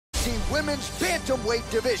UFC Women's Bantamweight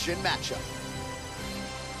Division matchup.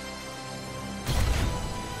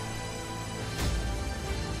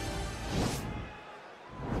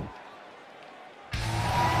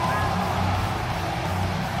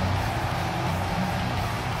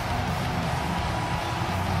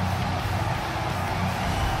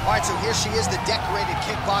 All right, so here she is, the decorated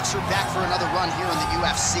kickboxer, back for another run here in the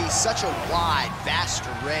UFC. Such a wide, vast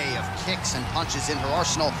array of kicks and punches in her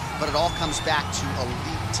arsenal, but it all comes back to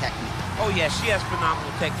elite technique. Oh yeah, she has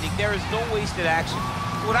phenomenal technique. There is no wasted action.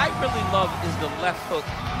 What I really love is the left hook.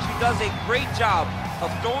 She does a great job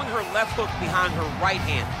of throwing her left hook behind her right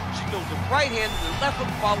hand. She throws the right hand and the left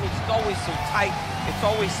hook follows. It's always so tight, it's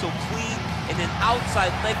always so clean, and then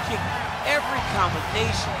outside leg kick. Every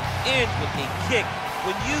combination ends with a kick.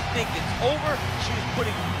 When you think it's over, she's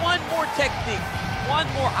putting one more technique, one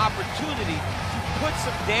more opportunity to put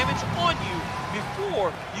some damage on you before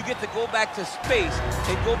you get to go back to space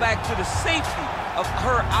and go back to the safety of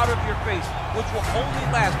her out of your face, which will only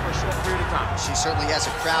last for a short period of time. She certainly has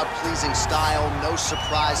a crowd-pleasing style. No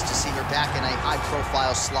surprise to see her back in a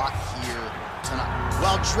high-profile slot here tonight.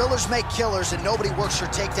 Well, drillers make killers, and nobody works her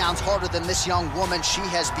takedowns harder than this young woman. She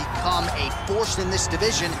has become a force in this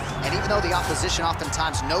division, and even though the opposition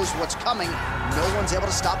oftentimes knows what's coming, no one's able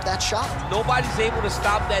to stop that shot. Nobody's able to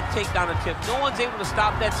stop that takedown attempt. No one's able to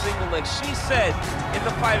stop that single leg. She said in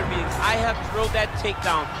the fighter meetings, I have drilled that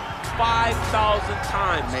takedown 5,000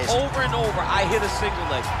 times. Amazing. Over and over, I hit a single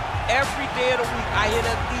leg. Every day of the week, I hit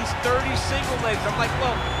at least 30 single legs. I'm like,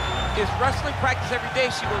 well, is wrestling practice every day?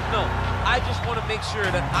 She goes, no. I just want to make sure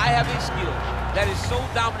that I have a skill that is so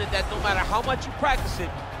dominant that no matter how much you practice it,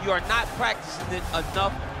 you are not practicing it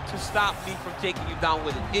enough to stop me from taking you down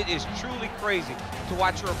with it. It is truly crazy to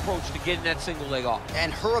watch her approach to getting that single leg off.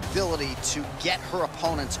 And her ability to get her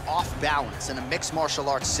opponents off balance in a mixed martial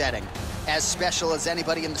arts setting, as special as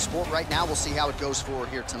anybody in the sport right now. We'll see how it goes for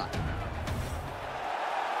her here tonight.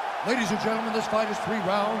 Ladies and gentlemen, this fight is 3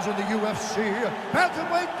 rounds in the UFC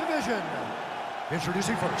Bantamweight division.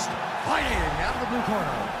 Introducing first, fighting out of the blue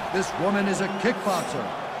corner. This woman is a kickboxer,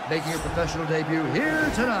 making her professional debut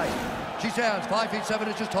here tonight. She stands 5 feet 7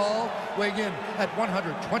 inches tall, weighing in at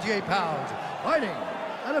 128 pounds. Fighting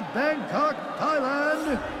out of Bangkok,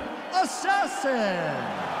 Thailand, Assassin.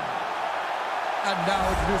 And now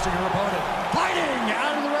introducing her opponent, fighting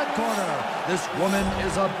out of the red corner. This woman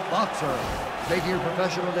is a boxer, making her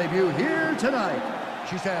professional debut here tonight.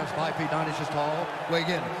 She stands 5 feet 9 inches tall, weighing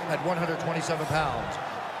in at 127 pounds.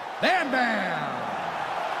 Bam Bam!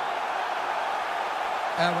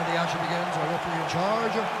 And when the action begins, our referee in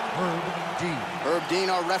charge, Herb Dean. Herb Dean,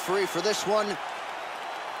 our referee for this one.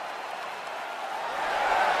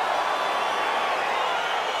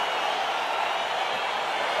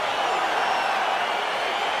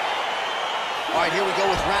 All right, here we go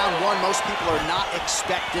with round 1. Most people are not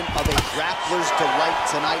expectant of a grappler's delight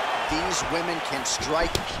tonight. These women can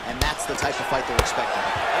strike, and that's the type of fight they're expecting.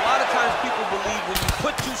 A lot of times people believe when you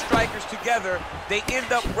put 2 strikers together, they end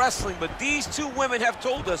up wrestling. But these 2 women have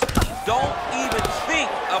told us, don't even think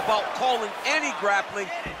about calling any grappling.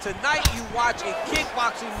 Tonight you watch a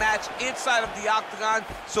kickboxing match inside of the octagon,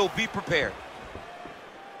 so be prepared.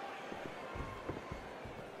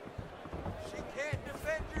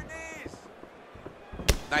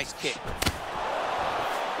 Nice kick.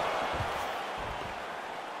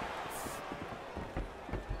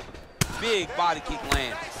 Big body kick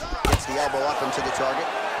lands. Gets the elbow up into the target.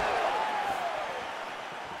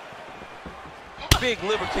 Big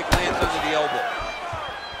liver kick lands under the elbow.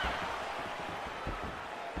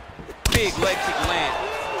 Big leg kick lands.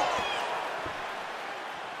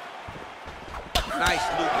 Nice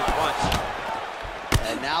looping punch.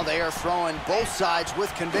 And now they are throwing both sides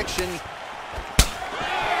with conviction.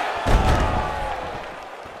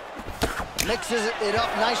 Mixes it up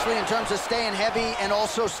nicely in terms of staying heavy and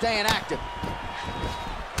also staying active.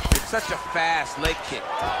 It's such a fast leg kick.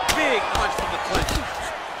 Big punch from the clinch.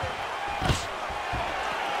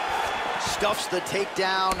 Stuffs the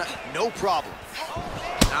takedown, no problem.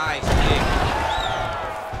 Nice kick.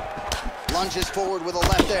 Lunges forward with a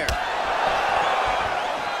left there.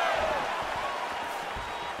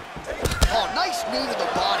 Oh, nice knee to the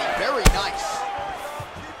body, very nice.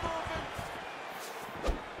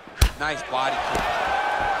 Nice body kick.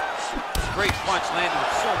 Great punch landed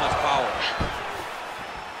with so much power.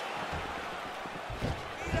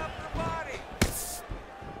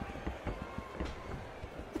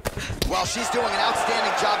 Well, she's doing an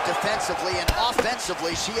outstanding job defensively, and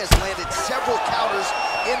offensively, she has landed several counters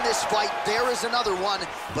in this fight. There is another one,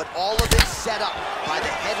 but all of it set up by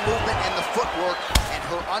the head movement and the footwork and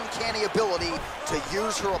her uncanny ability to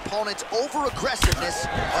use her opponent's over-aggressiveness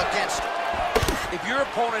against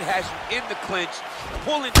opponent has you in the clinch,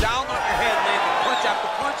 pulling down on your head, landing punch after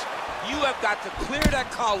punch, you have got to clear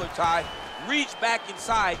that collar tie, reach back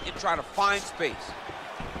inside, and try to find space.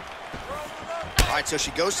 All right, so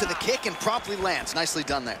she goes to the kick and promptly lands. Nicely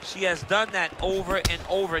done there. She has done that over and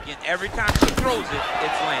over again. Every time she throws it,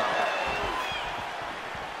 it's landed.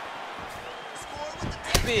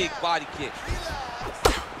 Big body kick.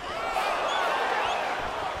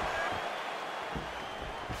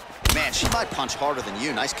 Man, she might punch harder than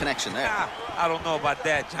you. Nice connection there. I don't know about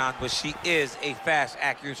that, John, but she is a fast,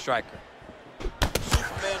 accurate striker.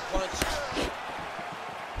 Superman punch.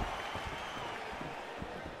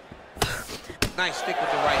 Nice stick with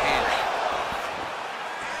the right hand.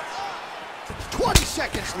 20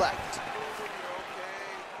 seconds left.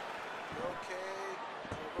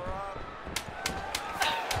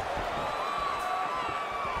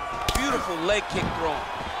 Beautiful leg kick thrown.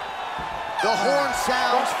 The horn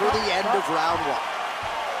sounds for the end of round one.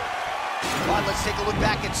 All right, let's take a look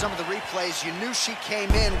back at some of the replays. You knew she came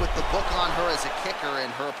in with the book on her as a kicker,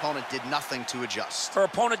 and her opponent did nothing to adjust. Her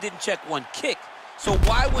opponent didn't check one kick. So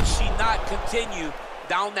why would she not continue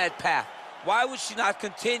down that path? Why would she not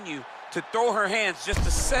continue to throw her hands just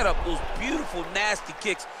to set up those beautiful, nasty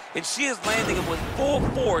kicks? And she is landing them with full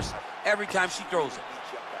force every time she throws it.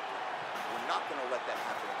 We're not going to let that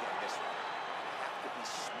happen again this round. We have to be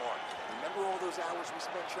smart. Remember all those hours we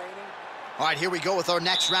spent training? All right, here we go with our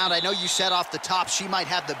next round. I know you said off the top she might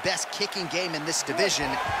have the best kicking game in this division,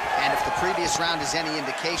 and if the previous round is any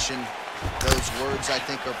indication, those words, I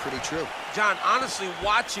think, are pretty true. John, honestly,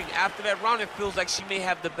 watching after that round, it feels like she may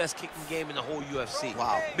have the best kicking game in the whole UFC.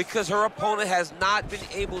 Wow. Because her opponent has not been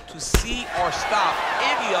able to see or stop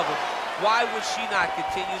any of them. Why would she not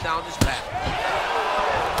continue down this path?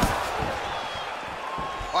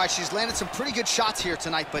 All right, she's landed some pretty good shots here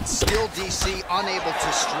tonight, but still, DC, unable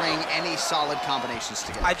to string any solid combinations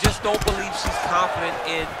together. I just don't believe she's confident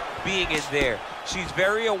in being in there. She's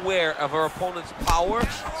very aware of her opponent's power,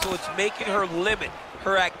 so it's making her limit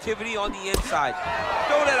her activity on the inside.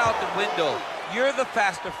 Throw that out the window. You're the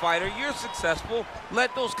faster fighter. You're successful.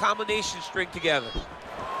 Let those combinations string together.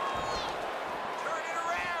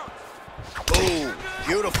 Ooh,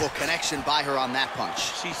 beautiful connection by her on that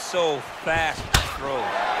punch. She's so fast to throw.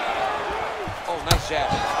 Oh, nice jab.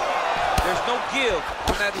 There's no give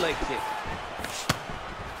on that leg kick.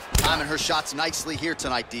 Timing her shots nicely here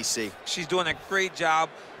tonight, DC. She's doing a great job,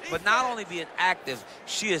 but not only being active,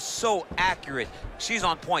 she is so accurate. She's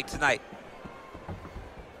on point tonight.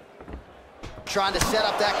 Trying to set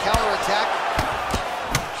up that counterattack.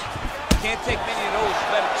 Can't take many of those, you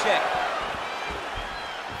better check.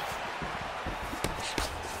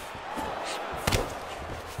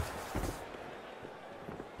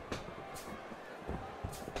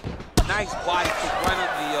 Nice body kick right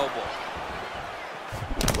under the elbow.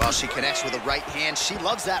 Well, she connects with a right hand. She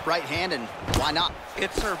loves that right hand, and why not?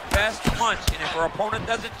 It's her best punch, and if her opponent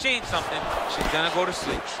doesn't change something, she's gonna go to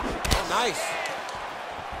sleep. Oh, nice.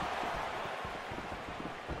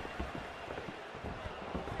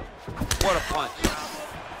 What a punch.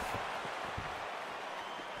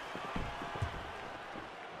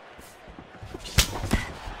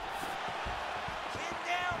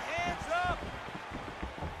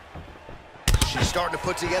 She's starting to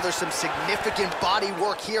put together some significant body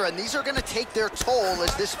work here, and these are going to take their toll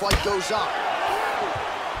as this fight goes on.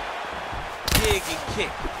 Big and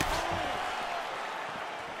kick.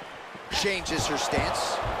 Changes her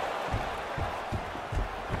stance.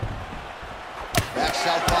 Back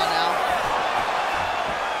southpaw now.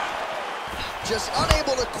 Just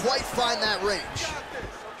unable to quite find that range.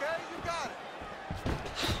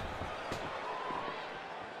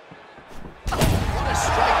 What a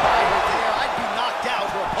strike by her there. I'd be knocked out.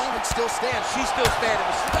 Her opponent still stands. She's still standing,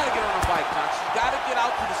 but she's got to get on her bike, John. She's got to get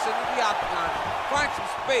out to the center of the octagon, find some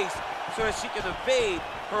space so that she can evade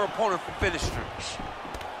her opponent from finishing her.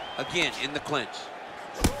 Again, in the clinch.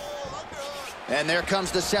 And there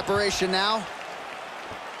comes the separation now.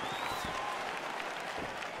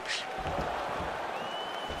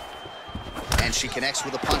 And she connects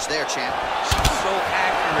with a punch there, champ. She's so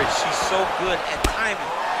accurate. She's so good at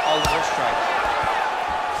timing all of her strikes.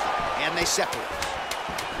 And they separate.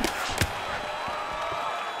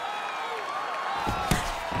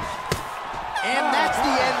 And that's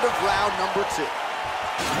the end of round number 2.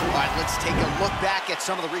 All right, let's take a look back at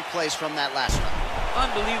some of the replays from that last round.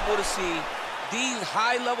 Unbelievable to see these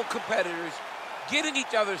high-level competitors get in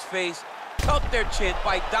each other's face, tuck their chin,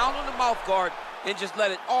 bite down on the mouth guard, and just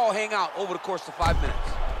let it all hang out over the course of 5 minutes.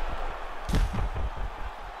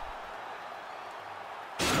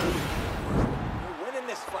 We're winning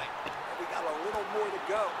this fight, and we got a little more to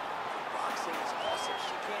go. Box kickboxing is awesome.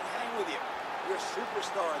 She can't hang with you. You're a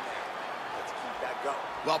superstar in there. Let's keep that going.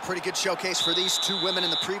 Well, pretty good showcase for these two women in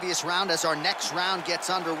the previous round. As our next round gets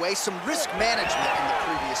underway, some risk management in the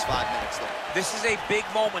previous 5 minutes there. This is a big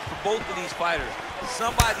moment for both of these fighters.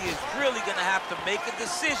 Somebody is really going to have to make a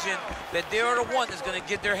decision that they are the one that's going to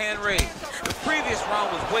get their hand raised. The previous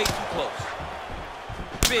round was way too close.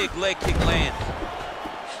 Big leg kick lands.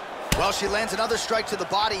 Well, she lands another strike to the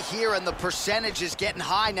body here, and the percentage is getting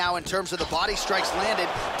high now in terms of the body strikes landed.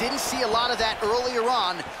 Didn't see a lot of that earlier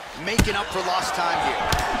on, making up for lost time here.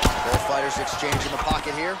 Both fighters exchange in the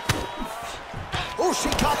pocket here. Oh, she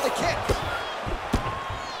caught the kick.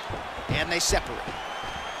 And they separate.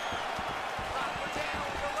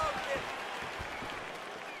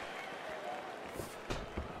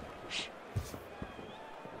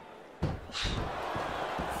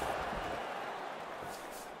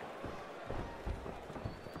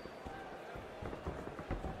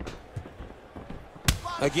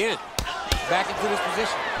 Again, back into this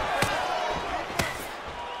position.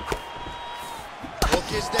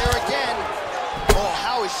 Hook is there again. Oh,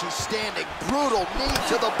 how is she standing? Brutal knee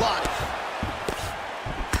to the body.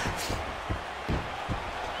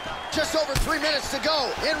 Just over 3 minutes to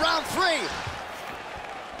go in round 3.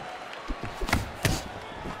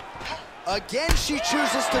 Again, she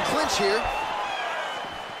chooses to clinch here.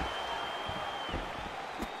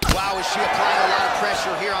 Wow, is she applying a lot of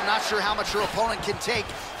pressure here? I'm not sure how much her opponent can take.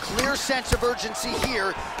 Clear sense of urgency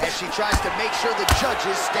here as she tries to make sure the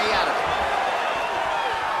judges stay out of it.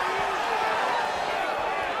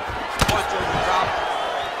 Punch over the top.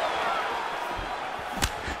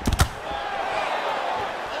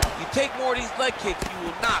 You take more of these leg kicks, you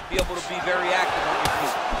will not be able to be very active on your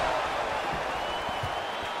feet.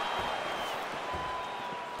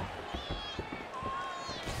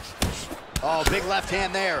 Oh, big left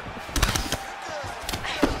hand there.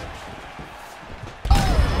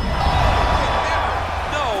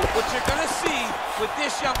 What you're gonna see with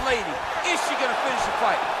this young lady, is she gonna finish the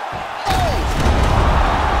fight? Oh!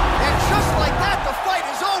 And just like that, the fight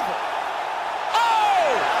is over.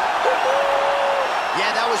 Oh!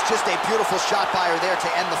 Yeah, that was just a beautiful shot by her there to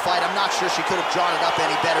end the fight. I'm not sure she could have drawn it up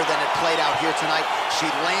any better than it played out here tonight. She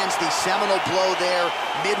lands the seminal blow there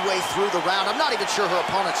midway through the round. I'm not even sure her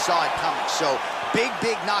opponent saw it coming. So, big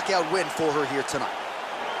knockout win for her here tonight.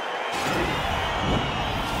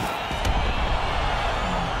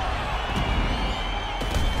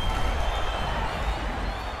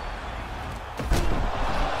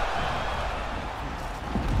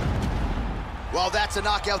 Well, that's a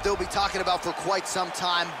knockout they'll be talking about for quite some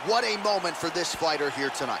time. What a moment for this fighter here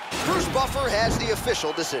tonight. Bruce Buffer has the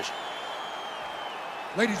official decision.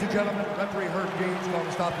 Ladies and gentlemen, referee Herb Dean's going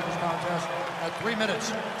to stop this contest at 3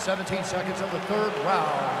 minutes, 17 seconds of the third round.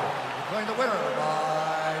 Declaring the winner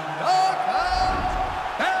by knockout.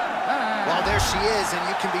 Well, there she is, and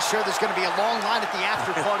you can be sure there's going to be a long line at the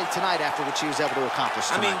after party tonight after what she was able to accomplish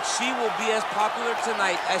tonight. I mean, she will be as popular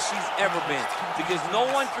tonight as she's ever been, because no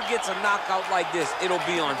one forgets a knockout like this. It'll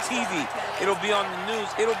be on TV, it'll be on the news,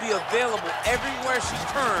 it'll be available everywhere she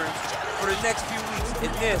turns for the next few weeks,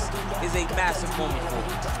 and this is a massive moment for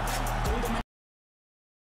her.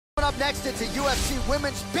 Coming up next, it's a UFC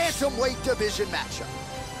Women's Bantamweight Division matchup.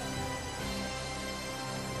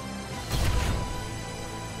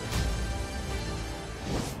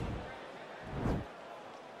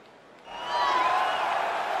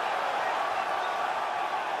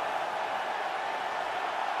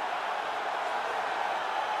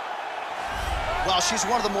 Well, she's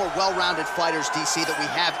one of the more well-rounded fighters, DC, that we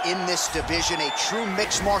have in this division. A true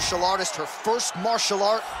mixed martial artist. Her first martial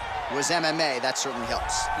art was MMA. That certainly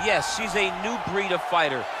helps. Yes, she's a new breed of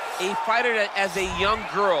fighter. A fighter that, as a young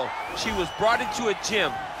girl, she was brought into a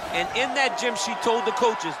gym. And in that gym, she told the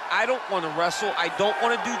coaches, I don't want to wrestle. I don't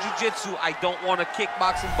want to do jiu-jitsu. I don't want to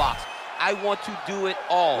kickbox and box. I want to do it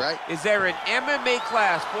all. Right. Is there an MMA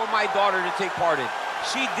class for my daughter to take part in?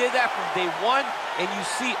 She did that from day one, and you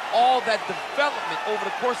see all that development over the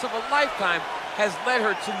course of a lifetime has led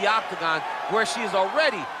her to the octagon, where she is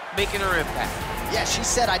already making her impact. Yeah, she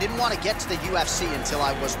said, I didn't want to get to the UFC until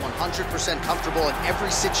I was 100% comfortable in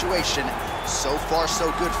every situation. So far,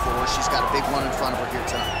 so good for her. She's got a big one in front of her here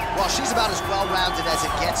tonight. Well, she's about as well-rounded as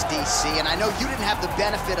it gets, DC, and I know you didn't have the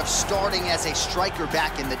benefit of starting as a striker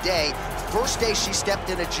back in the day. First day she stepped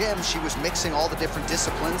in a gym, she was mixing all the different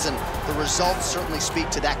disciplines, and the results certainly speak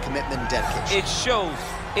to that commitment and dedication. It shows.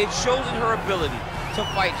 It shows in her ability to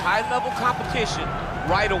fight high-level competition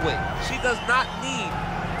right away. She does not need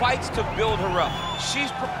fights to build her up. She's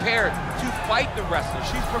prepared to fight the wrestler.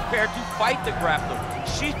 She's prepared to fight the grappler.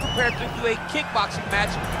 She's prepared to do a kickboxing match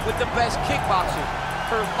with the best kickboxer.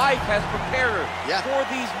 Her life has prepared her for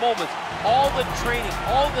these moments. All the training,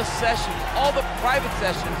 all the sessions, all the private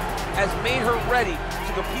sessions has made her ready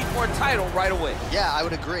to compete for a title right away. Yeah, I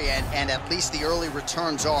would agree, and at least the early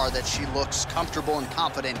returns are that she looks comfortable and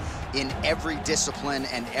confident in every discipline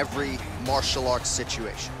and every martial arts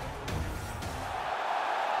situation.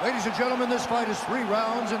 Ladies and gentlemen, this fight is 3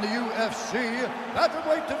 rounds in the UFC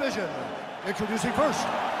bantamweight division. Introducing first,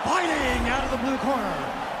 fighting out of the blue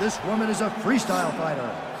corner. This woman is a freestyle fighter,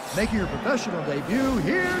 making her professional debut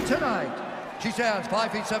here tonight. She stands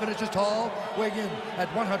 5 feet 7 inches tall, weighing in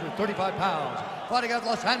at 135 pounds. Fighting out of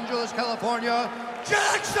Los Angeles, California,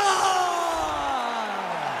 Jackson!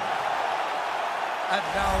 And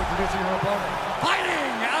now introducing her opponent,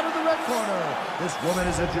 fighting out of the red corner. This woman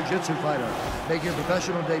is a jiu-jitsu fighter, making her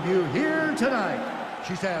professional debut here tonight.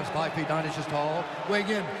 She stands 5 feet 9 inches tall, weighing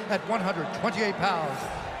in at 128 pounds.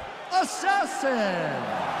 Assassin!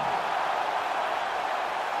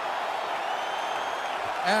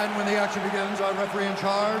 And when the action begins, our referee in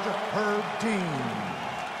charge, Herb Dean.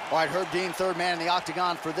 All right, Herb Dean, third man in the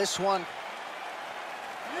octagon for this one.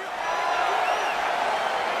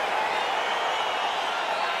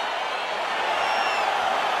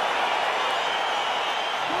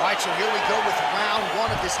 All right, so here we go with round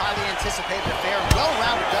 1 of this highly anticipated affair.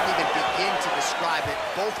 Well-rounded doesn't even begin to describe it.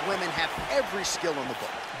 Both women have every skill in the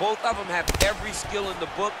book. Both of them have every skill in the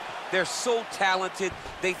book. They're so talented.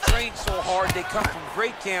 They train so hard. They come from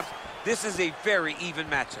great camps. This is a very even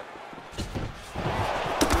matchup.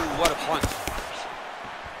 Ooh, what a punch.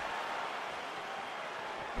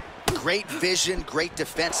 Great vision, great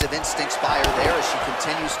defensive instincts by her there as she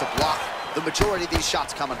continues to block the majority of these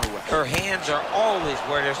shots coming her way. Her hands are always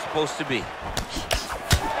where they're supposed to be.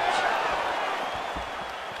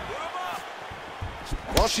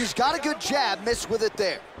 Well, she's got a good jab, missed with it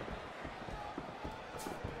there.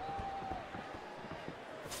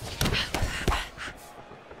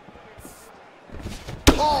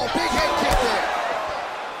 Oh, big head kick there.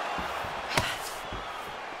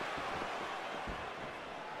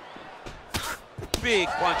 Big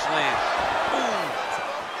punch land. Boom.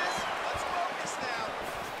 Let's focus now.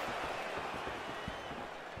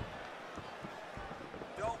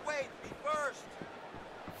 Don't wait, be first.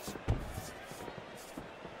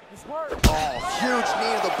 Oh, huge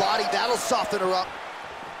knee to the body. That'll soften her up.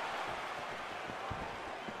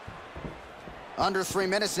 Under 3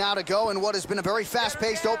 minutes now to go in what has been a very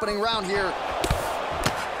fast-paced opening round here.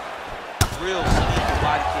 Real sneaky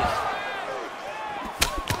body kick.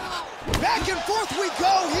 Back and forth we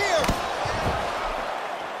go here.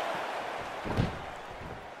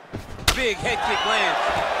 Big head kick lands.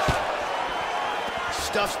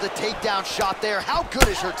 Stuffs the takedown shot there. How good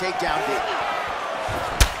is her takedown D?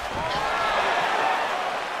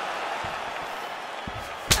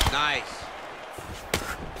 Nice.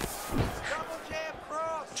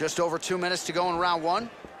 Just over 2 minutes to go in round 1.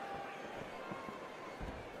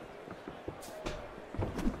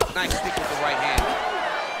 Nice stick with the right hand.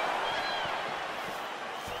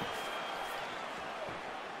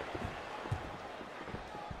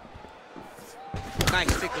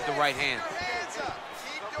 Nice stick with the right hand. Hands up.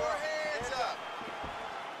 Keep your hands up.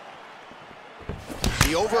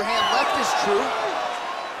 The overhand left is true.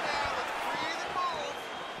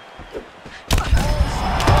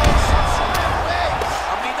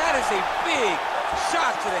 A big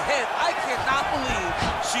shot to the head. I cannot believe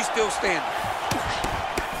she's still standing.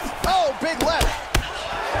 Oh, big left.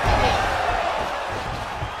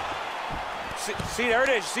 See, there it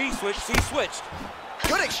is. She switched.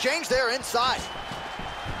 Good exchange there inside.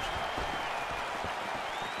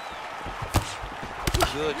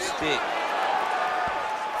 Good stick.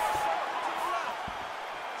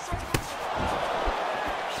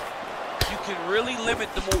 You can really limit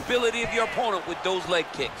the mobility of your opponent with those leg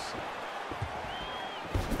kicks.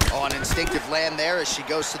 Oh, an instinctive land there as she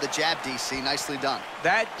goes to the jab, DC. Nicely done.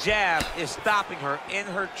 That jab is stopping her in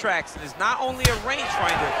her tracks and is not only a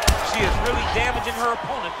rangefinder, she is really damaging her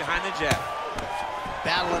opponent behind the jab.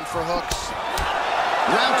 Battling for hooks.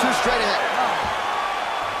 Round 2 straight ahead.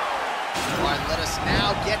 All right, let us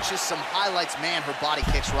now get you some highlights. Man, her body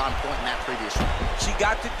kicks were on point in that previous round. She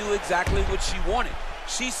got to do exactly what she wanted.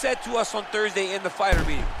 She said to us on Thursday in the fighter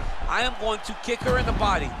meeting, I am going to kick her in the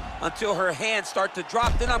body until her hands start to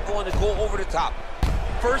drop, then I'm going to go over the top.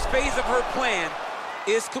 First phase of her plan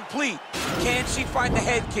is complete. Can she find the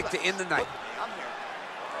head kick to end the night? I'm here.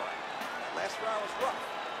 All right. That last round was rough.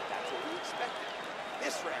 That's what we expected.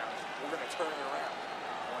 This round, we're going to turn it around.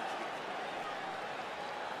 One key.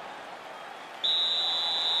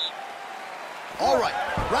 All right,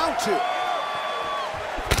 round 2.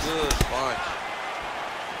 Good punch.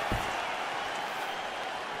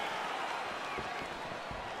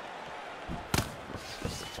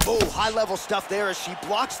 Oh, high-level stuff there as she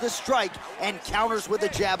blocks the strike and counters with a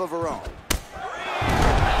jab of her own.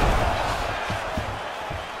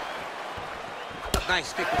 Nice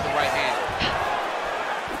stick with the right hand.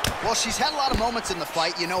 Well, she's had a lot of moments in the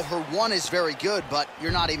fight. You know, her one is very good, but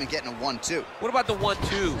you're not even getting a 1-2. What about the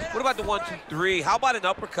 1-2? What about the 1-2-3? How about an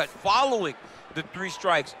uppercut following the 3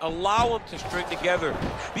 strikes? Allow them to string together.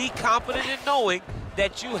 Be confident in knowing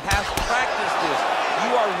that you have practiced this.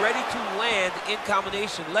 You are ready to land in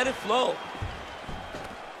combination. Let it flow.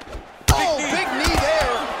 Big knee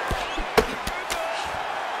there.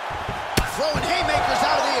 Throwing haymakers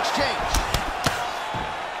out of the exchange.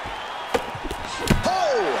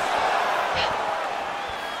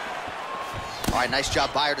 All right, nice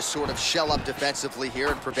job by her to sort of shell up defensively here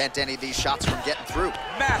and prevent any of these shots from getting through.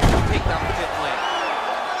 Massive takedown that didn't land.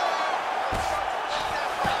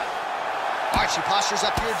 All right, she postures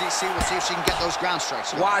up here, DC. We'll see if she can get those ground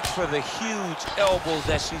strikes. Watch for the huge elbows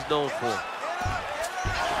that she's known for.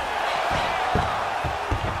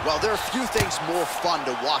 Well, there are few things more fun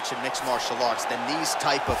to watch in mixed martial arts than these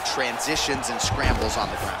type of transitions and scrambles on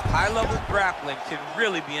the ground. High-level grappling can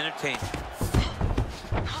really be entertaining.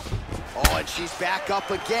 Oh, and she's back up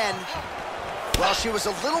again. Well, she was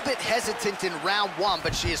a little bit hesitant in round 1,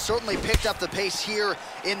 but she has certainly picked up the pace here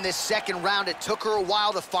in this second round. It took her a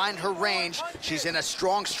while to find her range. She's in a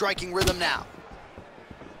strong striking rhythm now.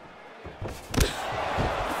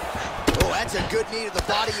 Oh, that's a good knee to the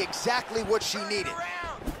body, exactly what she needed.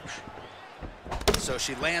 So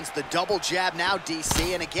she lands the double jab now,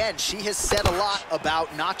 DC, and again, she has said a lot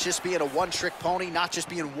about not just being a one-trick pony, not just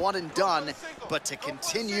being one and done, but to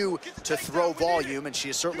continue to throw volume, and she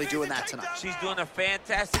is certainly doing that tonight. She's doing a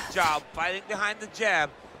fantastic job fighting behind the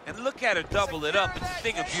jab, and look at her double it up. It's a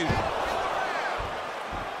thing of beauty.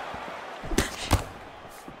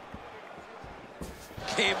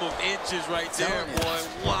 Game of inches right there, boy.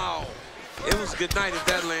 Wow. It was good night if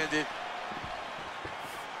that landed.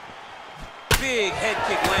 Big head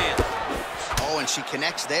kick land. Oh, and she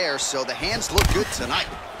connects there, so the hands look good tonight.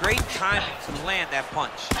 Great timing to land that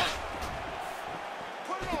punch.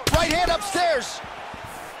 Right hand upstairs.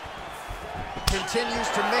 Continues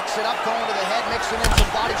to mix it up, going to the head, mixing in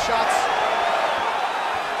some body shots.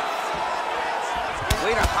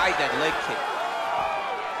 Way to hide that leg kick.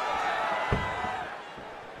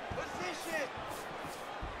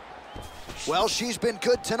 Well, she's been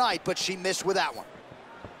good tonight, but she missed with that one.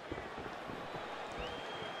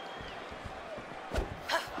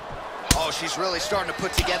 Oh, she's really starting to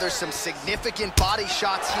put together some significant body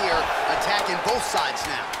shots here, attacking both sides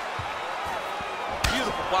now.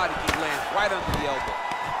 Beautiful body kick lands right under the elbow.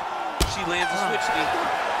 She lands a switch knee.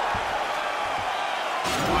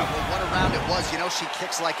 Well, what a round it was. You know, she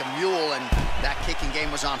kicks like a mule, and that kicking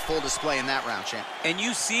game was on full display in that round, champ. And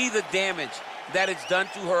you see the damage that it's done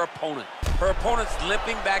to her opponent. Her opponent's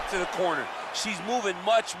limping back to the corner. She's moving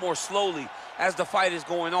much more slowly as the fight is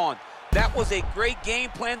going on. That was a great game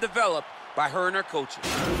plan developed by her and her coaches.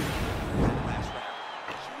 Last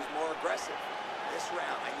round, she was more aggressive. This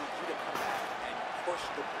round, I need you to come back and push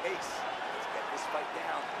the pace. Let's get this fight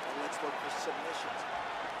down, and let's look for submissions.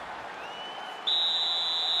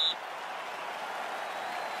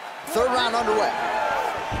 Third round underway.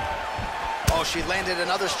 Oh, she landed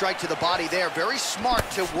another strike to the body there. Very smart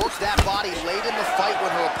to work that body late in the fight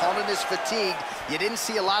when her opponent is fatigued. You didn't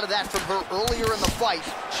see a lot of that from her earlier in the fight.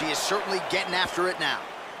 She is certainly getting after it now.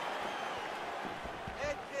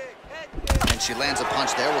 And she lands a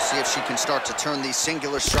punch there. We'll see if she can start to turn these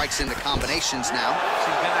singular strikes into combinations now.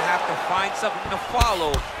 She's gonna have to find something to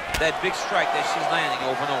follow that big strike that she's landing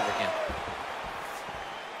over and over again.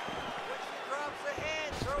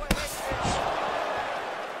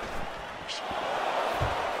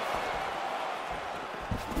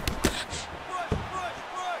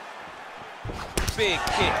 Big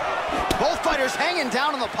kick. Both fighters hanging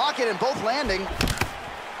down in the pocket and both landing.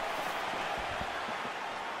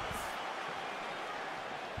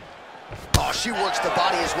 Oh, she works the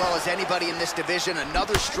body as well as anybody in this division.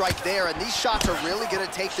 Another strike there, and these shots are really going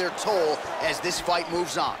to take their toll as this fight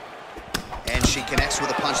moves on. And she connects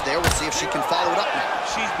with a punch there. We'll see if she can follow it up now.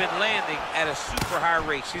 She's been landing at a super high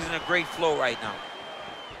rate. She's in a great flow right now.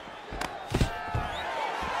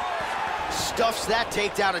 Stuffs that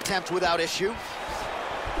takedown attempt without issue.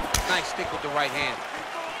 Nice stick with the right hand.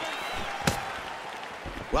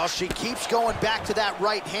 Well, she keeps going back to that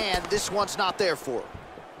right hand. This one's not there for her.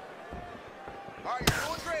 All right, you're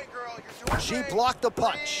doing great, girl. You're doing She great. blocked the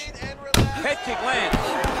punch. Breathe and relax. Head kick lands.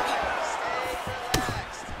 Stay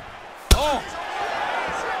relaxed. Oh!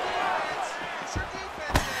 It's your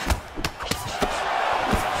defense.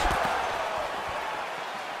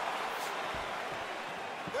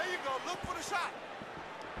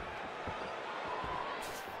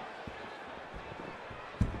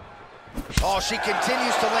 Well, she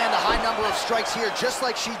continues to land a high number of strikes here, just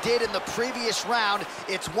like she did in the previous round.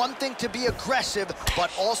 It's one thing to be aggressive,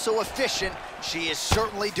 but also efficient. She is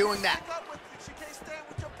certainly doing that.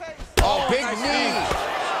 Oh, big nice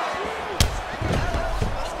knee.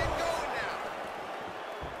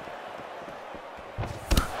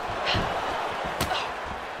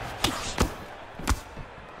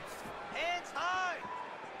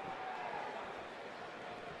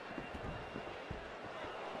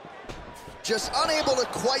 Just unable to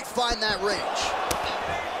quite find that range.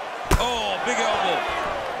 Oh, big elbow.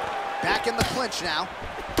 Back in the clinch now.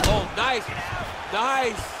 Oh, nice.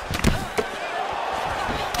 Nice.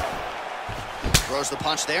 Throws the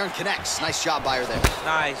punch there and connects. Nice job by her there.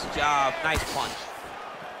 Nice job. Nice punch.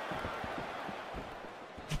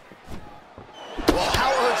 Well,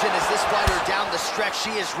 how urgent is this fighter down the stretch?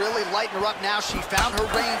 She is really lighting her up now. She found her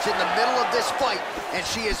range in the middle of this fight, and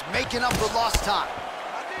she is making up for lost time.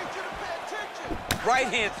 Right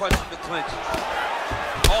hand punch in the clinch.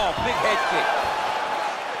 Oh, big head kick.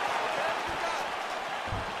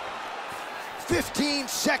 15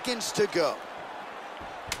 seconds to go.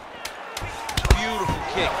 Beautiful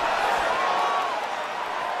kick.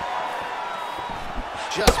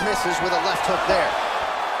 Just misses with a left hook there.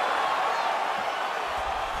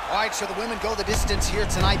 All right, so the women go the distance here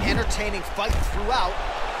tonight. Entertaining fight throughout,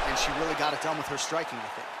 and she really got it done with her striking, I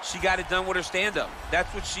think. She got it done with her stand-up.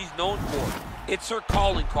 That's what she's known for. It's her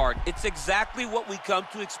calling card. It's exactly what we come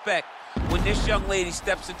to expect when this young lady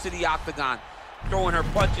steps into the octagon, throwing her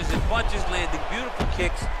punches and bunches, landing beautiful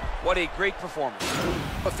kicks. What a great performance.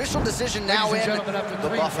 Official decision now in. Ladies and gentlemen, after the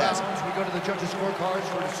 3 buff has rounds, we go to the judges' scorecards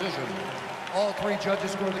for decision. All 3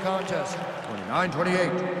 judges scored the contest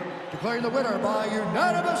 29-28, declaring the winner by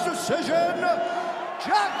unanimous decision,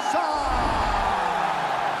 Jackson!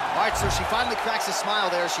 All right, so she finally cracks a smile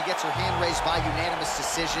there. She gets her hand raised by unanimous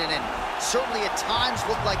decision, and certainly at times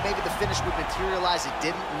looked like maybe the finish would materialize. It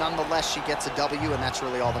didn't. Nonetheless, she gets a W, and that's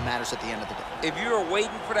really all that matters at the end of the day. If you were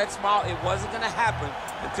waiting for that smile, it wasn't going to happen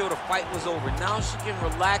until the fight was over. Now she can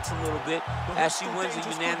relax a little bit as she wins a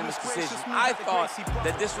unanimous decision. I thought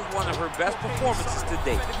that this was one of her best performances to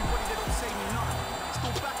date.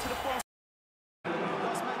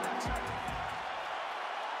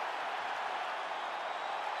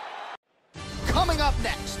 Coming up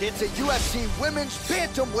next, it's a UFC Women's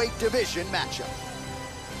Bantamweight Division matchup.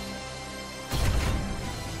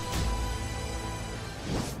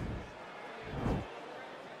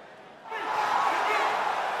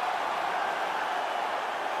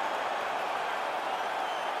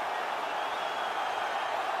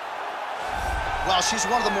 Well, she's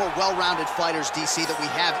one of the more well-rounded fighters, DC, that we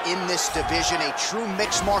have in this division. A true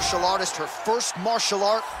mixed martial artist. Her first martial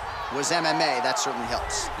art was MMA. That certainly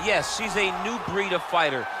helps. Yes, she's a new breed of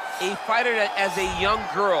fighter. A fighter that, as a young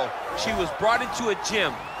girl, she was brought into a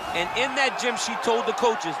gym. And in that gym, she told the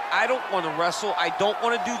coaches, I don't want to wrestle. I don't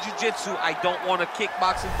want to do jiu-jitsu. I don't want to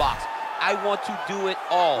kickbox and box. I want to do it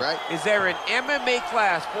all. Right. Is there an MMA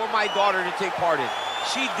class for my daughter to take part in?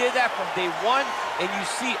 She did that from day one, and you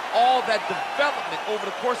see all that development over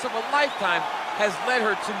the course of a lifetime has led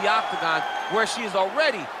her to the octagon, where she is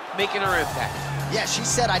already making her impact. Yeah, she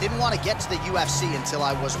said, I didn't want to get to the UFC until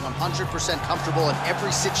I was 100% comfortable in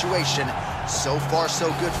every situation. So far,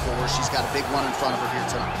 so good for her. She's got a big one in front of her here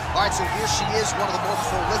tonight. All right, so here she is, one of the more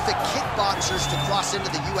prolific kickboxers to cross into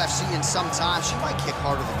the UFC in some time. She might kick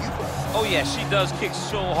harder than you will. Oh, yeah, she does kick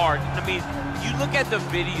so hard. I mean, you look at the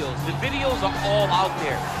videos. The videos are all out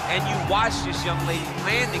there. And you watch this young lady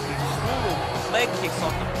landing these brutal leg kicks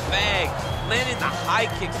on the bag, landing the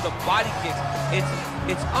high kicks, the body kicks.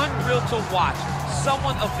 It's unreal to watch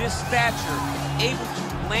someone of this stature able to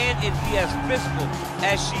land and be as physical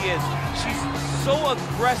as she is. She's so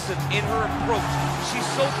aggressive in her approach. She's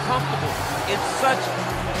so comfortable in such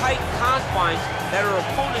tight confines that her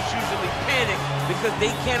opponents usually panic because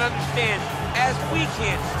they can't understand, as we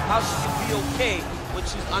can, how she can be okay when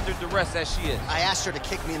she's under duress as she is. I asked her to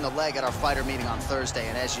kick me in the leg at our fighter meeting on Thursday,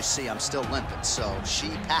 and as you see, I'm still limping. So she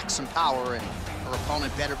packs some power, and her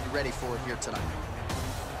opponent better be ready for it here tonight.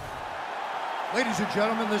 Ladies and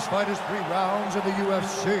gentlemen, this fight is 3 rounds in the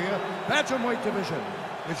UFC Bantamweight Division.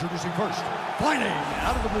 Introducing first, fighting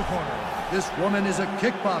out of the blue corner. This woman is a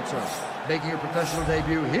kickboxer, making her professional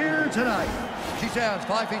debut here tonight. She stands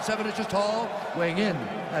 5 feet 7 inches tall, weighing in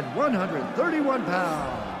at 131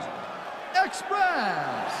 pounds.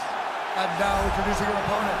 Express! And now introducing her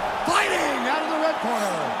opponent, fighting out of the red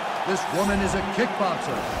corner. This woman is a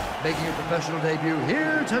kickboxer, making her professional debut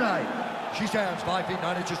here tonight. She stands 5 feet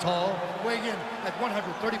 9 inches tall, weighing in at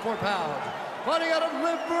 134 pounds. Fighting out of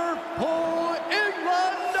Liverpool,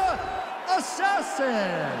 England,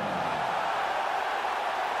 Assassin.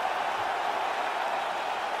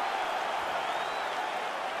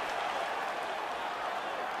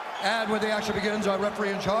 And when the action begins, our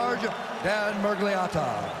referee in charge, Dan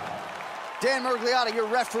Mergliata. Dan Mergliata, your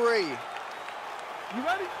referee. You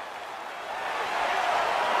ready?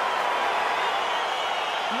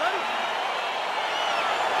 You ready?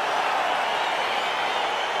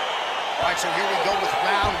 All right, so here we go with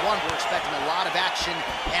round one. We're expecting a lot of action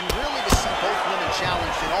and really to see both women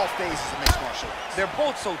challenged in all phases of mixed martial arts. They're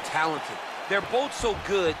both so talented. They're both so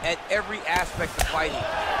good at every aspect of fighting.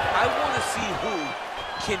 I want to see who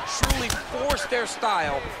can truly force their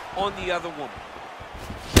style on the other woman.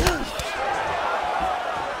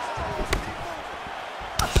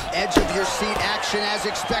 Edge of your seat action as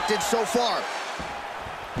expected so far.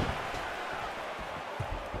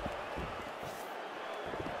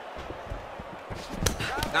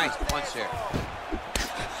 Nice punch there.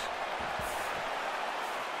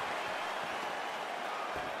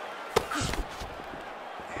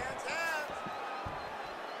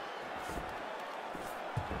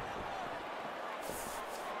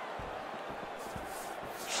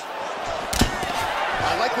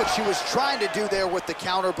 I like what she was trying to do there with the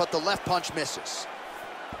counter, but the left punch misses.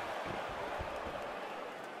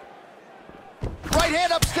 Right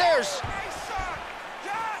hand upstairs.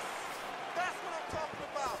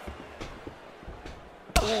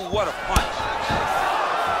 Ooh, what a punch.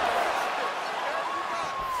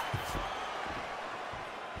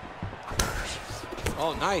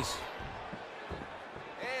 Oh, nice.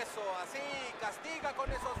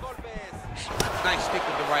 Nice stick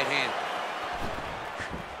with the right hand.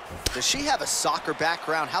 Does she have a soccer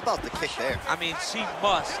background? How about the kick there? I mean, she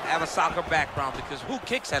must have a soccer background because who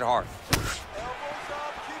kicks that hard?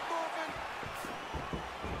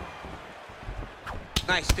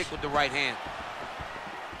 Nice stick with the right hand.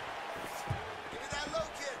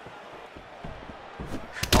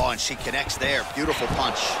 Oh, and she connects there. Beautiful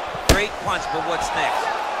punch. Great punch, but what's next?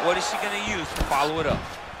 What is she going to use to follow it up?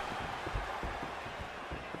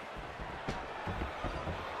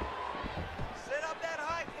 Set up that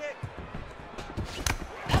high kick.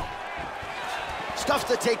 Stuffs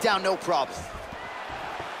the takedown, no problem.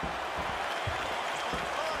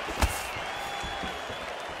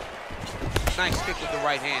 Nice stick with the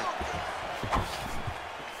right hand.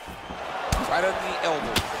 Right under the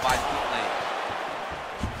elbow, the body keep laying.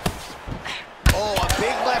 Oh, a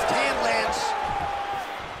big left hand lands.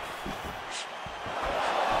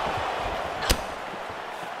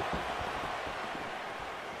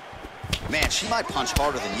 Man, she might punch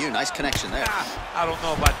harder than you. Nice connection there. I don't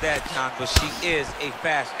know about that, John, but she is a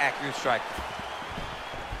fast, accurate striker.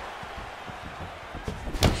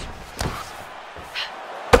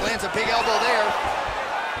 Lands a big elbow there.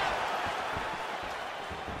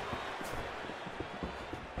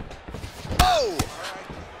 Oh!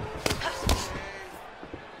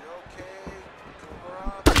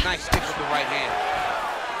 Nice stick with the right hand.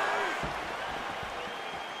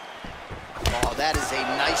 Oh, that is a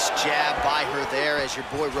nice jab by her there. As your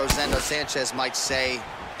boy Rosendo Sanchez might say,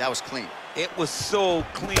 that was clean. It was so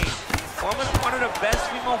clean. One of the best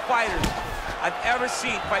female fighters I've ever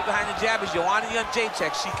seen fight behind the jab is Joanna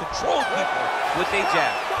Jędrzejczyk. She controlled people with a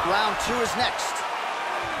jab. Round two is next.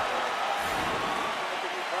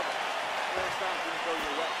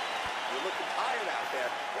 You're looking tired out there,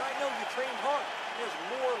 but I know you trained hard. There's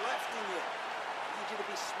more left in you. I need you to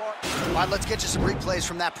be smart. All right, let's get you some replays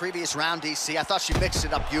from that previous round, DC. I thought she mixed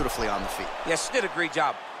it up beautifully on the feet. Yeah, she did a great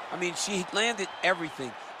job. I mean, she landed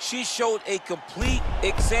everything. She showed a complete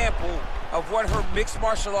example of what her mixed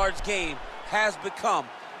martial arts game has become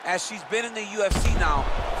as she's been in the UFC now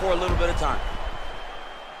for a little bit of time.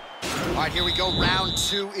 All right, here we go. Round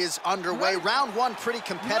two is underway. Round one, pretty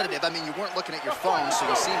competitive. I mean, you weren't looking at your phone, so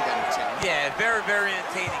you seemed entertaining. Yeah, very, very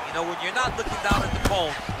entertaining. You know, when you're not looking down at the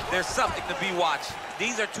phone, there's something to be watched.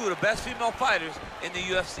 These are two of the best female fighters in the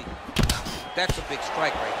UFC. That's a big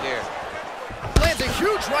strike right there. Lands a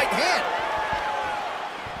huge right hand.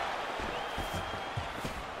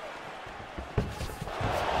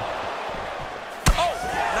 Oh,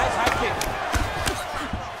 nice high kick.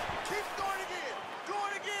 Keep going again. Do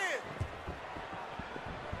it again.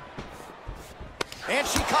 And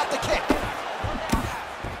she caught the kick.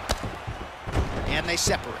 And they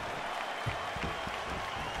separate.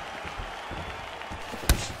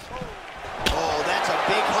 Oh, that's a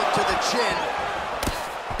big hook to the chin.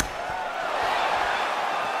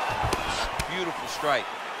 Beautiful strike.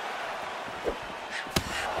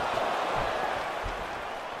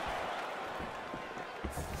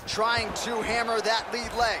 Trying to hammer that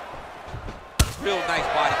lead leg. Real nice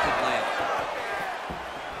body kick land.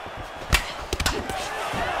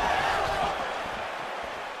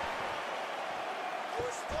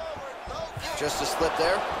 Just a slip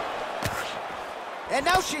there. And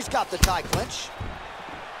now she's got the tie clinch.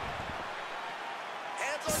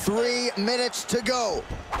 3 minutes to go.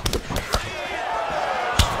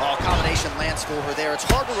 Oh, combination lands for her there. It's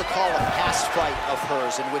hard to recall a past fight of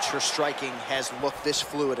hers in which her striking has looked this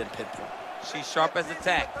fluid and pinpoint. She's sharp as a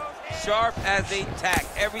tack. Sharp as a tack.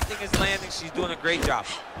 Everything is landing. She's doing a great job.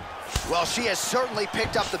 Well, she has certainly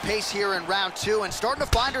picked up the pace here in round 2 and starting to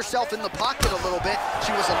find herself in the pocket a little bit.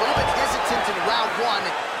 She was a little bit hesitant in round 1.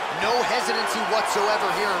 No hesitancy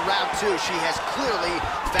whatsoever here in round 2. She has clearly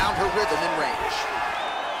found her rhythm in range.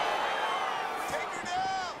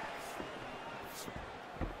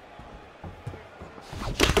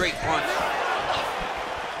 Great punch.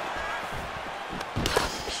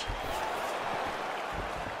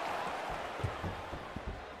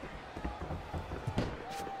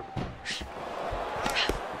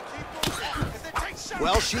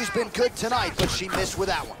 Well, she's been good tonight, but she missed with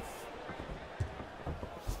that one.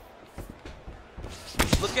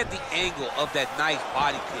 Look at the angle of that nice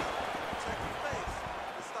body kick.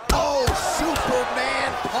 Oh,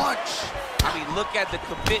 Superman punch. I mean, look at the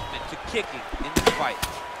commitment to kicking in this fight.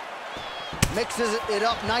 Mixes it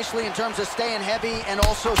up nicely in terms of staying heavy and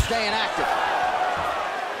also staying active.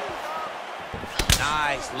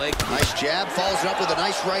 Nice leg kick. Nice jab, follows it up with a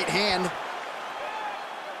nice right hand.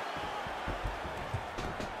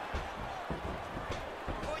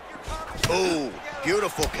 Oh,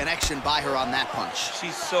 beautiful connection by her on that punch.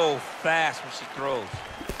 She's so fast when she throws.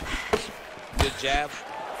 Good jab.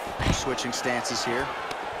 Switching stances here.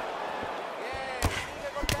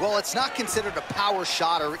 Well, it's not considered a power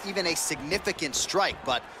shot or even a significant strike,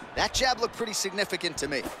 but that jab looked pretty significant to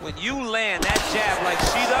me. When you land that jab like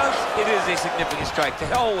she does, it is a significant strike. To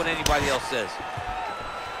hell with what anybody else says.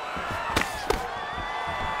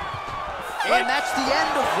 And that's the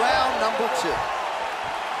end of round number 2.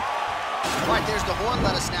 All right, there's the horn.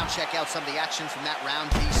 Let us now check out some of the action from that round,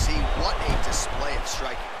 DC. What a display of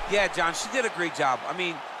striking. Yeah, John, she did a great job. I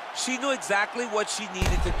mean, she knew exactly what she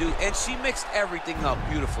needed to do, and she mixed everything up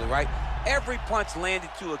beautifully, right? Every punch landed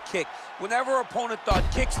to a kick. Whenever her opponent thought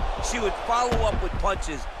kicks, she would follow up with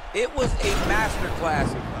punches. It was a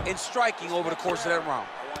masterclass in striking over the course of that round.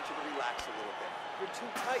 I want you to relax a little bit. You're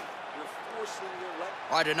too tight. You're forcing your leg.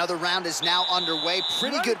 All right, another round is now underway.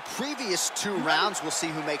 Pretty good previous 2 rounds. We'll see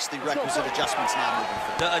who makes the requisite adjustments now moving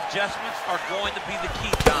forward. The adjustments are going to be the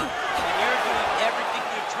key, John. When you're doing everything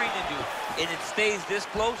you're trained to do, and it stays this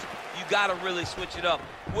close, you gotta really switch it up.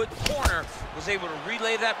 Wood Corner was able to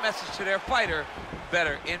relay that message to their fighter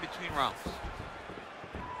better in between rounds.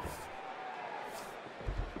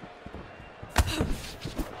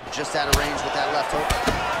 Just out of range with that left hook.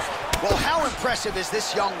 Well, how impressive is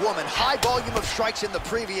this young woman? High volume of strikes in the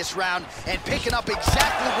previous round and picking up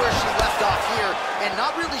exactly where she left off here and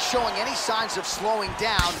not really showing any signs of slowing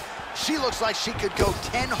down. She looks like she could go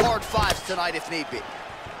 10 hard 5s tonight if need be.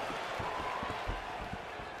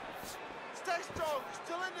 Stay strong. You're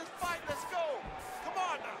still in this fight. Let's go. Come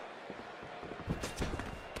on now.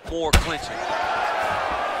 More clinching.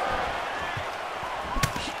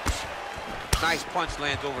 Nice punch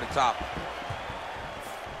lands over the top.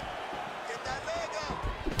 Get that leg up.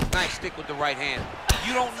 Nice stick with the right hand.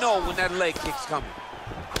 You don't know when that leg kick's coming.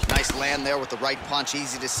 Nice land there with the right punch.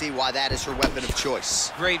 Easy to see why that is her weapon of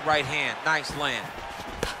choice. Great right hand. Nice land.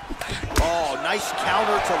 Oh, nice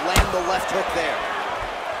counter to land the left hook there.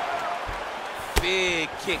 Big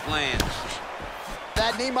kick lands.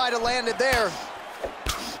 That knee might have landed there.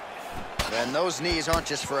 And those knees aren't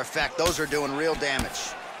just for effect. Those are doing real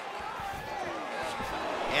damage.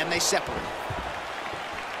 And they separate.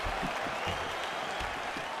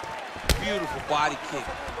 Beautiful body kick.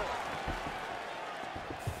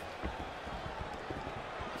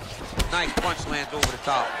 Nice punch lands over the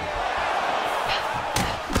top.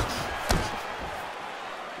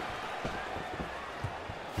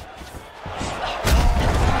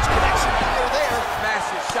 Connection here there.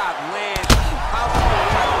 Massive shot lands. How she will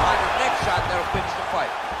try to find her next shot that'll finish the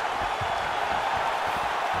fight.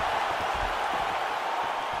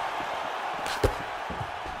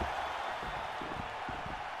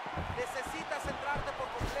 Necesitas centrarte por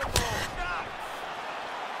completo.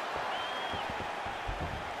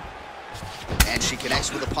 And she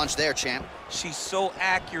connects with a punch there, champ. She's so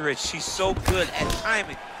accurate. She's so good at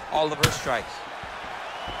timing all of her strikes.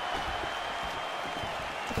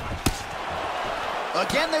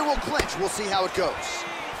 Again, they will clinch. We'll see how it goes.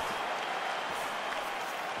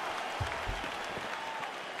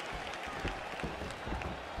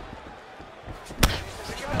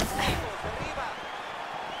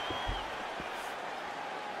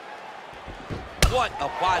 What a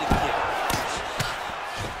body kick.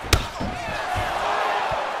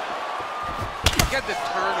 Look at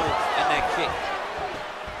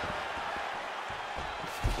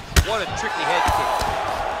tricky head kick.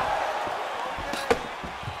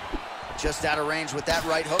 Just out of range with that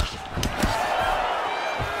right hook.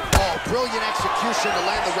 Oh, brilliant execution to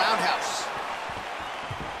land the roundhouse.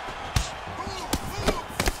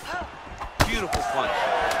 Beautiful punch.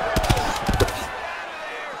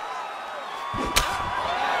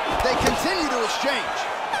 They continue to exchange.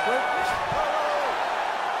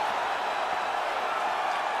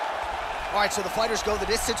 All right, so the fighters go the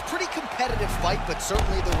distance. Pretty competitive fight, but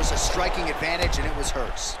certainly there was a striking advantage, and it was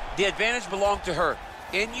hers. The advantage belonged to her,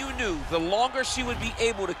 and you knew the longer she would be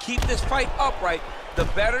able to keep this fight upright, the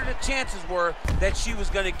better the chances were that she was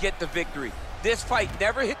going to get the victory. This fight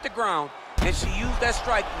never hit the ground, and she used that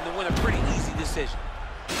striking to win a pretty easy decision.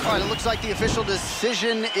 All right, it looks like the official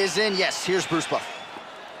decision is in. Yes, here's Bruce Buff.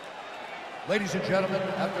 Ladies and gentlemen,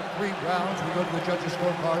 after 3 rounds, we go to the judges'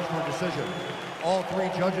 scorecards for a decision. All 3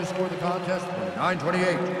 judges scored the contest for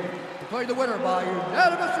 9:28. Declaring the winner by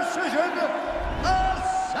unanimous decision,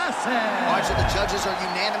 Assassin! All right, so the judges are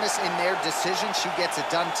unanimous in their decision. She gets it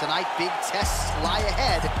done tonight. Big tests lie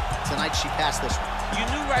ahead. Tonight she passed this one. You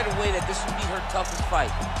knew right away that this would be her toughest fight,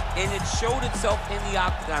 and it showed itself in the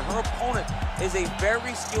octagon. Her opponent is a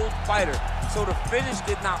very skilled fighter, so the finish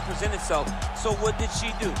did not present itself. So what did she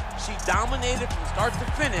do? She dominated from start to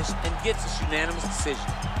finish and gets a unanimous decision.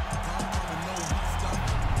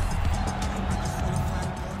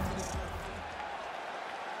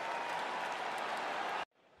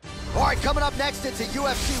 All right, coming up next, it's a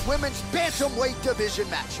UFC Women's Bantamweight Division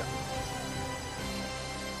matchup.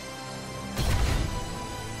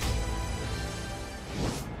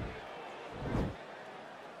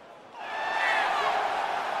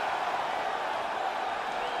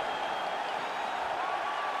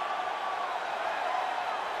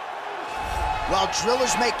 While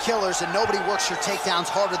drillers make killers and nobody works her takedowns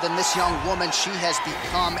harder than this young woman, she has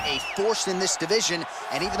become a force in this division.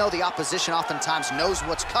 And even though the opposition oftentimes knows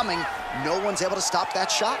what's coming, no one's able to stop that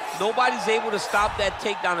shot. Nobody's able to stop that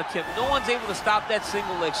takedown attempt. No one's able to stop that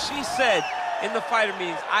single leg. She said in the fighter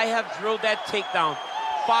meetings, I have drilled that takedown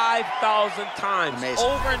 5,000 times. Amazing.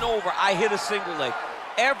 Over and over, I hit a single leg.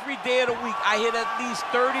 Every day of the week, I hit at least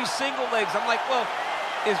 30 single legs. I'm like, well,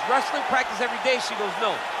 is wrestling practice every day? She goes,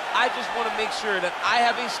 no. I just want to make sure that I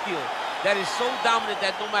have a skill that is so dominant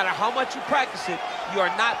that no matter how much you practice it, you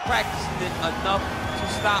are not practicing it enough to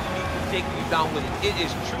stop me from taking you down with it. It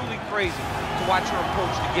is truly crazy to watch her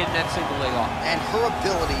approach to getting that single leg off. And her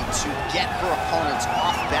ability to get her opponents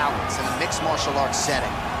off balance in a mixed martial arts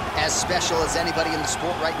setting, as special as anybody in the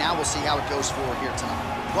sport right now. We'll see how it goes for her here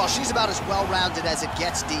tonight. Well, she's about as well-rounded as it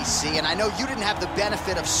gets, DC, and I know you didn't have the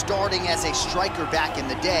benefit of starting as a striker back in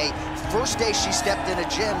the day. First day she stepped in a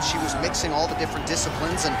gym, she was mixing all the different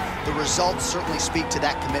disciplines, and the results certainly speak to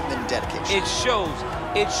that commitment and dedication. It shows.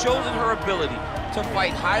 It shows in her ability to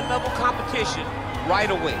fight high-level competition right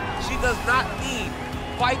away. She does not need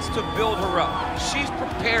fights to build her up. She's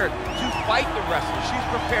prepared to fight the wrestler. She's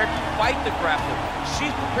prepared to fight the grappler.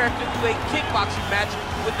 She's prepared to do a kickboxing match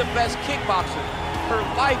with the best kickboxer. Her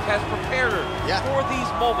life has prepared her for these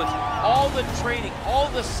moments. All the training, all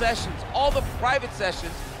the sessions, all the private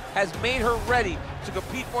sessions has made her ready to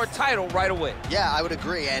compete for a title right away. Yeah, I would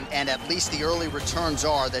agree, and at least the early returns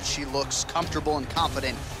are that she looks comfortable and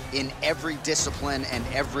confident in every discipline and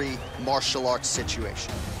every martial arts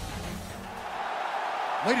situation.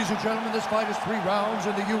 Ladies and gentlemen, this fight is 3 rounds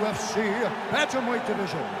in the UFC Bantamweight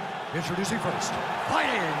Division. Introducing first,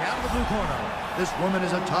 fighting out of the blue corner. This woman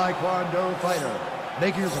is a Taekwondo fighter,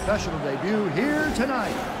 making her professional debut here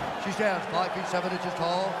tonight. She stands 5 feet 7 inches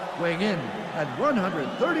tall, weighing in at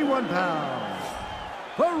 131 pounds.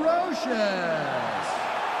 Ferocious!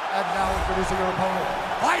 And now introducing her opponent,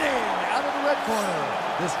 fighting out of the red corner.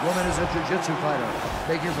 This woman is a jiu-jitsu fighter,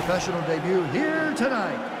 making her professional debut here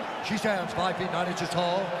tonight. She stands 5 feet 9 inches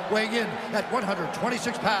tall, weighing in at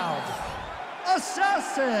 126 pounds.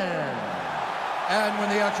 Assassin! And when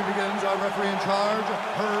the action begins, our referee in charge,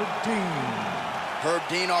 Herb Dean. Herb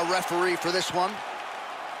Dean, our referee for this one.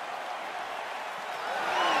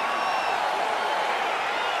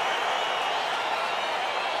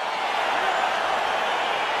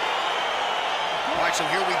 All right, so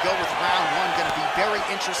here we go with round 1. Going to be very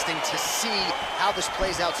interesting to see how this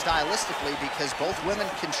plays out stylistically because both women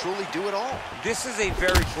can truly do it all. This is a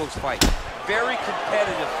very close fight. Very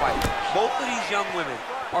competitive fight. Both of these young women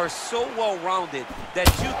are so well-rounded that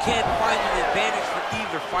you can't find an advantage for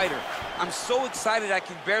either fighter. I'm so excited I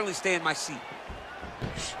can barely stay in my seat.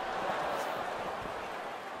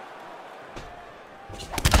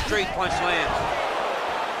 Straight punch lands.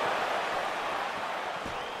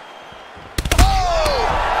 Oh!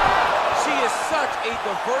 She is such a a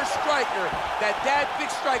diverse striker. That big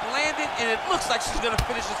strike landed, and it looks like she's gonna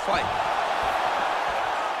finish this fight.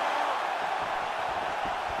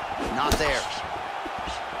 Not there.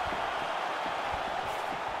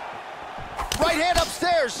 Right hand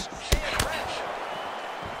upstairs.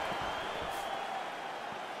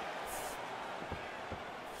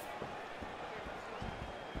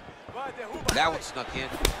 That one snuck in.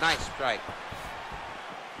 Nice strike.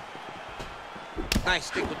 Nice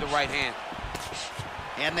stick with the right hand.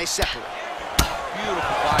 And they separate.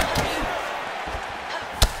 Beautiful body.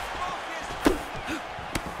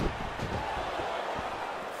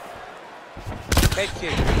 Head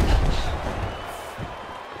kick.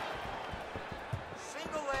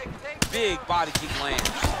 Single leg take Big down. body kick lands.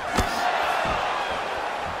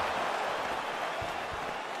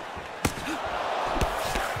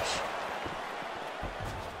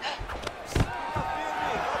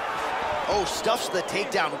 Oh, stuffs the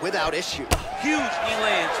takedown without issue. Huge knee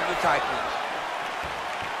lands from the Thai clinch.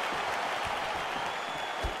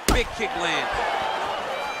 Big kick lands.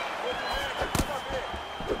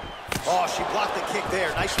 Oh, she blocked the kick there.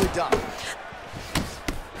 Nicely done.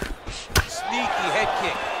 Sneaky head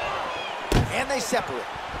kick. And they separate.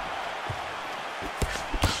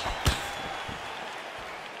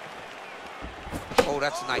 Oh,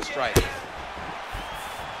 that's a nice strike.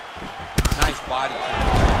 Nice body kick.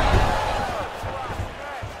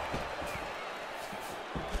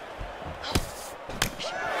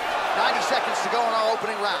 90 seconds to go in our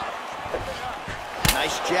opening round.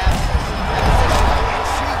 Nice jab. And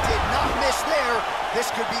she did not miss there. This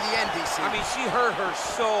could be the end, DC. I mean, she hurt her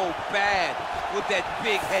so bad with that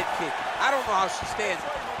big head kick. I don't know how she stands.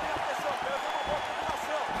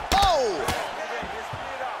 Oh!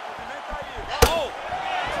 Oh!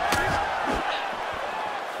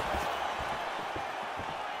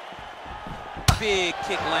 Big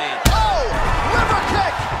kick land. Oh! River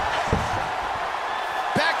kick!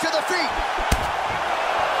 Back to the feet.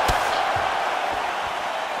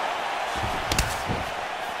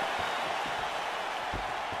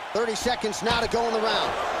 "30 seconds now to go in the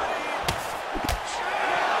round.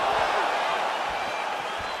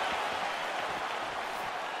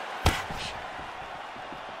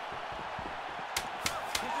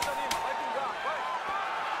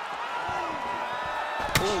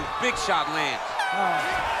 Ooh, big shot lands.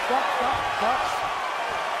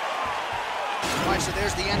 All right, so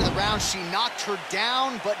there's the end of the round. She knocked her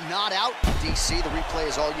down, but not out. DC, the replay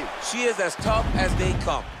is all you. She is as tough as they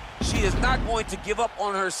come. She is not going to give up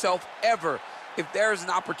on herself ever. If there is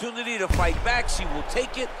an opportunity to fight back, she will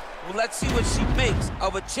take it. Well, let's see what she makes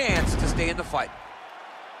of a chance to stay in the fight.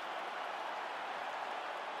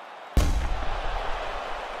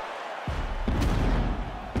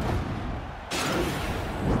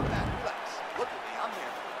 Relax. Look at me, I'm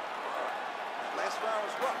here. All right. That last round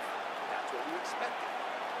was rough. That's what we expected.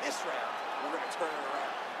 This round, we're going to turn it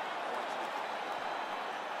around. I want you to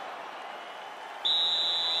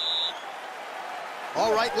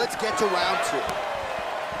All right, let's get to round two.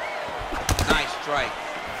 Nice strike.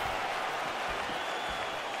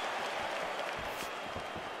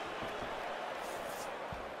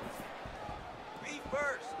 Be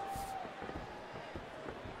first.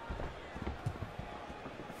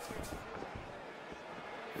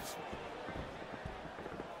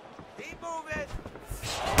 Keep moving.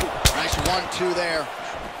 Nice 1-2 there.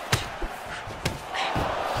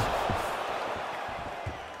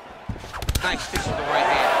 Nice stick with the right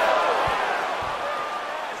hand.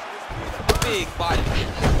 Big body kick.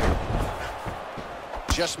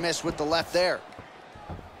 Just missed with the left there.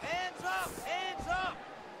 Hands up, hands up.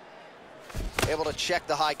 Able to check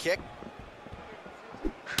the high kick.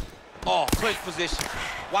 Oh, clinch position.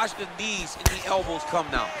 Watch the knees and the elbows come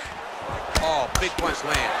now. Oh, big punch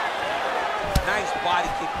land. Nice body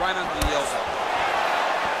kick right under the elbow.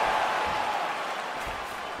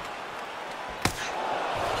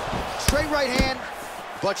 Straight right hand,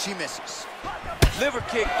 but she misses. Liver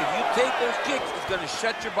kick, if you take those kicks, it's gonna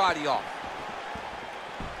shut your body off.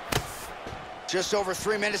 Just over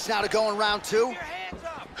 3 minutes now to go in round two. Your hands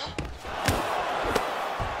up.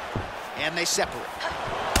 And they separate.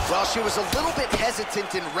 Well, she was a little bit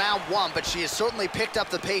hesitant in round one, but she has certainly picked up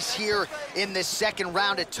the pace here in this second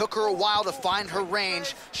round. It took her a while to find her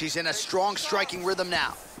range. She's in a strong striking rhythm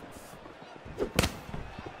now.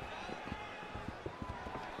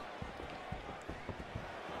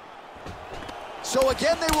 So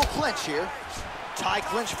again, they will clinch here. Tie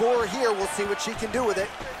clinch for her here. We'll see what she can do with it.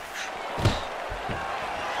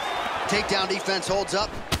 Takedown defense holds up.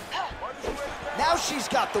 Now she's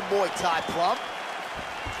got the Muay Thai plum.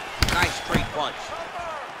 Nice straight punch.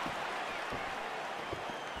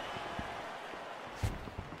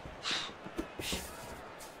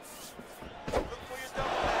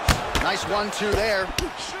 1-2 there.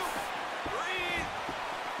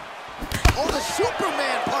 Oh, the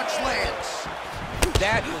Superman punch lands.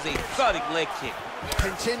 That was a thudding leg kick.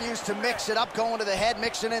 Continues to mix it up, going to the head,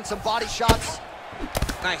 mixing in some body shots.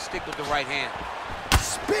 Nice stick with the right hand.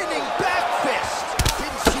 Spinning back fist.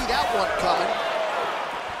 Didn't see that one coming.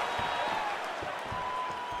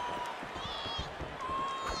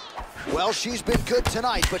 Well, she's been good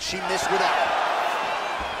tonight, but she missed with that.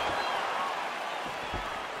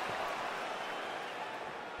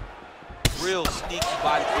 Real sneaky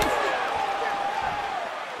body kick.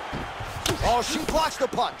 Oh, she blocks the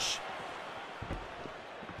punch.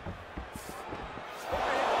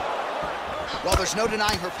 Well, there's no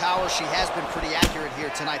denying her power. She has been pretty accurate here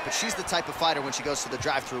tonight, but she's the type of fighter when she goes to the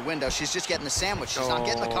drive-through window, she's just getting the sandwich. She's not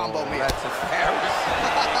getting the combo meal. That's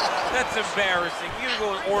embarrassing. That's embarrassing. You're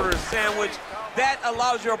going to order a sandwich. That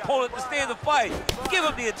allows your opponent to stay in the fight. Give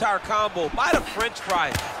him the entire combo. Buy the French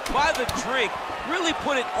fries. Buy the drink. Really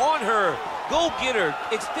put it on her. Go get her.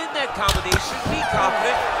 Extend that combination. Be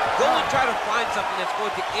confident. Go and try to find something that's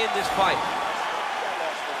going to end this fight.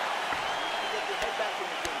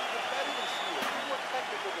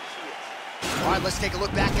 All right, let's take a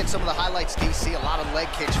look back at some of the highlights, DC. A lot of leg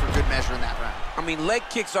kicks for good measure in that round. I mean, leg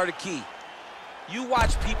kicks are the key. You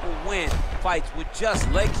watch people win fights with just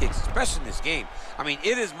leg kicks, especially in this game. I mean,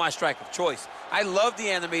 it is my strike of choice. I love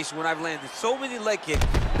the animation when I've landed so many leg kicks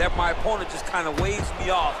that my opponent just kind of waves me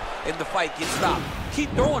off and the fight gets stopped.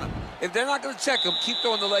 Keep throwing them. If they're not going to check them, keep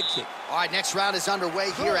throwing the leg kick. All right, next round is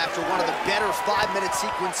underway here after one of the better 5-minute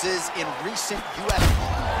sequences in recent UFC.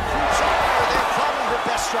 They're probably her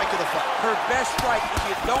best strike of the fight. Her best strike, if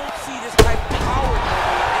you don't see this type of power in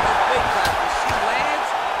her weight class, she lands,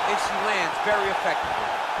 and she lands very effectively.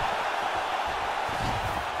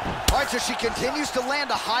 All right, so she continues to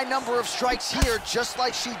land a high number of strikes here, just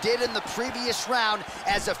like she did in the previous round.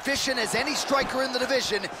 As efficient as any striker in the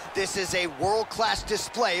division, this is a world-class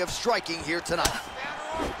display of striking here tonight.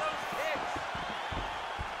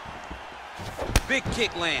 Big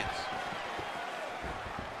kick lands.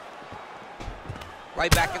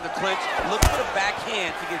 Right back in the clinch. Look for the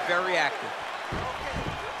backhand to get very active.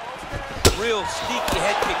 Real sneaky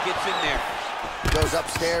head kick gets in there. Goes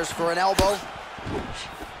upstairs for an elbow.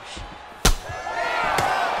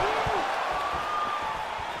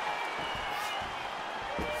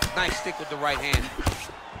 Nice stick with the right hand.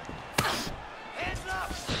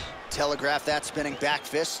 Telegraph that spinning back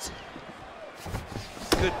fist.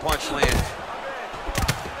 Good punch lands.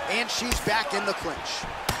 And she's back in the clinch.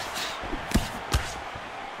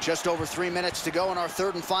 Just over 3 minutes to go in our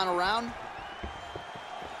third and final round.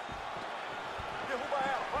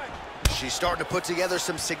 She's starting to put together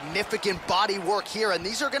some significant body work here, and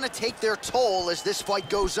these are going to take their toll as this fight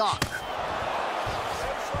goes on.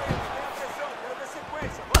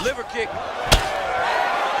 Liver kick.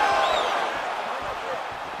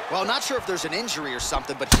 Well, not sure if there's an injury or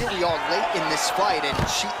something, but here we are late in this fight, and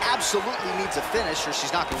she absolutely needs a finish or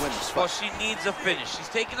she's not going to win this fight. Well, she needs a finish. She's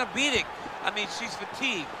taking a beating. I mean, she's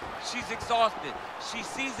fatigued. She's exhausted. She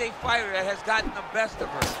sees a fighter that has gotten the best of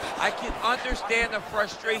her. I can understand the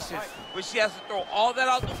frustration, but she has to throw all that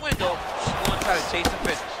out the window. She's going to try to chase a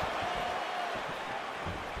finish.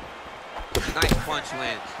 Nice punch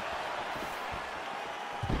lands.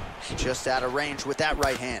 Just out of range with that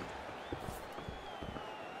right hand.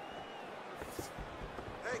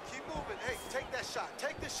 Hey, keep moving. Hey, take that shot.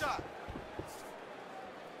 Take the shot.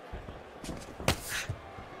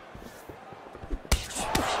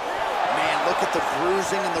 Man, look at the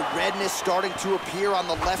bruising and the redness starting to appear on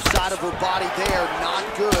the left side of her body there. Not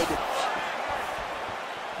good.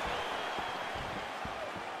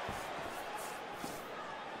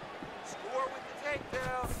 Score with the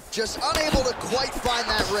takedown. Just unable to quite find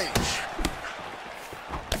that range.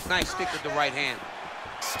 Nice stick with the right hand.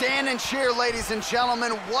 Stand and cheer, ladies and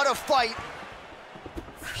gentlemen. What a fight.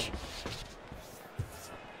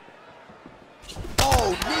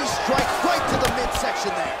 Oh, knee strike right to the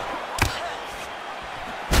midsection there.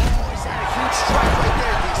 Oh, he's had a huge strike right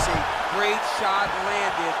there, DC. Great shot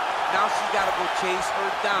landed. Now she's got to go chase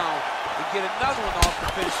her down and get another one off to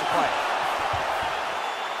finish the fight.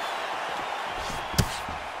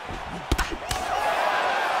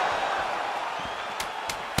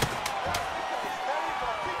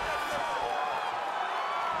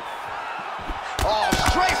 Oh,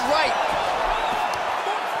 straight right.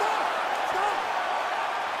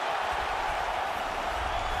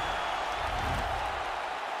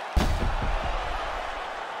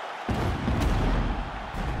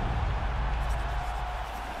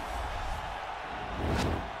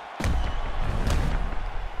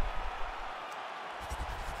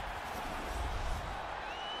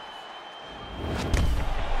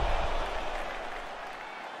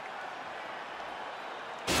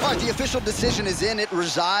 All right, the official decision is in. It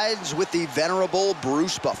resides with the venerable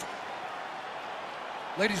Bruce Buffer.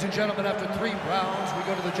 Ladies and gentlemen, after 3 rounds, we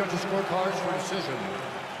go to the judges' scorecards for decision.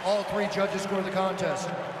 All 3 judges score the contest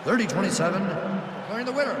 30-27, declaring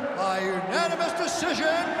the winner by unanimous decision,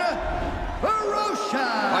 Ferocious.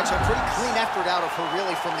 All right, so a pretty clean effort out of her,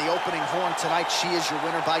 really, from the opening horn tonight. She is your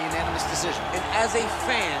winner by unanimous decision. And as a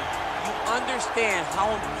fan, you understand how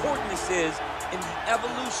important this is in the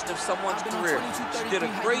evolution of someone's career. She did a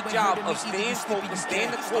great job of staying focused, staying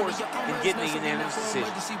the course, and getting a unanimous decision.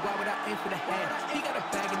 He got a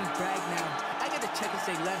bag in his bag now. I gotta check and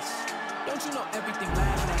say less. Don't you know everything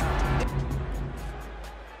live now?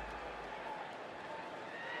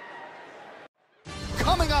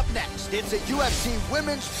 Coming up next, it's a UFC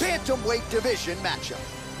Women's Bantamweight Division matchup.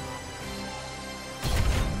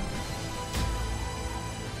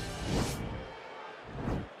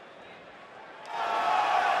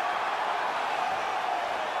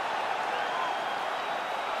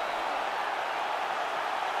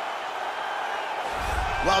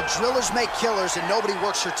 Well, drillers make killers, and nobody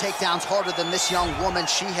works her takedowns harder than this young woman.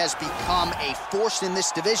 She has become a force in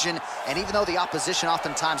this division, and even though the opposition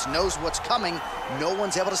oftentimes knows what's coming, no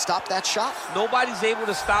one's able to stop that shot. Nobody's able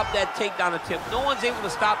to stop that takedown attempt. No one's able to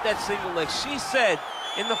stop that single leg. She said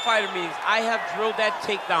in the fighter meetings, I have drilled that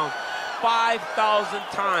takedown 5,000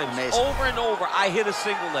 times. Amazing. Over and over, I hit a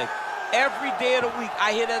single leg. Every day of the week,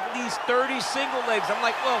 I hit at least 30 single legs. I'm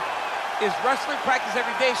like, well, is wrestling practice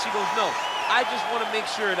every day? She goes, no. I just want to make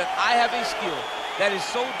sure that I have a skill that is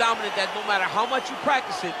so dominant that no matter how much you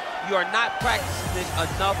practice it, you are not practicing it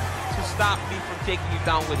enough to stop me from taking you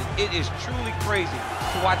down with it. It is truly crazy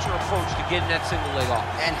to watch her approach to getting that single leg off.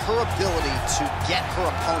 And her ability to get her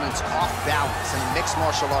opponents off balance in a mixed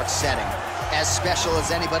martial arts setting, as special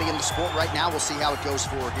as anybody in the sport right now. We'll see how it goes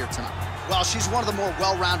for her here tonight. Well, she's one of the more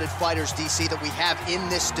well-rounded fighters, DC, that we have in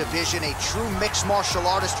this division. A true mixed martial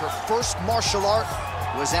artist. Her first martial art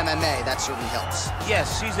was MMA. That certainly helps.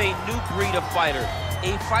 Yes, she's a new breed of fighter.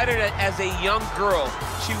 A fighter that, as a young girl,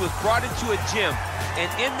 she was brought into a gym.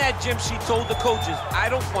 And in that gym, she told the coaches,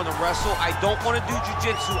 I don't want to wrestle. I don't want to do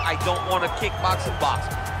jiu-jitsu. I don't want to kickbox and box.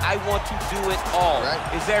 I want to do it all. Right.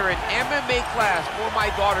 Is there an MMA class for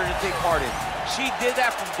my daughter to take part in? She did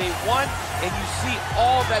that from day one, and you see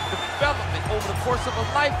all that development over the course of a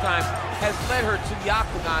lifetime has led her to the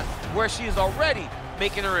octagon, where she is already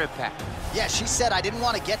making her impact. Yeah, she said, I didn't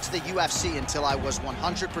want to get to the UFC until I was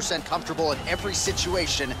 100% comfortable in every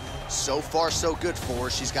situation. So far, so good for her.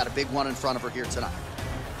 She's got a big one in front of her here tonight.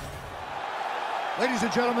 Ladies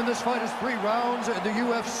and gentlemen, this fight is 3 rounds in the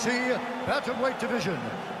UFC Bantamweight Division.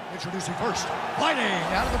 Introducing first, fighting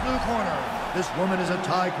out of the blue corner. This woman is a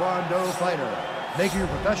Taekwondo fighter, making her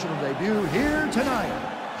professional debut here tonight.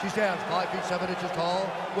 She stands 5 feet 7 inches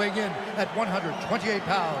tall, weighing in at 128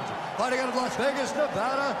 pounds. Fighting out of Las Vegas,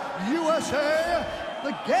 Nevada, USA,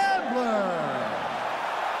 the Gambler.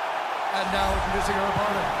 And now introducing her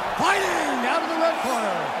opponent, fighting out of the red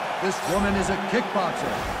corner. This woman is a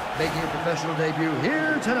kickboxer, making her professional debut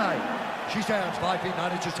here tonight. She stands 5 feet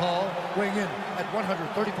 9 inches tall, weighing in at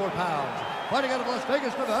 134 pounds. Fighting out of Las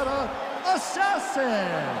Vegas, Nevada,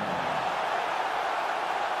 Assassin.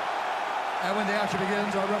 And when the action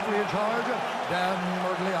begins, our referee in charge, Dan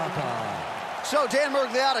Murgliata. So Dan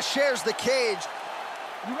Murgliata shares the cage.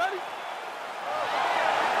 You ready?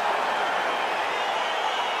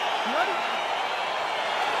 You ready?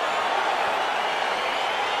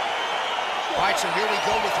 All right, so here we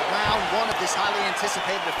go with round 1 of this highly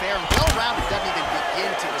anticipated affair. And well-rounded doesn't even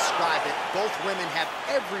begin to describe it. Both women have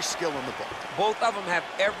every skill in the book. Both of them have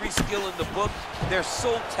every skill in the book. They're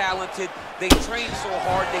so talented. They train so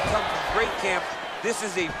hard. They come from great camp. This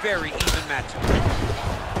is a very even matchup.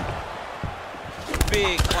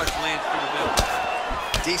 Big punch lands through the middle.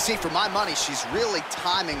 DC, for my money, she's really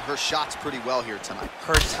timing her shots pretty well here tonight.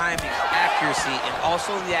 Her timing, accuracy, and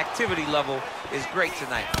also the activity level is great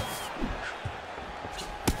tonight.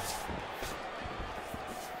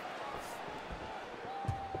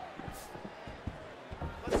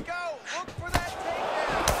 Let's go. Look for that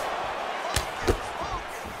takedown.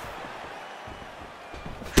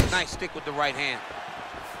 Focus. Nice stick with the right hand.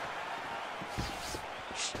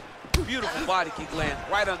 Beautiful body kick lands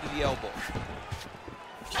right under the elbow.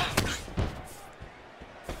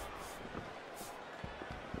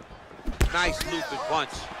 Nice looping punch.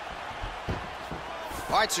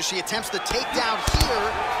 All right, so she attempts the takedown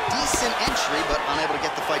here. Decent entry, but unable to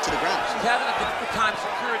get the fight to the ground. She's having a difficult time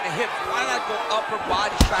securing the hips. Why not go upper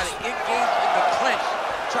body, try to engage in the clinch.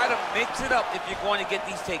 Try to mix it up if you're going to get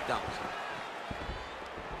these takedowns.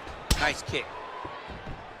 Nice kick.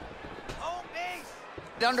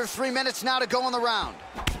 Under 3 minutes now to go in the round.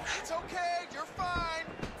 It's okay, you're fine.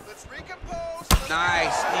 Let's recompose.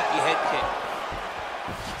 Nice, sneaky head kick.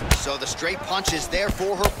 So the straight punch is there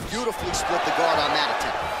for her. Beautifully split the guard on that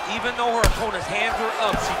attempt. Even though her opponent's hands were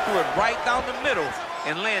up, she threw it right down the middle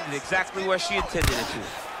and landed exactly where she intended it to.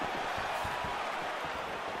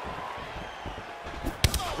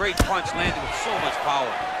 Great punch landed with so much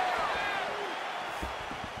power.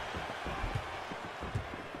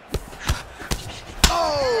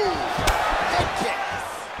 Oh! Head kick.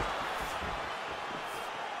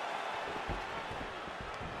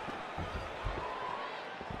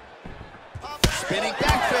 Spinning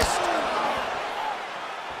back fist.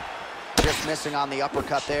 Just missing on the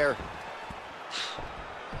uppercut there.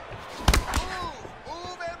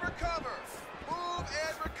 Move and recover. Move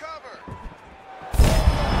and recover.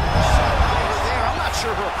 Over there, I'm not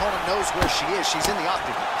sure her opponent knows where she is. She's in the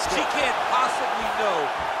octagon. She can't possibly know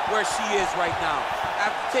where she is right now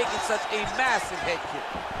after taking such a massive head kick.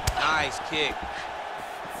 Nice kick.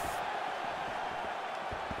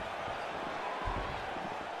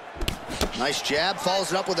 Nice jab,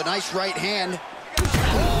 follows it up with a nice right hand. Can't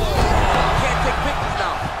take pictures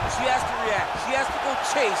now. She has to react. She has to go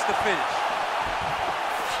chase the finish.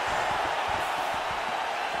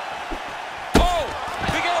 Oh,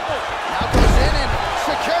 big elbow. Now goes in and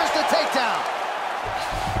secures the takedown.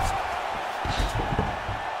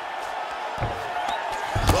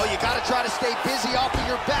 Well, you got to try to stay busy off of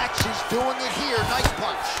your back. She's doing it here. Nice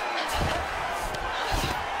punch.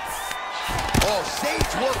 Oh,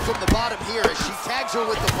 sage work from the bottom here as she tags her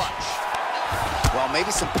with the punch. Well,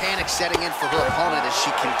 maybe some panic setting in for her opponent as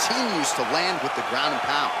she continues to land with the ground and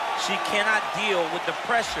pound. She cannot deal with the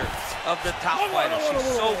pressure of the top fighter.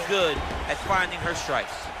 She's so good at finding her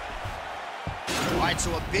strikes. All right,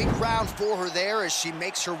 so a big round for her there as she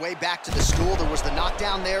makes her way back to the stool. There was the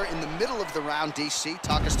knockdown there in the middle of the round. DC,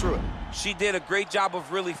 talk us through it. She did a great job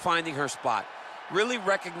of really finding her spot, really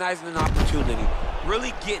recognizing an opportunity,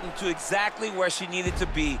 really getting to exactly where she needed to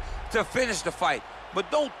be to finish the fight. But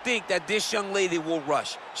don't think that this young lady will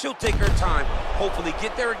rush. She'll take her time, hopefully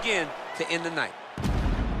get there again to end the night.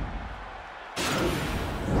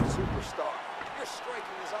 Superstar, your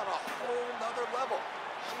striking is on a whole nother level.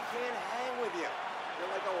 She can't hang with you.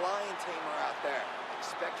 You're like a lion tamer out there.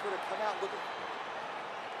 Expect her to come out looking...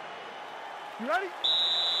 You ready?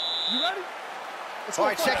 You ready? All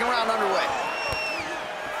right, second round underway.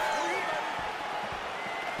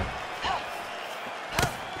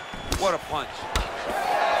 What a punch.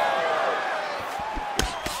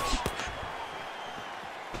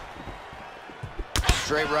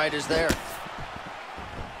 Straight right is there.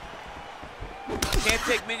 Can't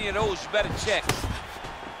take many of those, you better check.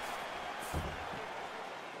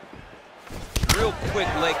 Real quick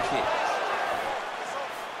leg kick.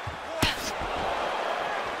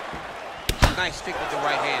 Nice stick with the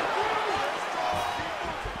right hand.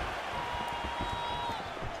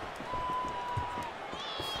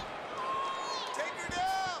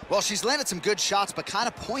 Well, she's landed some good shots, but kind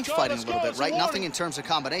of point fighting a little bit, right? Nothing in terms of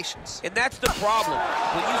combinations. And that's the problem.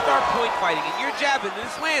 When you start point fighting and you're jabbing and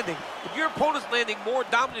it's landing, if your opponent's landing more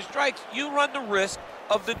dominant strikes, you run the risk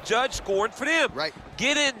of the judge scoring for them. Right.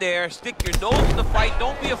 Get in there, stick your nose in the fight.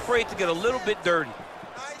 Don't be afraid to get a little bit dirty.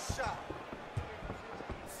 Nice shot.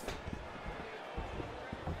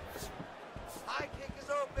 High kick is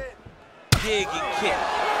open. Dig and kick.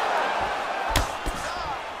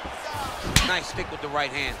 Nice stick with the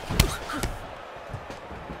right hand.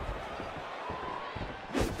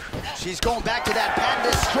 She's going back to that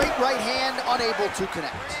patented straight right hand, unable to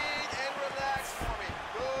connect. Breathe and relax for me.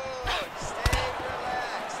 Good. Stay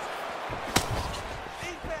relaxed.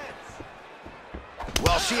 Defense.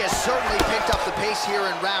 Well, she has certainly picked up the pace here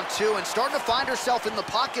in round two and starting to find herself in the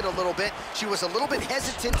pocket a little bit. She was a little bit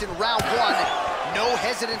hesitant in round one. No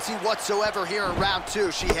hesitancy whatsoever here in round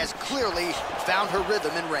two. She has clearly found her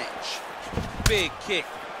rhythm and range. Big kick.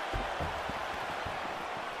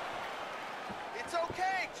 It's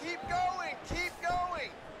okay. Keep going. Keep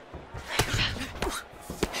going.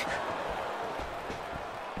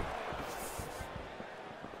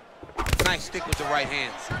 Nice stick with the right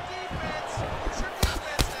hand. Use your defense. Use your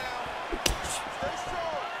defense now. Stay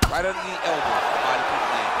strong. Right under the elbow. Body kick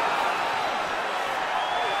land.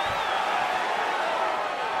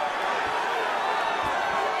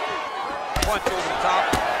 Punch over the top.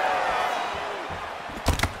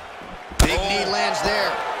 Big knee lands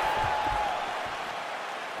there.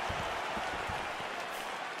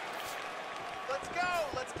 Let's go.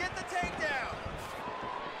 Let's get the takedown.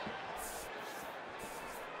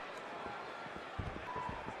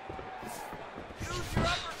 Use your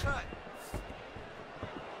uppercut.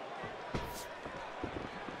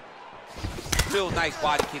 real nice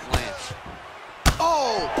body kick lands.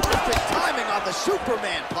 Oh, perfect timing on the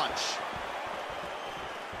Superman punch.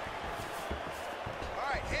 All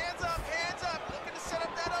right, hands up, hands up. Looking to set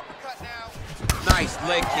up that uppercut now. Nice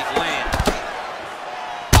leg kick land.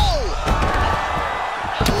 Oh!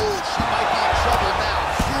 Ooh, she might be in trouble now.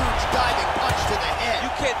 Huge diving punch to the head.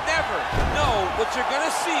 You can never know what you're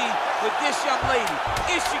gonna see with this young lady.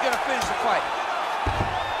 Is she gonna finish the fight?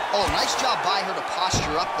 Oh, nice job by her to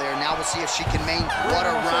posture up there. Now we'll see if she can maintain. What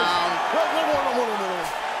a round.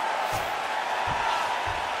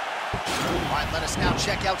 All right, let us now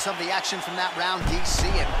check out some of the action from that round, DC,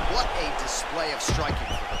 and what a display of striking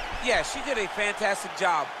for her. Yeah, she did a fantastic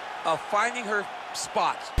job of finding her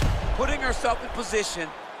spots, putting herself in position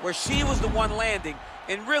where she was the one landing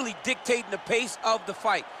and really dictating the pace of the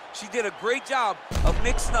fight. She did a great job of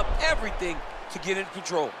mixing up everything to get in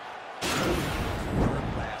control.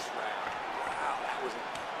 Last round. Wow, that was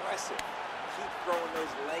impressive. Keep throwing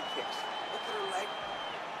those leg kicks. Look at her leg.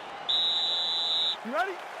 You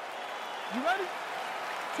ready? You ready?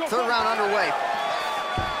 Third round underway. Let's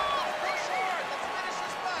push hard. Let's finish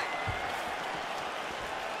this fight.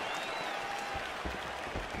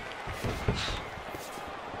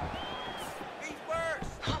 Feet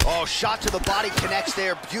first. Oh, shot to the body connects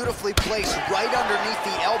there. Beautifully placed right underneath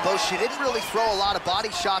the elbow. She didn't really throw a lot of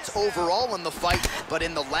body shots overall in the fight, but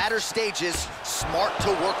in the latter stages, smart to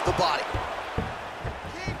work the body.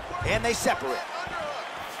 And they separate.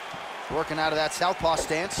 Working out of that southpaw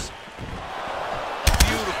stance.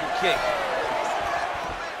 Beautiful kick.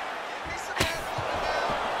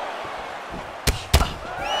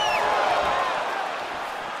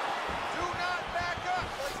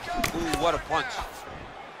 Ooh, what a punch.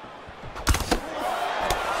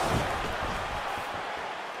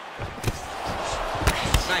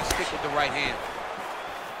 Nice kick with the right hand.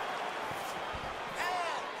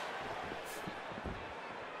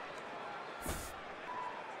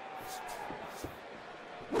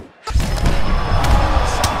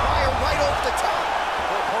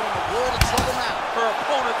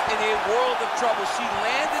 Trouble. She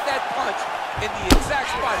landed that punch in the exact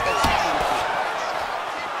spot that she needed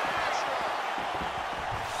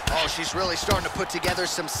to. Oh, she's really starting to put together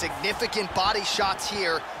some significant body shots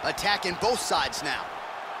here, attacking both sides now.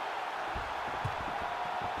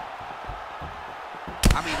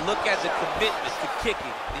 I mean, look at the commitment to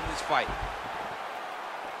kicking in this fight.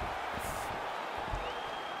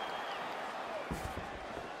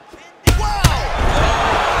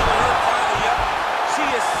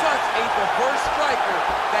 Diverse striker,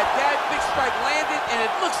 that big strike landed, and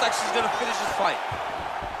it looks like she's going to finish this fight.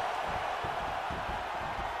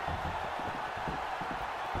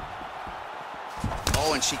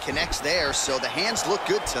 Oh, and she connects there, so the hands look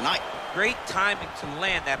good tonight. Great timing to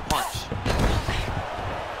land that punch.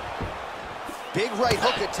 Big right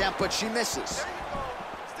hook attempt, but she misses. There you go.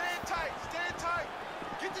 Stand tight, stand tight.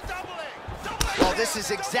 Get the double leg. Well, this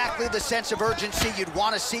is exactly the sense of urgency you'd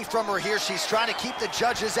want to see from her here. She's trying to keep the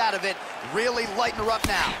judges out of it, really lighten her up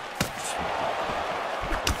now.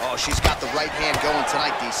 Oh, she's got the right hand going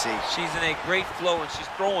tonight, DC. She's in a great flow, and she's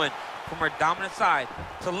throwing from her dominant side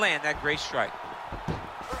to land that great strike.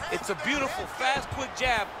 It's a beautiful, fast, quick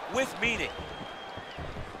jab with meaning.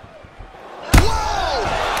 Whoa!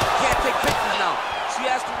 Can't take pictures now. She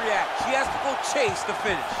has to react. She has to go chase the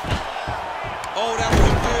finish. Oh, that was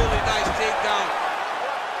a really nice takedown.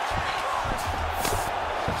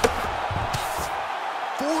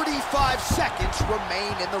 45 seconds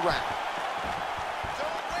remain in the round.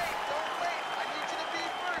 Don't wait, don't wait. I need you to be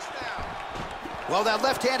first now. Well, that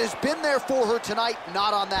left hand has been there for her tonight,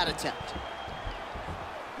 not on that attempt.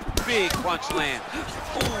 Big punch land.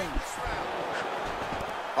 Ooh.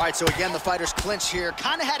 All right, so again, the fighters clinch here.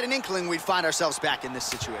 Kind of had an inkling we'd find ourselves back in this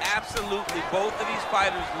situation. Absolutely. Both of these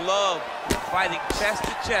fighters love fighting chest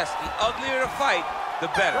to chest. The uglier the fight, the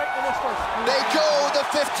better. They go the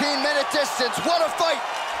 15-minute distance. What a fight!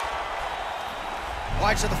 All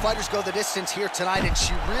right, so the fighters go the distance here tonight, and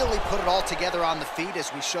she really put it all together on the feet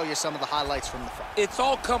as we show you some of the highlights from the fight. It's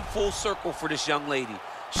all come full circle for this young lady.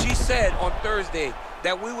 She said on Thursday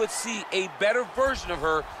that we would see a better version of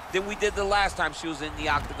her than we did the last time she was in the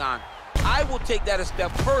octagon. I will take that a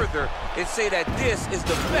step further and say that this is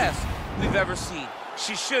the best we've ever seen.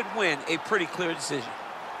 She should win a pretty clear decision.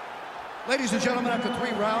 Ladies and gentlemen, after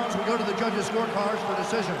 3 rounds, we go to the judges' scorecards for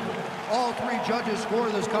decision. All 3 judges score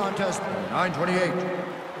this contest 9-28.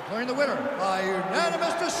 Declaring the winner by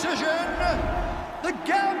unanimous decision, the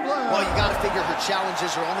Gambler. Well, you got to figure her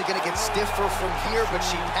challenges are only going to get stiffer from here, but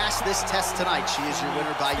she passed this test tonight. She is your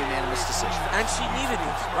winner by unanimous decision. And she needed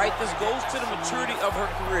it, right? This goes to the maturity of her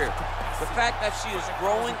career. The fact that she is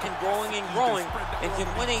growing and growing and growing and can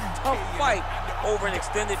win a tough fight over an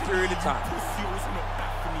extended period of time.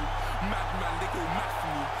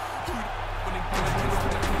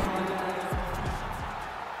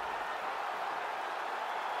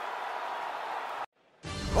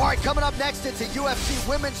 All right, coming up next, it's a UFC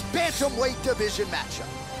Women's Bantamweight Division matchup.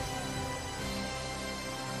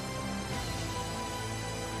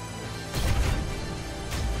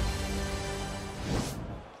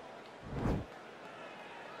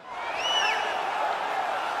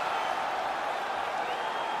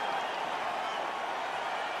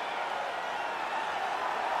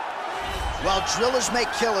 Well, drillers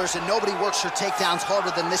make killers, and nobody works her takedowns harder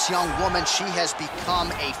than this young woman. She has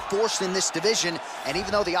become a force in this division, and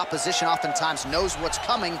even though the opposition oftentimes knows what's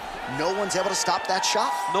coming, no one's able to stop that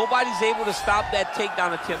shot. Nobody's able to stop that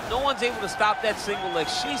takedown attempt. No one's able to stop that single leg.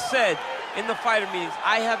 She said in the fighter meetings,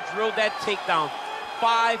 I have drilled that takedown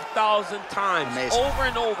 5,000 times. Amazing.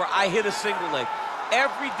 Over and over, I hit a single leg.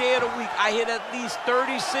 Every day of the week, I hit at least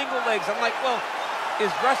 30 single legs. I'm like, well,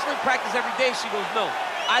 is wrestling practice every day? She goes, no.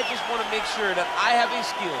 I just want to make sure that I have a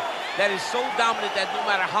skill that is so dominant that no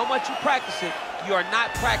matter how much you practice it, you are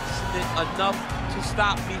not practicing it enough to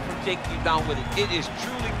stop me from taking you down with it. It is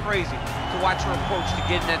truly crazy to watch her approach to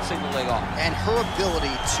getting that single leg off. And her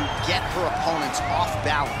ability to get her opponents off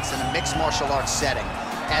balance in a mixed martial arts setting,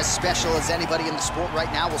 as special as anybody in the sport right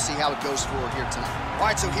now. We'll see how it goes for her here tonight. All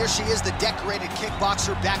right, so here she is, the decorated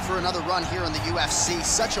kickboxer, back for another run here in the UFC.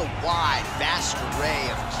 Such a wide, vast array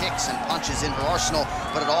of kicks and punches in her arsenal,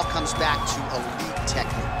 but it all comes back to elite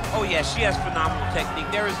technique. Oh yeah, she has phenomenal technique.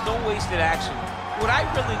 There is no wasted action. What I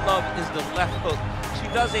really love is the left hook. She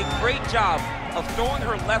does a great job of throwing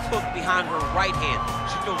her left hook behind her right hand.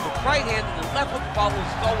 She throws the right hand and the left hook follows.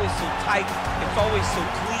 It's always so tight, it's always so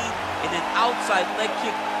clean. And an outside leg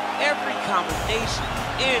kick, every combination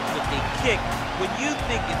ends with a kick. When you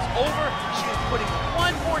think it's over, she is putting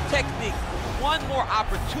one more technique, one more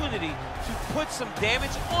opportunity to put some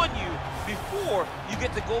damage on you before you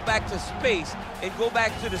get to go back to space and go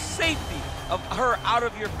back to the safety of her out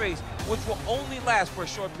of your face, which will only last for a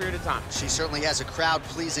short period of time. She certainly has a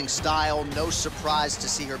crowd-pleasing style. No surprise to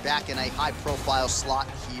see her back in a high-profile slot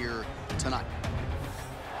here tonight.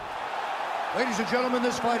 Ladies and gentlemen,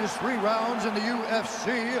 this fight is 3 rounds in the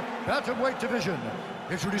UFC Bantamweight Division.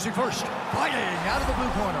 Introducing first, fighting out of the blue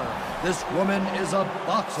corner. This woman is a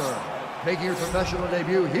boxer, making her professional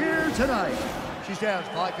debut here tonight. She stands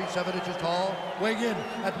 5 feet 7 inches tall, weighing in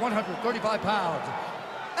at 135 pounds.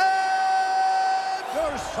 And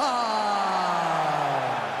her side.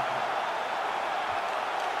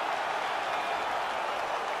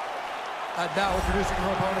 And now introducing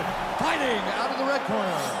her opponent, fighting out of the red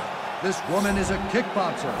corner. This woman is a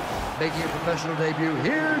kickboxer, making her professional debut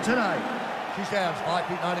here tonight. She stands 5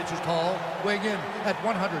 feet 9 inches tall, weighing in at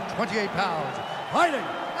 128 pounds, fighting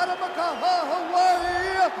out of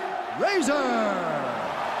Hawaii, Razor.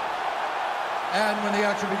 And when the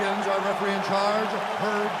action begins, our referee in charge,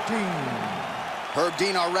 Herb Dean. Herb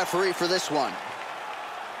Dean, our referee for this one.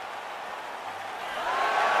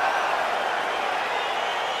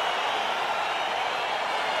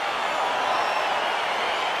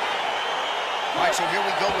 All right, so here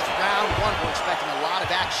we go with round 1. We're expecting a lot of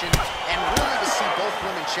action and really to see both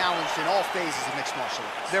women challenged in all phases of mixed martial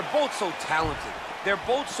arts. They're both so talented. They're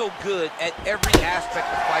both so good at every aspect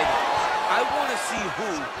of fighting. I want to see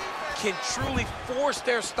who can truly force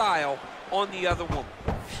their style on the other woman.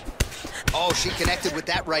 Oh, she connected with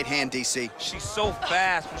that right hand, DC. She's so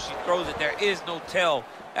fast when she throws it. There is no tell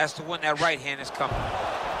as to when that right hand is coming.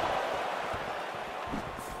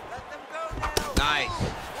 Let them go now. Nice.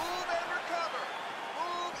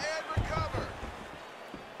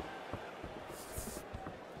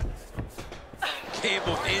 Game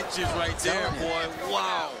of inches right there, boy.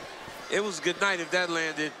 Wow. It was a good night if that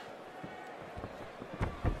landed.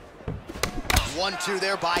 1-2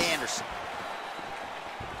 there by Anderson.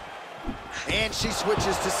 And she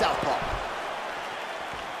switches to southpaw.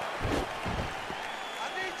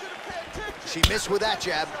 She missed with that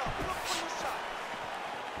jab.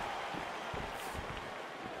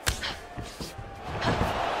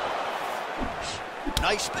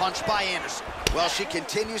 Nice punch by Anderson. Well, she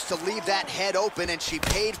continues to leave that head open, and she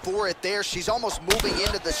paid for it there. She's almost moving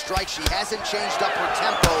into the strike. She hasn't changed up her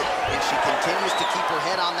tempo, and she continues to keep her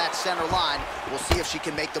head on that center line. We'll see if she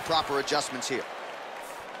can make the proper adjustments here.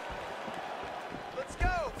 Let's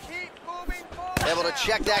go. Keep moving forward. Able to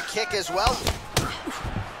check that kick as well.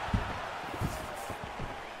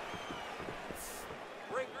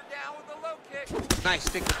 Bring her down with a low kick. Nice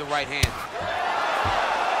stick with the right hand.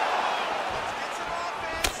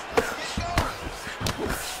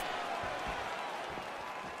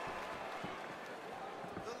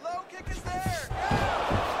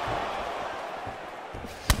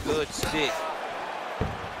 good stick.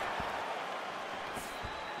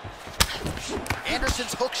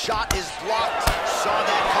 Anderson's hook shot is blocked. Saw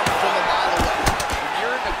that coming from a mile away. When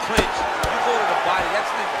you're in the clinch, you go to the body.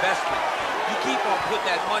 That's an investment. You keep on putting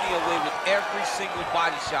that money away with every single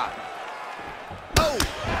body shot. Oh!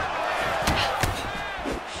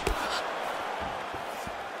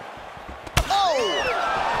 Oh!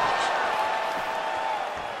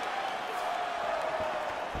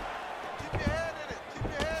 Keep your hand in it. Keep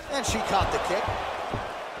your hand in it. And she caught the kick.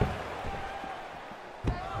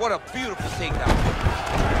 What a beautiful takedown.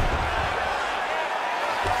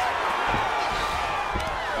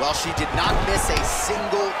 Well, she did not miss a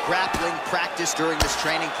single grappling practice during this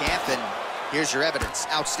training camp, and here's your evidence.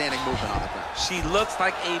 Outstanding movement on the ground. She looks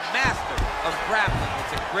like a master of grappling.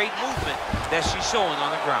 It's a great movement that she's showing on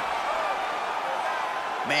the ground.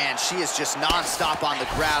 Man, she is just nonstop on the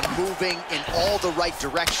ground, moving in all the right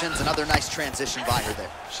directions. Another nice transition by her there.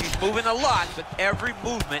 She's moving a lot, but every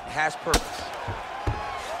movement has purpose.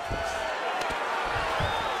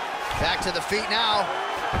 Back to the feet now.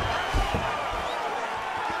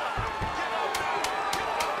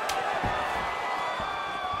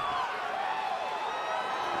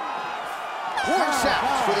 Points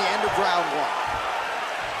out for the end of round one.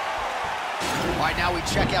 All right, now we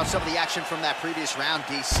check out some of the action from that previous round,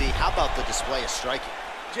 DC. How about the display of striking?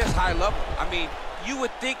 Just high level. I mean, you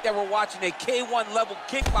would think that we're watching a K1 level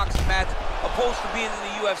kickboxing match opposed to being in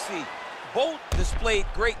the UFC. Both displayed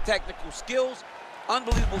great technical skills,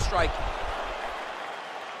 unbelievable striking.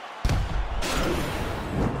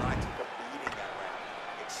 I took a beating that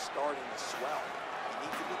round. It's starting to swell. You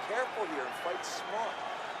need to be careful here and fight smart.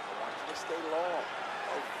 I want you to stay long.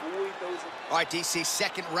 Avoid those. All right, DC,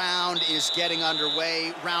 second round is getting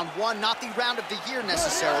underway. Round one, not the round of the year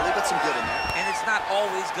necessarily, but some good in there. And it's not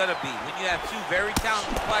always gonna be. When you have two very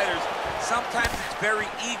talented fighters, sometimes it's very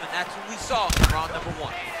even. That's what we saw in round number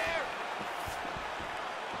one.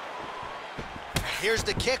 Here's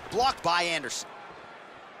the kick, blocked by Anderson.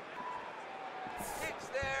 Kicks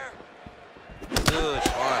there. Good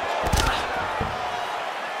punch.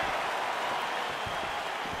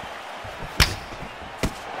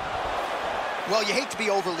 Well, you hate to be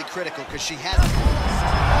overly critical because she had some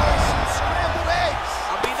scrambled eggs.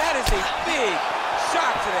 I mean, that is a big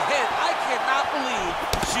shot to the head. I cannot believe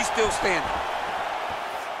she's still standing.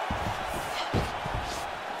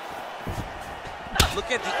 Look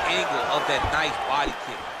at the angle of that nice body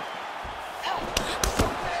kick.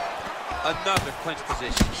 Another clinch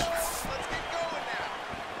position. Let's get going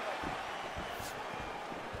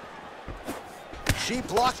now. She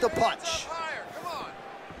blocked the punch. Up higher. Come on.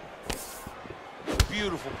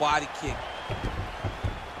 Beautiful body kick.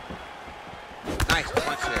 Nice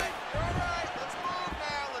punch there. All right, let's move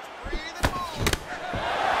now. Let's breathe and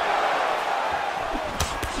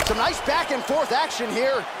move. Some nice back and forth action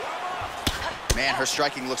here. Man, her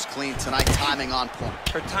striking looks clean tonight, timing on point.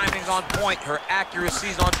 Her timing's on point. Her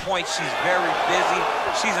accuracy's on point. She's very busy.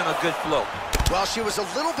 She's in a good flow. Well, she was a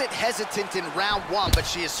little bit hesitant in round one, but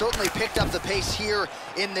she has certainly picked up the pace here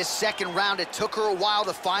in this second round. It took her a while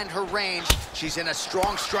to find her range. She's in a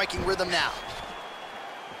strong striking rhythm now.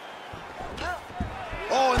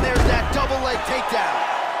 Oh, and there's that double leg takedown.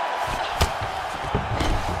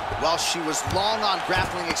 Well, she was long on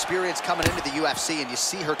grappling experience coming into the UFC, and you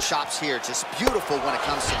see her chops here, just beautiful when it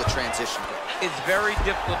comes to the transition. It's very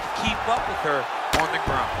difficult to keep up with her on the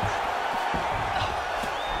ground.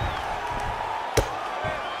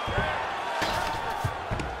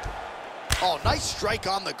 Oh, nice strike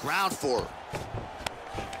on the ground for her.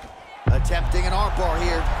 Attempting an armbar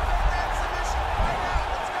here.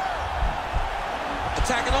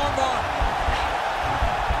 Attacking armbar.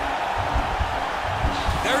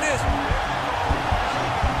 There it is.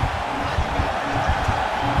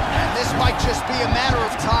 And this might just be a matter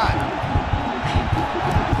of time.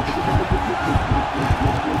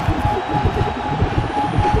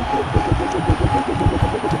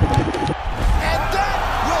 And that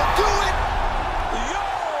will do it. Yo,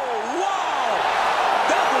 wow.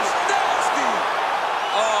 That was nasty.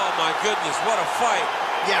 Oh, my goodness, what a fight.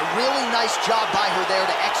 Yeah, really nice job by her there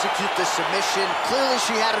to execute the submission. Clearly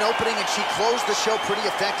she had an opening and she closed the show pretty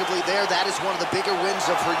effectively there. That is one of the bigger wins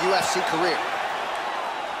of her UFC career.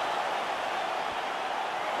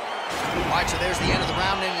 All right, so there's the end of the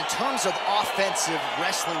round. And in terms of offensive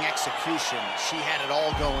wrestling execution, she had it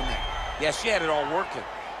all going there. Yeah, she had it all working.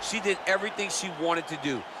 She did everything she wanted to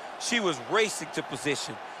do. She was racing to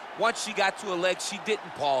position. Once she got to her legs, she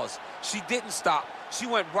didn't pause. She didn't stop. She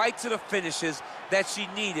went right to the finishes that she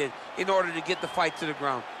needed in order to get the fight to the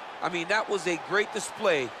ground. I mean, that was a great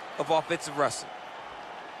display of offensive wrestling.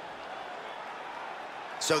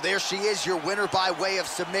 So there she is, your winner by way of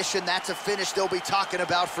submission. That's a finish they'll be talking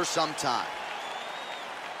about for some time.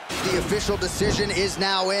 The official decision is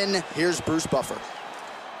now in. Here's Bruce Buffer.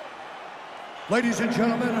 Ladies and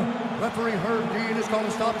gentlemen, referee Herb Dean has called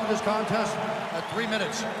a stop to this contest at 3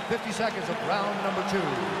 minutes, 50 seconds of round number 2.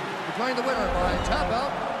 Declaring the winner by tap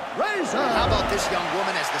out, Razor. How about this young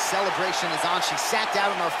woman as the celebration is on? She sat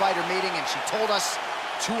down in our fighter meeting and she told us,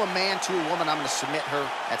 to a man, to a woman, I'm going to submit her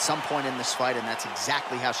at some point in this fight, and that's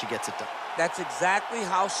exactly how she gets it done. That's exactly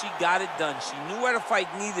how she got it done. She knew where the fight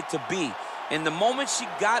needed to be. And the moment she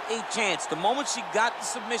got a chance, the moment she got the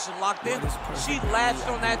submission locked in, she latched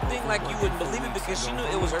on that thing like you wouldn't believe it because she knew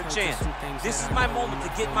it was her chance. This is my moment to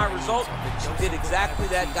get my result. She did exactly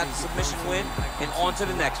that, got the submission win, and on to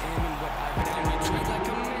the next one.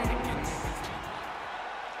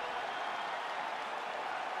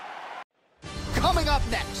 Coming up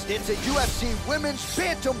next, it's a UFC Women's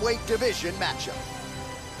Bantamweight Division matchup.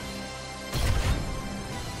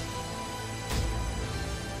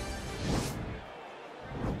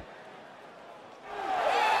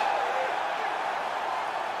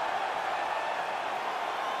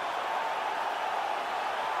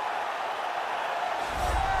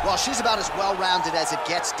 Well, she's about as well-rounded as it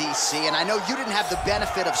gets, DC, and I know you didn't have the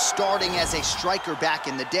benefit of starting as a striker back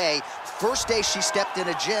in the day. First day she stepped in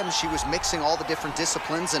a gym, she was mixing all the different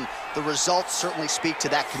disciplines, and the results certainly speak to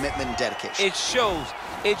that commitment and dedication. It shows.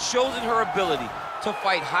 It shows in her ability to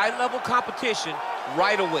fight high-level competition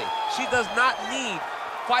right away. She does not need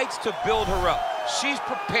fights to build her up. She's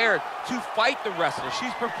prepared to fight the wrestler.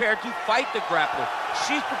 She's prepared to fight the grappler.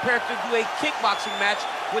 She's prepared to do a kickboxing match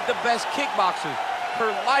with the best kickboxers.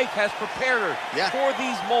 Her life has prepared her for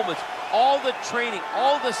these moments. All the training,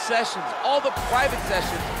 all the sessions, all the private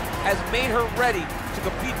sessions has made her ready to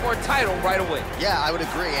compete for a title right away. Yeah, I would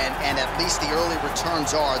agree, and at least the early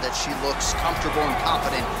returns are that she looks comfortable and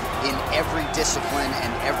confident in every discipline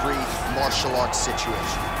and every martial arts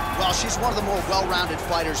situation. Well, she's one of the more well-rounded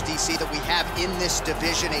fighters, DC, that we have in this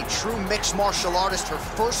division, a true mixed martial artist. Her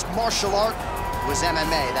first martial art was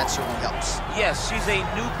MMA. That certainly helps. Yes, she's a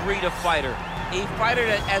new breed of fighter. A fighter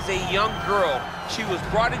that, as a young girl, she was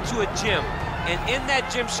brought into a gym, and in that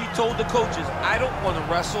gym, she told the coaches, I don't want to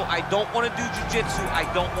wrestle, I don't want to do jiu-jitsu, I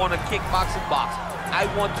don't want to kickbox and box. I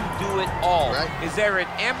want to do it all. Right. Is there an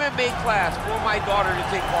MMA class for my daughter to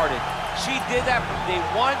take part in? She did that from day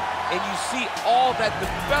one, and you see all that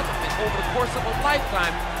development over the course of a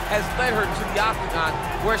lifetime has led her to the octagon,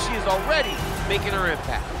 where she is already making her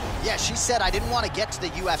impact. Yeah, she said, I didn't want to get to the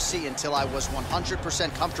UFC until I was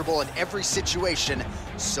 100% comfortable in every situation.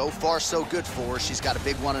 So far, so good for her. She's got a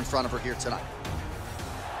big one in front of her here tonight.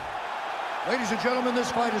 Ladies and gentlemen,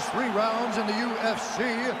 this fight is 3 rounds in the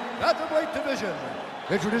UFC Bantamweight Division.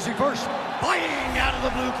 Introducing first, fighting out of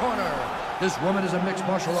the blue corner. This woman is a mixed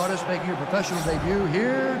martial artist making her professional debut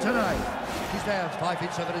here tonight. She stands 5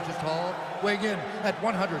 feet 7 inches tall, weighing in at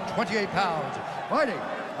 128 pounds. Fighting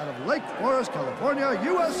out of Lake Forest, California,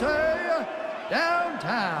 USA,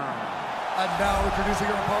 downtown. And now introducing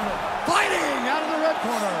her opponent, fighting out of the red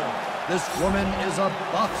corner. This woman is a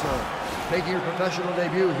boxer, making her professional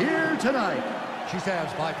debut here tonight. She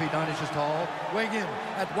stands 5 feet 9 inches tall, weighing in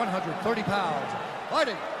at 130 pounds.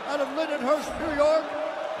 Fighting out of Lindenhurst, New York,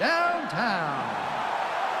 downtown.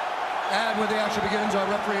 And when the action begins, our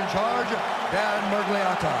referee in charge, Dan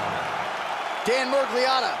Mergliata. Dan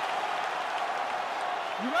Mergliata.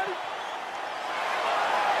 You ready?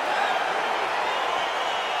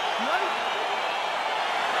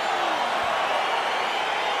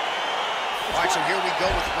 All right, so here we go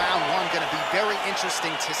with round 1. Going to be very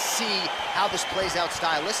interesting to see how this plays out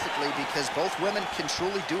stylistically because both women can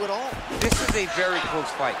truly do it all. This is a very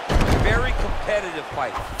close fight, a very competitive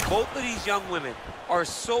fight. Both of these young women are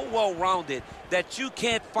so well-rounded that you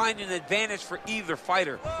can't find an advantage for either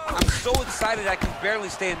fighter. I'm so excited I can barely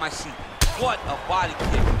stay in my seat. What a body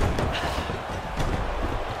kick.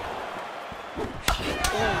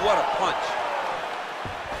 Ooh, what a punch.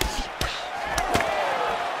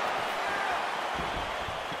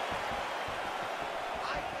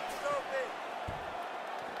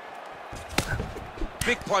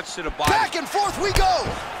 Big punch to the body. Back and forth we go.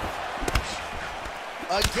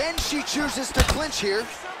 Again, she chooses to clinch here.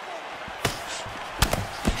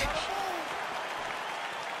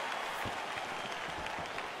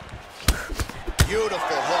 Beautiful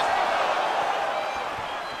hook.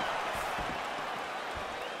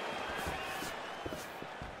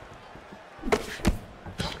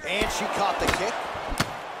 And she caught the kick.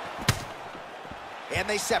 And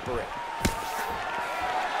they separate.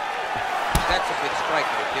 That's a big strike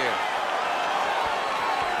right there.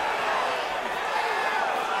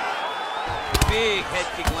 Big head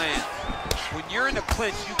kick lands. When you're in a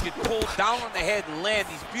clinch, you can pull down on the head and land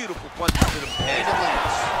these beautiful punches to the head.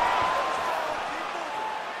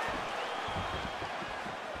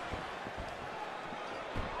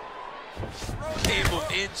 Game of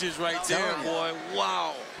inches right there, boy.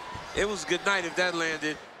 Wow. It was good night if that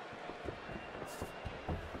landed.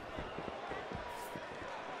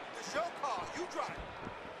 The show call, you drive.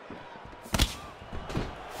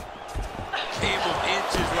 Game of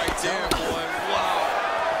inches right there, boy. Wow.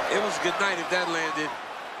 It was good night if that landed.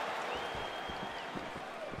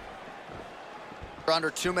 Under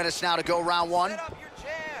 2 minutes now to go, round one. Set up your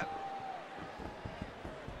jab.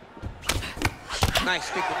 Nice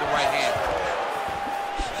stick with the right hand.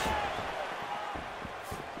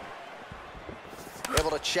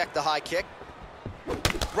 Able to check the high kick.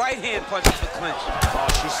 Right hand punches the clinch. Oh,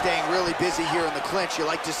 she's staying really busy here in the clinch. You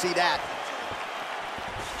like to see that.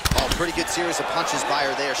 Oh, pretty good series of punches by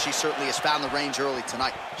her there. She certainly has found the range early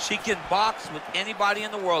tonight. She can box with anybody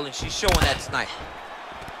in the world, and she's showing that tonight.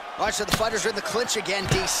 All right, so the fighters are in the clinch again,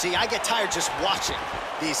 DC. I get tired just watching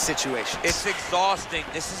these situations. It's exhausting.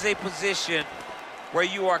 This is a position where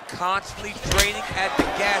you are constantly draining at the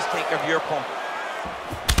gas tank of your opponent.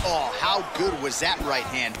 Oh, how good was that right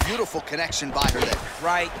hand? Beautiful connection by her there.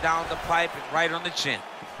 Right down the pipe and right on the chin.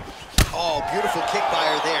 Oh, beautiful kick by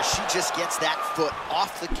her there. She just gets that foot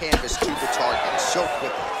off the canvas to the target so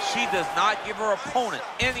quickly. She does not give her opponent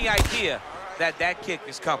any idea that that kick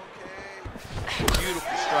is coming.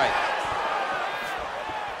 Beautiful strike.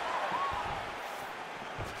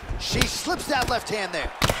 She slips that left hand there.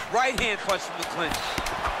 Right hand punch from the clinch.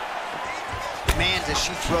 Man, does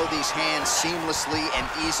she throw these hands seamlessly and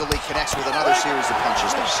easily connects with another series of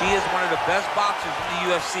punches there. She is one of the best boxers in the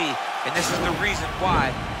UFC, and this is the reason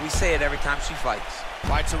why we say it every time she fights.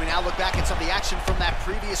 All right, so we now look back at some of the action from that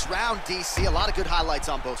previous round, DC. A lot of good highlights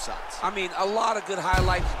on both sides. I mean, a lot of good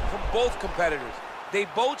highlights from both competitors. They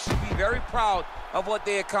both should be very proud of what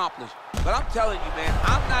they accomplished. But I'm telling you, man,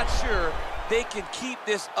 I'm not sure they can keep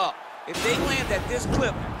this up. If they land at this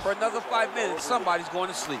clip for another 5 minutes, somebody's going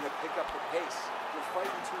to sleep. Pick up the pace. You're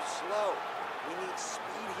fighting too slow. We need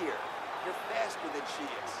speed here. You're faster than she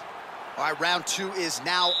is. All right, round two is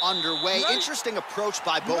now underway. Interesting approach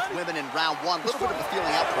by both women in round one. A little bit of a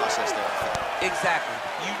feeling out process there. Exactly.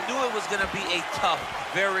 You knew it was going to be a tough,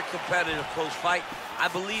 very competitive close fight. I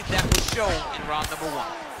believe that was shown in round number one.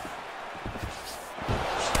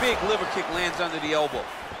 Big liver kick lands under the elbow.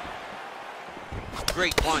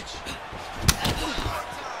 Great punch.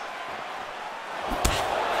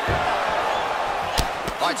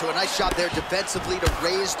 All right, so a nice job there defensively to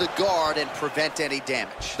raise the guard and prevent any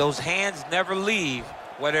damage. Those hands never leave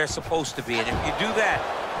where they're supposed to be, and if you do that,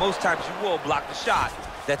 most times you will block the shot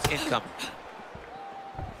that's incoming.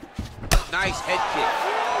 Nice head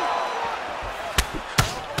kick.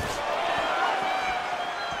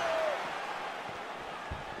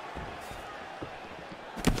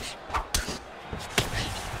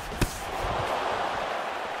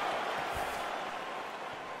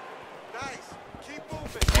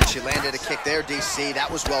 She landed a kick there, DC.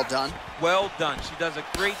 That was well done. Well done. She does a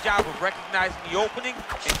great job of recognizing the opening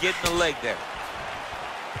and getting the leg there.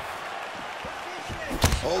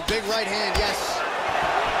 Oh, big right hand, yes.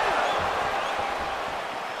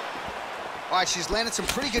 All right, she's landed some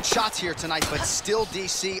pretty good shots here tonight, but still,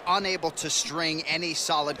 DC, unable to string any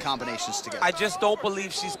solid combinations together. I just don't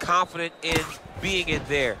believe she's confident in being in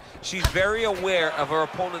there. She's very aware of her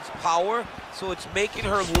opponent's power, so it's making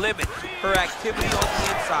her limit her activity on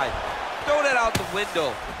the inside. Throw that out the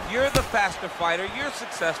window. You're the faster fighter. You're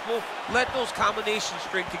successful. Let those combinations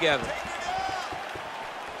string together.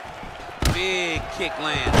 Big kick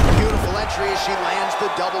lands. Beautiful entry as she lands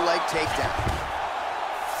the double leg takedown.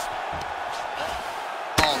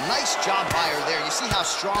 Oh, nice job by her there. You see how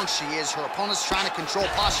strong she is. Her opponent's trying to control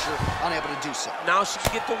posture, unable to do so. Now she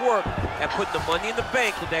can get to work and put the money in the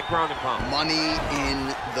bank with that ground and pound. Money in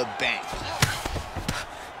the bank.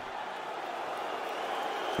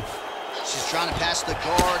 She's trying to pass the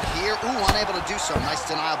guard here. Ooh, unable to do so. Nice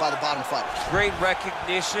denial by the bottom fighter. Great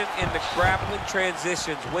recognition in the grappling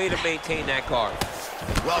transitions. Way to maintain that guard.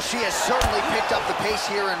 Well, she has certainly picked up the pace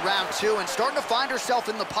here in round two and starting to find herself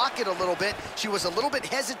in the pocket a little bit. She was a little bit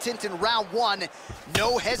hesitant in round one.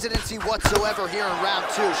 No hesitancy whatsoever here in round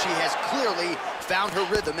two. She has clearly found her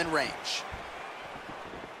rhythm and range.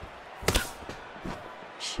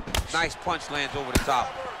 Nice punch lands over the top.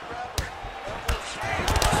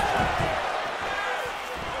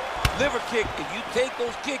 Liver kick, if you take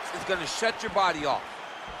those kicks, it's going to shut your body off.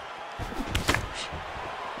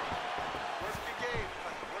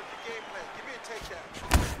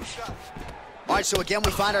 All right, so again,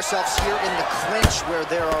 we find ourselves here in the clinch where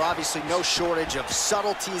there are obviously no shortage of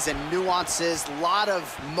subtleties and nuances. A lot of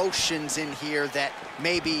motions in here that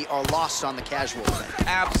maybe are lost on the casual fan.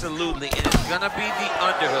 Absolutely, and it's gonna be the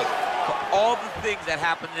underhook. For all the things that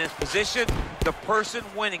happen in this position, the person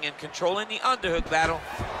winning and controlling the underhook battle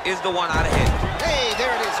is the one out ahead. Hey,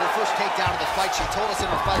 there it is, her first takedown of the fight. She told us in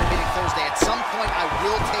our fighter meeting Thursday, at some point I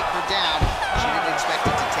will take her down. She didn't expect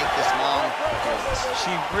it to take this long.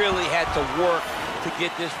 She really had to work to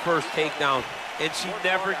get this first takedown, and she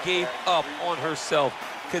never gave up on herself.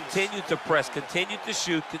 Continued to press, continued to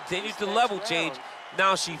shoot, continued to level change.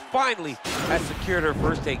 Now she finally has secured her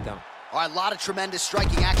first takedown. All right, a lot of tremendous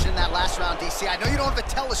striking action in that last round, DC. I know you don't have a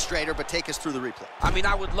telestrator, but take us through the replay. I mean,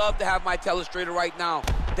 I would love to have my telestrator right now.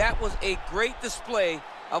 That was a great display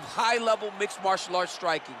of high-level mixed martial arts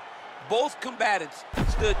striking. Both combatants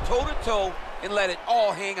stood toe-to-toe and let it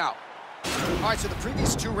all hang out. All right, so the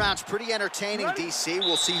previous 2 rounds, pretty entertaining, DC.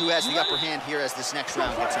 We'll see who has the upper hand here as this next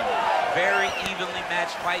round gets underway. Very evenly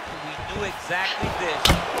matched fight, and we knew exactly this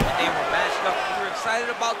when they were matched up. We were excited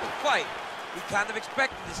about the fight. We kind of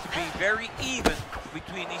expected this to be very even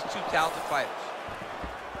between these 2 talented fighters.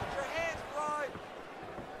 Put your hands wide.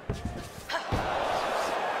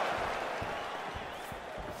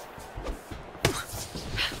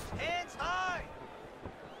 Hands high.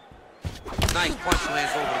 Nice punch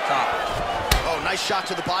lands over the top. Oh, nice shot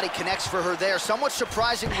to the body, connects for her there. Somewhat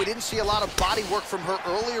surprising, we didn't see a lot of body work from her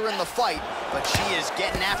earlier in the fight, but she is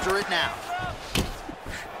getting after it now.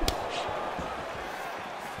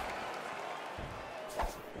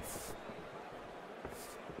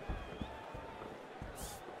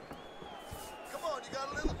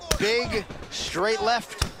 Big, straight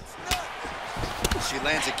left. She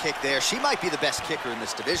lands a kick there. She might be the best kicker in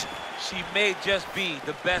this division. She may just be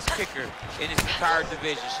the best kicker in this entire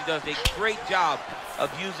division. She does a great job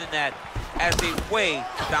of using that as a way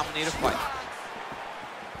to dominate a fight.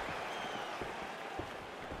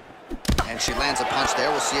 And she lands a punch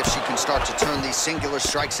there. We'll see if she can start to turn these singular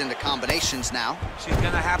strikes into combinations now. She's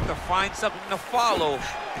gonna have to find something to follow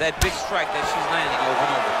that big strike that she's landing over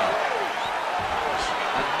and over again.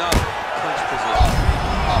 Another clinch position.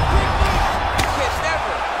 You can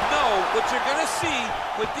never know what you're gonna see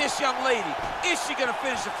with this young lady. Is she gonna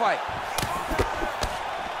finish the fight?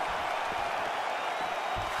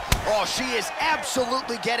 Oh, she is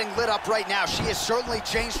absolutely getting lit up right now. She has certainly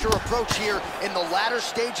changed her approach here in the latter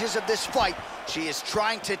stages of this fight. She is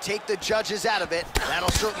trying to take the judges out of it.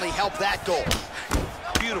 That'll certainly help that goal.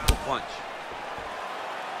 Beautiful punch.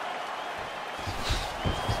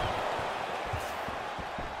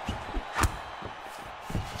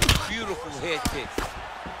 Beautiful head kick.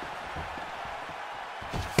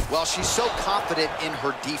 Well, she's so confident in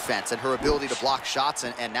her defense and her ability to block shots,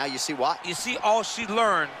 and now you see why. You see all she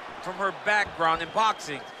learned from her background in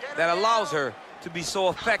boxing that allows her to be so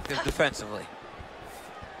effective defensively.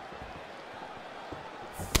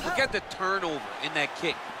 Look at the turnover in that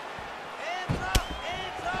kick. Hands up,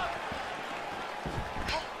 hands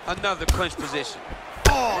up. Another clinch position.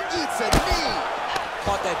 Oh, eats a knee.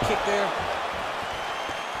 Caught that kick there.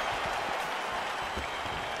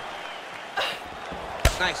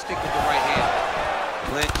 Nice stick with the right hand.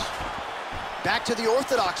 Clinch. Back to the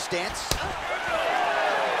orthodox stance.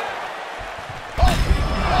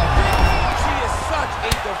 She is such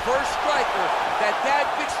a diverse striker that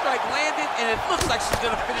big strike landed, and it looks like she's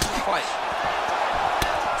gonna finish the fight.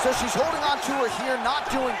 So she's holding on to her here, not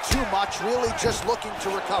doing too much, really just looking to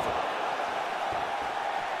recover.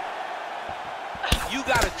 You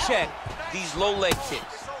gotta check these low leg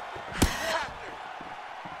kicks.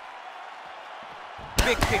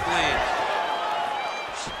 Big kick lands.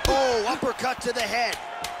 Oh, uppercut to the head.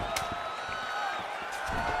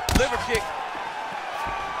 Liver kick.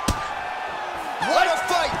 What a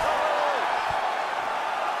fight!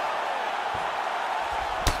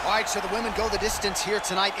 All right, so the women go the distance here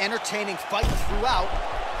tonight, entertaining fight throughout,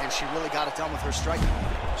 and she really got it done with her striking.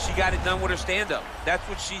 She got it done with her stand-up. That's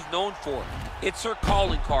what she's known for. It's her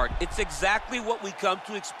calling card. It's exactly what we come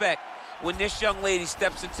to expect when this young lady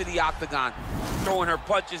steps into the octagon, throwing her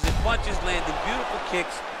punches and punches, landing beautiful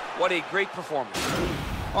kicks. What a great performance.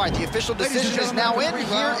 All right, the official decision is now in.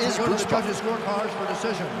 Here is the Bruce. judges' scorecards for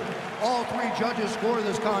decision. All 3 judges score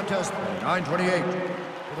this contest 9-28.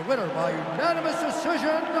 For the winner by unanimous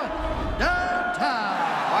decision,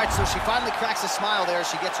 downtown. All right, so she finally cracks a smile there.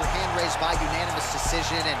 She gets her hand raised by unanimous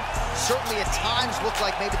decision, and certainly at times looked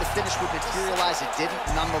like maybe the finish would materialize. It didn't.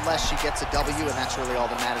 Nonetheless, she gets a W, and that's really all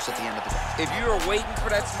that matters at the end of the day. If you were waiting for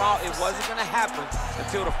that smile, it wasn't going to happen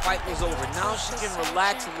until the fight was over. Now she can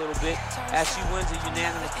relax a little bit as she wins a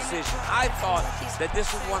unanimous decision. I thought that this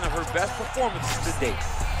was one of her best performances to date.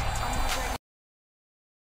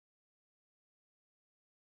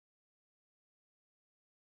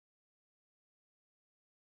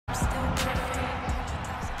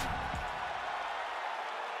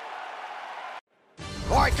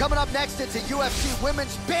 All right, coming up next, it's a UFC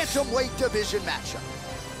Women's Bantamweight Division matchup.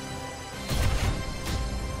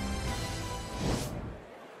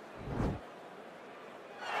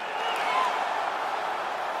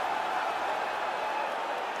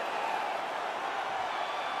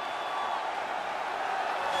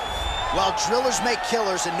 Well, drillers make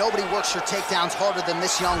killers, and nobody works her takedowns harder than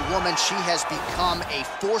this young woman. She has become a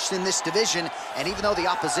force in this division, and even though the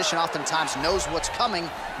opposition oftentimes knows what's coming,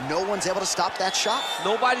 no one's able to stop that shot.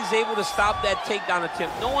 Nobody's able to stop that takedown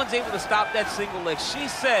attempt. No one's able to stop that single leg.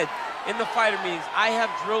 She said in the fighter meetings, I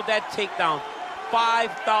have drilled that takedown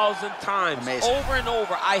 5,000 times. Amazing. Over and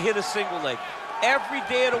over, I hit a single leg. Every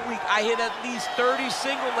day of the week, I hit at least 30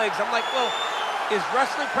 single legs. I'm like, well, is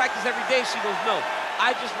wrestling practice every day? She goes, no.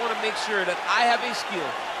 I just want to make sure that I have a skill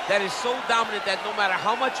that is so dominant that no matter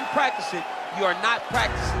how much you practice it, you are not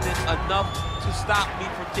practicing it enough to stop me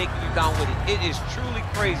from taking you down with it. It is truly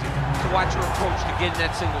crazy to watch her approach to getting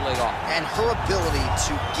that single leg off. And her ability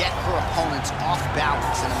to get her opponents off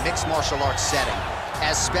balance in a mixed martial arts setting,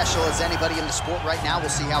 as special as anybody in the sport right now. We'll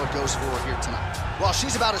see how it goes for her here tonight. Well,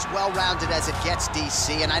 she's about as well-rounded as it gets,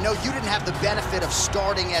 DC, and I know you didn't have the benefit of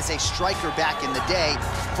starting as a striker back in the day.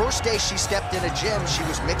 First day she stepped in a gym, she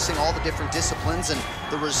was mixing all the different disciplines, and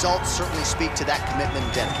the results certainly speak to that commitment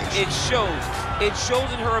and dedication. It shows. It shows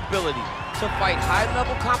in her ability to fight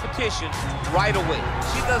high-level competition right away.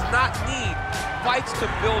 She does not need fights to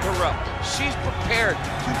build her up. She's prepared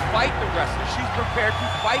to fight the wrestler. She's prepared to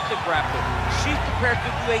fight the grappler. She's prepared to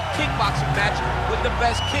do a kickboxing match with the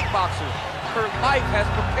best kickboxer. Her life has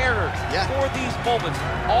prepared her for these moments.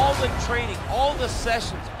 All the training, all the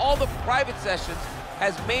sessions, all the private sessions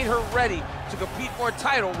has made her ready to compete for a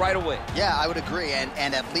title right away. Yeah, I would agree,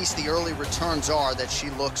 and at least the early returns are that she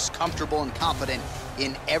looks comfortable and confident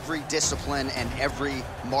in every discipline and every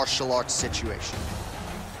martial arts situation.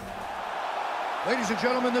 Ladies and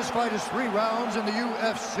gentlemen, this fight is 3 rounds in the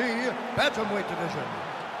UFC Bantamweight division.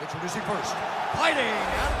 Introducing first, fighting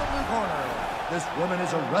out of the blue corner. This woman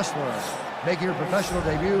is a wrestler, making her professional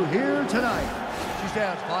debut here tonight. She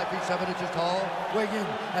stands 5 feet 7 inches tall, weighing in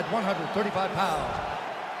at 135 pounds.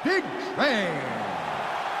 Jingshe.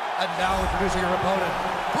 And now introducing her opponent,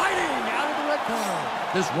 fighting out of the red corner.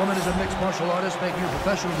 This woman is a mixed martial artist, making her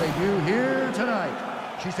professional debut here tonight.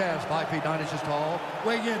 She stands 5 feet 9 inches tall,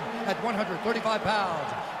 weighing in at 135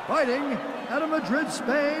 pounds. Fighting out of Madrid,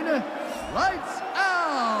 Spain, lights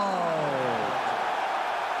out.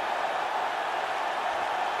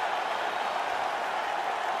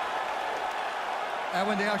 And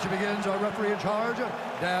when the action begins, our referee in charge,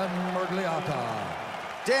 Dan Mergliotta.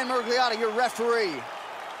 Dan Mergliotta, your referee.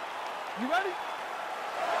 You ready?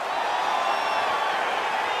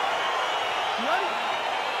 You ready?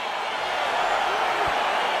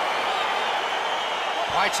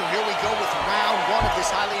 All right, so here we go with round 1 of this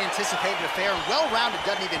highly anticipated affair. And well-rounded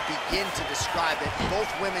doesn't even begin to describe it. Both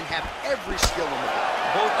women have every skill in the book.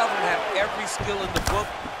 Both of them have every skill in the book.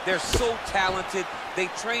 They're so talented. They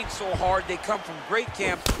train so hard. They come from great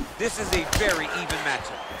camps. This is a very even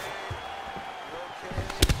matchup.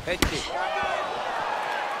 Head kick.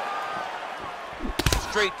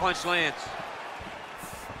 Straight punch lands.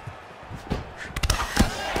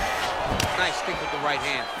 Nice stick with the right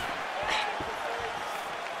hand.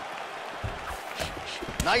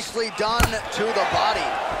 Nicely done to the body.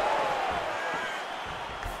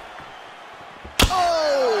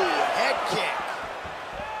 Oh, head kick.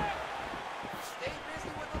 Stay busy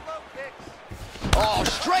with the low kicks. Oh,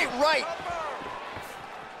 straight right.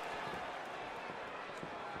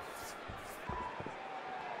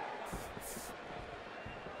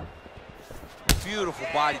 Beautiful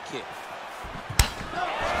body kick.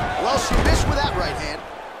 Well, she missed with that right hand.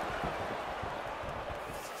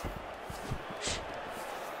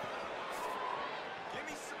 Give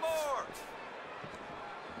me some more.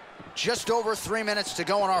 Just over 3 minutes to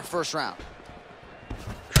go in our first round.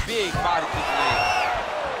 Big body kick lands.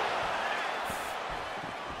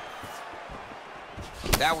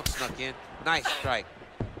 That one snuck in. Nice strike.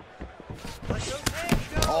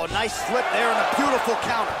 Oh, nice flip there and a beautiful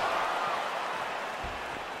counter.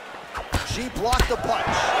 She blocked the punch.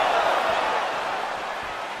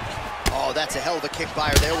 Oh, that's a hell of a kick by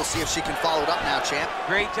her there. We'll see if she can follow it up now, champ.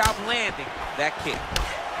 Great job landing that kick.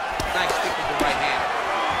 Nice kick with the right hand.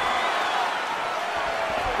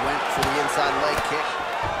 Went for the inside leg kick.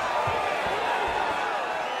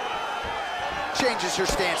 Changes her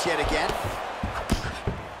stance yet again.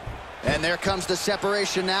 And there comes the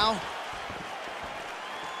separation now.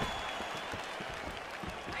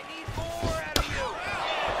 I need more out of you.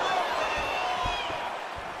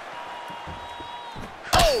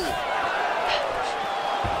 Oh!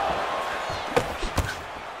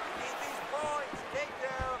 Need these points.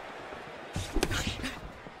 Takedown.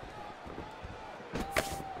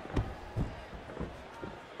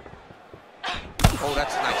 Oh,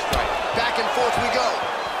 that's a nice strike. Back and forth we go.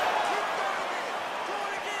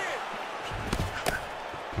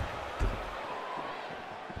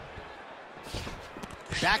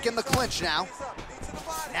 Back in the clinch now.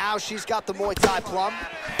 Now she's got the Muay Thai plum.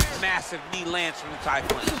 Massive knee lands from the Thai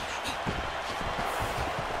clinch.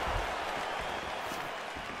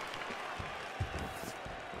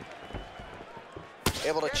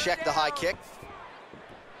 Able to check the high kick.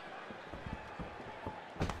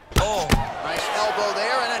 Oh, Nice elbow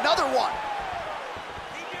there, and another one.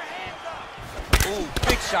 ooh,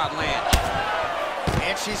 big shot land.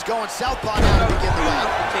 And she's going southpaw now to begin the round.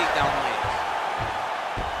 Beautiful takedown land.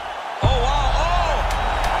 Oh, wow, oh!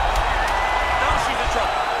 Now she's in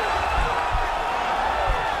trouble.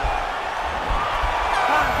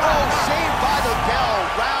 Oh, saved by the bell,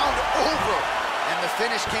 round over. And the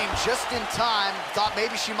finish came just in time. Thought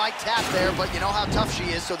maybe she might tap there, but you know how tough she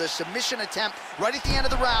is. So the submission attempt right at the end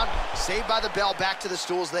of the round, saved by the bell, back to the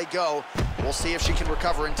stools they go. We'll see if she can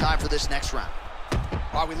recover in time for this next round.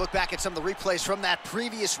 All right, we look back at some of the replays from that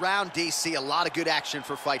previous round, DC. A lot of good action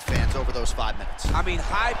for fight fans over those 5 minutes. I mean,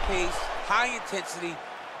 high pace, high intensity,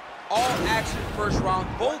 all action first round,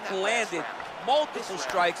 both landed, multiple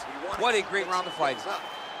strikes. What a great round of fighting.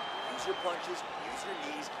 Use your punches, use your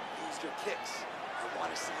knees, use your kicks. I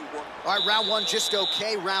want to see you work. All right, round one just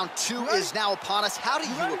okay. Round two is now upon us. How do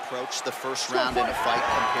you approach the first round in a fight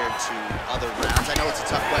compared to other rounds? I know it's a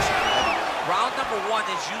tough question for heavyweight. Round number one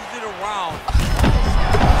is usually the round.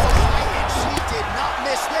 And she did not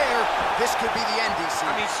miss there. This could be the end, DC.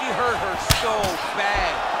 I mean, she hurt her so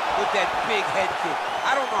bad with that big head kick.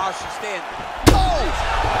 I don't know how she's standing. Oh!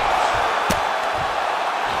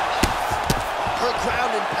 Her ground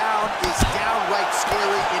and pound is downright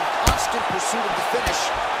scary. In constant pursuit of the finish.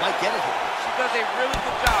 Might get it here. She does a really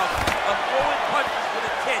good job of throwing punches with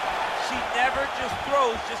intent. She never just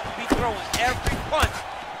throws just to be throwing. Every punch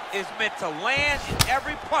is meant to land, and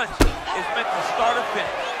every punch is meant to start or finish.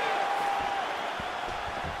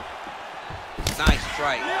 Nice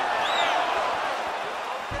strike.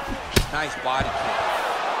 Nice body kick.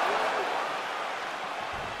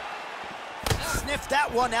 Sniffed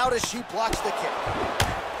that one out as she blocks the kick.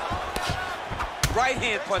 Right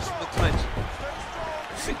hand punch from the clinch.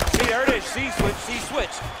 See, there it is. She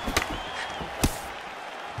switched.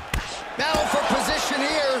 Battle for position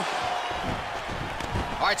here.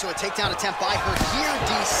 All right, so a takedown attempt by her here,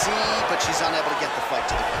 DC, but she's unable to get the fight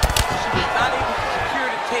to the ground. She was not able to secure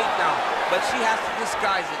the takedown, but she has to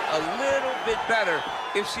disguise it a little bit better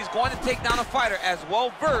if she's going to take down a fighter as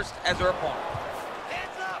well-versed as her opponent.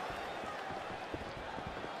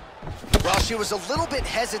 Well, she was a little bit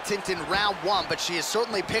hesitant in round one, but she has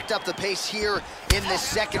certainly picked up the pace here in this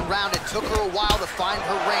second round. It took her a while to find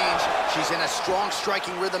her range. She's in a strong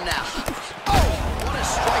striking rhythm now. Oh, what a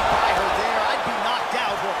strike by her there. I'd be knocked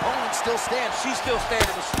out. Her opponent still stands. She's still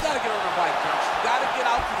standing, but she's got to get on her bike count. She's got to get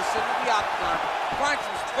out to the center of the octagon, find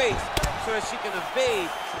some space so that she can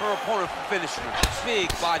evade her opponent from finishing her. Big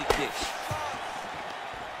body kick.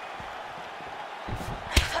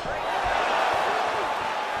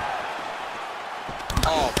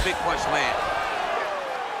 Oh, big punch land.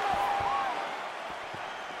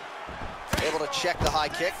 Able to check the high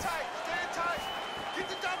kick. Stand tight. Get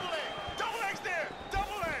the double leg. Double legs there.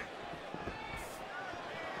 Double leg.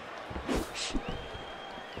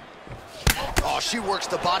 Oh, she works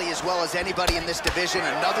the body as well as anybody in this division.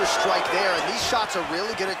 Another strike there, and these shots are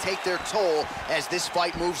really going to take their toll as this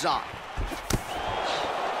fight moves on.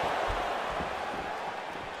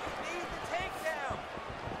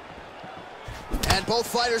 And both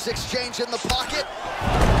fighters exchange in the pocket.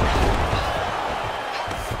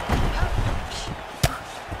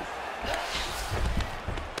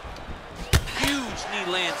 Huge knee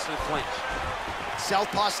lands to the clinch.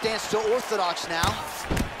 Southpaw stance to orthodox now.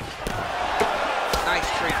 Nice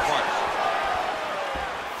straight punch.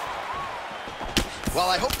 Well,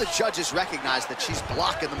 I hope the judges recognize that she's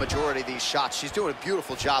blocking the majority of these shots. She's doing a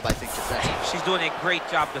beautiful job, I think, defensively. She's doing a great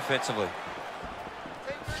job defensively.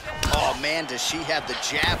 Oh, man, does she have the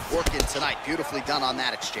jab working tonight. Beautifully done on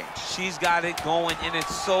that exchange. She's got it going, and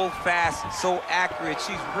it's so fast and so accurate.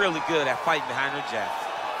 She's really good at fighting behind her jab.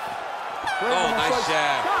 Oh, nice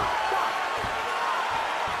jab.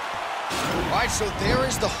 All right, so there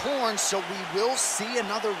is the horn, so we will see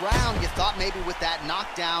another round. You thought maybe with that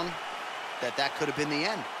knockdown that could have been the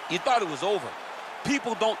end. You thought it was over.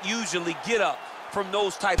 People don't usually get up from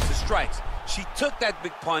those types of strikes. She took that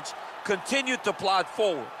big punch, continued to plod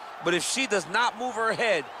forward. But if she does not move her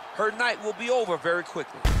head, her night will be over very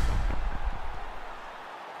quickly.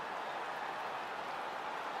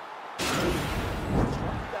 That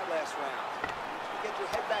last round. You get your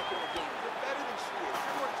head back in the game. You're better than she is.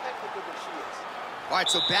 You're more technical than she is. All right,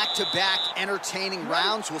 so back-to-back entertaining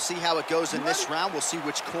rounds. We'll see how it goes in this round. We'll see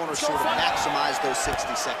which corner sort of maximize those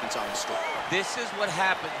 60 seconds on the stick. This is what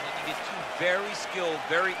happens when you get two very skilled,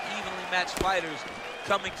 very evenly matched fighters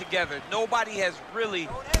coming together. Nobody has really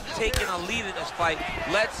taken a lead in this fight.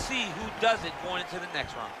 Let's see who does it going into the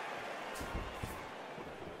next round.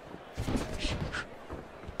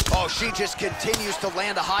 Oh, she just continues to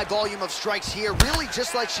land a high volume of strikes here, really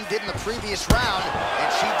just like she did in the previous round,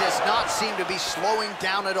 and she does not seem to be slowing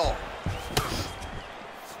down at all.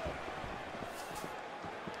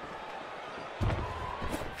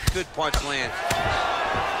 Good punch lands.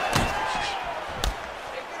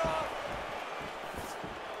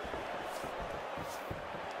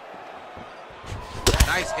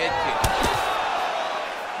 Nice head kick.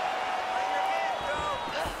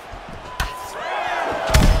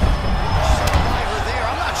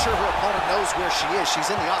 Sure her opponent knows where she is. She's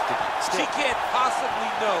in the octagon. She can't possibly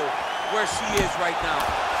know where she is right now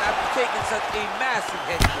after taking such a massive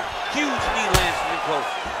head kick. Huge knee lands from close.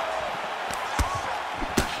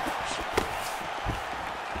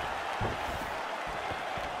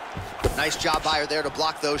 Nice job by her there to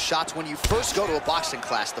block those shots. When you first go to a boxing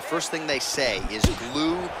class, the first thing they say is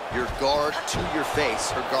glue your guard to your face.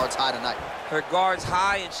 Her guard's high tonight. Her guard's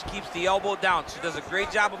high, and she keeps the elbow down. She does a great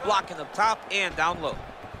job of blocking up top and down low.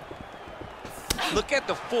 Look at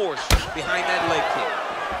the force behind that leg kick.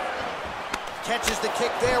 Catches the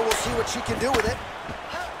kick there. We'll see what she can do with it.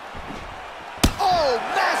 Oh,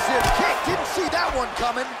 massive kick. Didn't see that one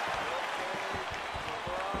coming.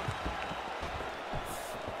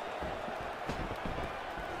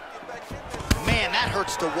 Man, that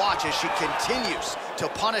hurts to watch as she continues to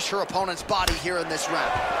punish her opponent's body here in this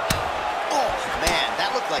round. Oh, man,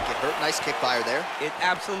 that looked like it hurt. Nice kick by her there. It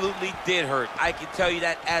absolutely did hurt. I can tell you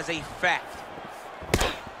that as a fact.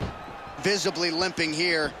 Visibly limping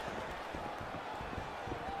here.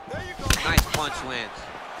 There you go. Nice punch lands.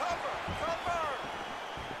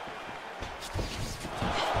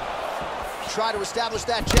 Try to establish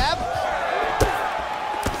that jab.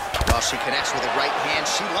 Well, she connects with a right hand.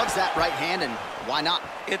 She loves that right hand, and why not?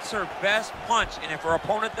 It's her best punch, and if her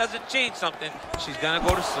opponent doesn't change something, she's gonna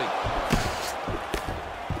go to sleep.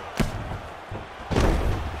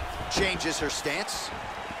 Changes her stance.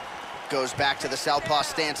 Goes back to the southpaw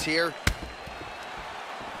stance here.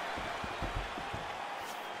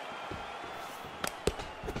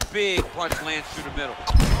 Big punch lands through the middle. Work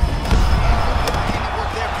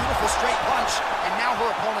there, beautiful straight punch, and now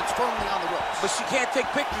her opponent's firmly on the ropes. But she can't take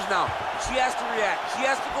pictures now. She has to react. She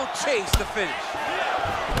has to go chase the finish.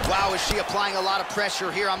 Wow, is she applying a lot of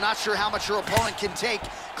pressure here? I'm not sure how much her opponent can take.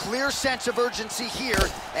 Clear sense of urgency here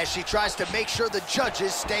as she tries to make sure the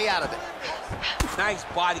judges stay out of it. Nice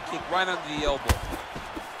body kick right under the elbow.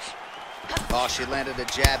 Oh, she landed a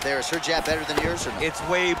jab there. Is her jab better than yours or no? It's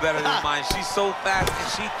way better than mine. She's so fast, and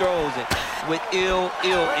she throws it with ill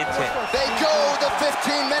intent. They go the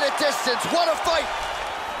 15-minute distance. What a fight!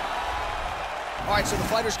 All right, so the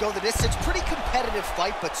fighters go the distance. Pretty competitive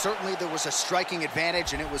fight, but certainly there was a striking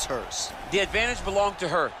advantage, and it was hers. The advantage belonged to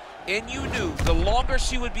her, and you knew the longer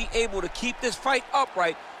she would be able to keep this fight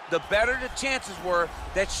upright, the better the chances were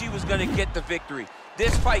that she was going to get the victory.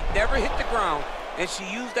 This fight never hit the ground, and she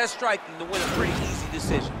used that striking to win a pretty easy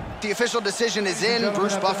decision. The official decision is in.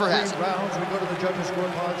 Bruce Buffer has it. Rounds, we go to the judges'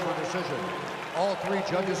 scorecards for decision. All three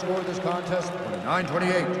judges scored this contest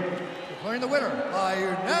 29-28. Declaring the winner by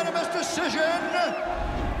unanimous decision,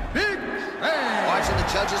 Big Bang. Watching the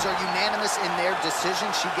judges are unanimous in their decision.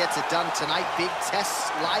 She gets it done tonight. Big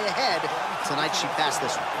tests lie ahead. Tonight she passed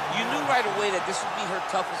this one. You knew right away that this would be her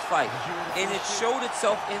toughest fight, and it showed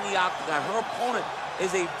itself in the octagon. Her opponent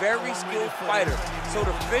is a very skilled fighter, so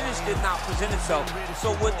the finish did not present itself.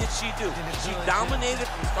 So what did she do? She dominated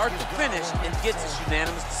from start to finish and gets this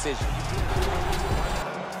unanimous decision.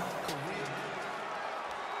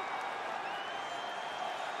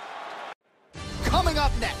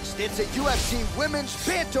 It's a UFC Women's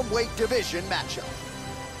Bantamweight Division matchup.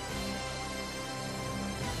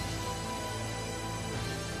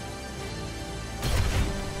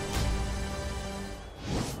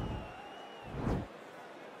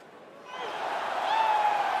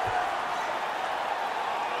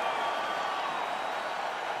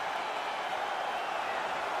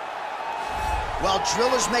 Well,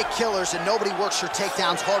 drillers make killers, and nobody works her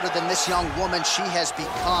takedowns harder than this young woman. She has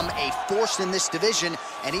become a force in this division,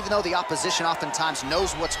 and even though the opposition oftentimes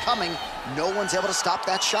knows what's coming, no one's able to stop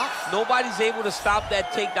that shot. Nobody's able to stop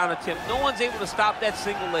that takedown attempt. No one's able to stop that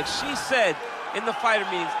single leg. She said in the fighter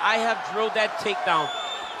meetings, I have drilled that takedown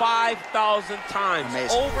 5,000 times.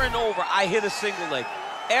 Amazing. Over and over, I hit a single leg.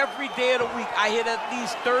 Every day of the week, I hit at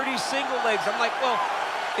least 30 single legs. I'm like, well,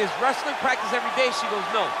 is wrestling practice every day? She goes,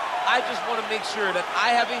 no. I just want to make sure that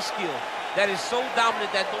I have a skill that is so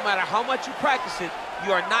dominant that no matter how much you practice it,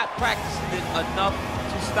 you are not practicing it enough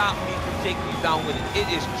to stop me from taking you down with it. It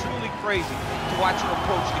is truly crazy to watch her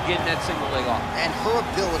approach to getting that single leg off. And her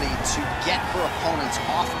ability to get her opponents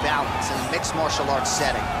off balance in a mixed martial arts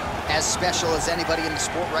setting, as special as anybody in the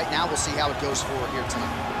sport right now. We'll see how it goes for her here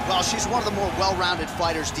tonight. Well, she's one of the more well-rounded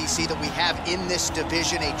fighters, DC, that we have in this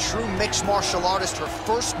division. A true mixed martial artist. Her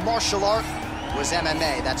first martial art was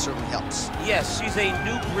MMA. That certainly helps. Yes, she's a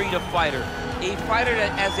new breed of fighter. A fighter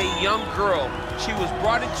that, as a young girl, she was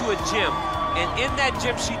brought into a gym, and in that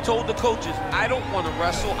gym, she told the coaches, I don't want to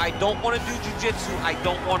wrestle, I don't want to do jiu-jitsu, I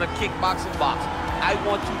don't want to kickbox and box. I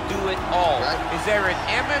want to do it all. Right. Is there an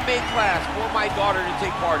MMA class for my daughter to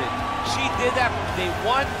take part in? She did that from day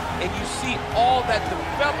one, and you see all that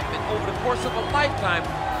development over the course of a lifetime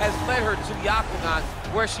has led her to the octagon,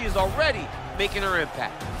 where she is already making her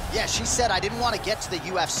impact. Yeah, she said, I didn't want to get to the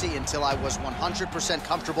UFC until I was 100%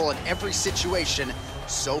 comfortable in every situation.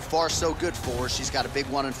 So far, so good for her. She's got a big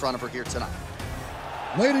one in front of her here tonight.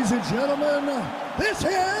 Ladies and gentlemen, this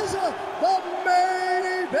is the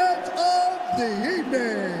main event of the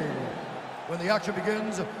evening. When the action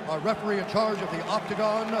begins, our referee in charge of the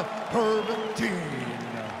octagon, Herb Dean.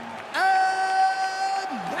 And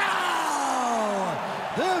now,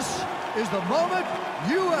 this is the moment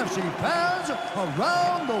UFC fans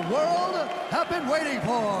around the world have been waiting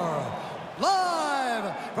for.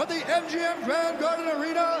 Live from the MGM Grand Garden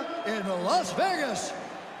Arena in Las Vegas,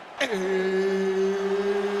 it's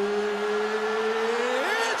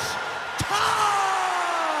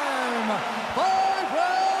time! 5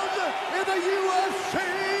 rounds in the UFC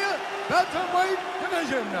Bantamweight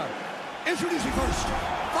Division. Introducing first,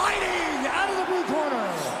 fighting out of the blue corner.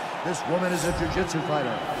 This woman is a jiu-jitsu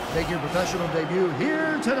fighter, making her professional debut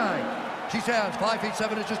here tonight. She stands 5 feet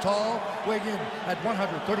 7 inches tall, weighing in at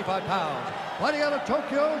 135 pounds. Fighting out of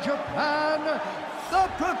Tokyo, Japan, the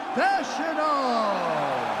professional.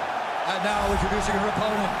 And now introducing her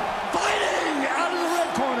opponent, fighting out of the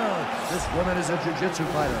red corner. This woman is a jiu-jitsu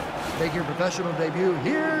fighter, making her professional debut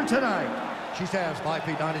here tonight. She stands 5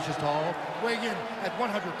 feet 9 inches tall, weighing in at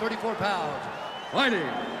 134 pounds. Fighting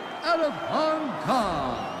out of Hong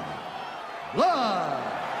Kong.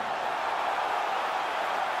 Live.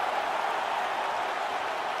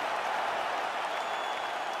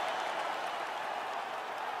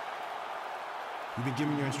 You've been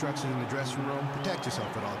given your instructions in the dressing room. Protect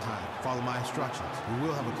yourself at all times. Follow my instructions. We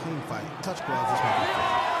will have a clean fight. Touch gloves. This might be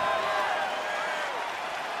fun.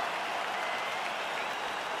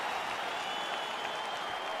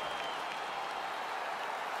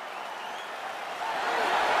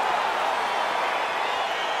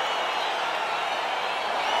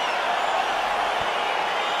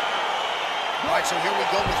 All right, so here we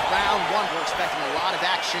go with round one. We're expecting a lot of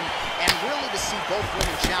action and really to see both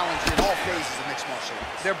women challenged in all phases of mixed martial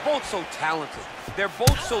arts. They're both so talented. They're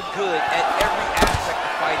both so good at every aspect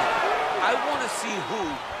of fighting. I want to see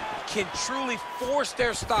who can truly force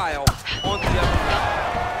their style on the other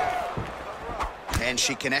guy. And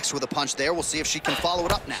she connects with a punch there. We'll see if she can follow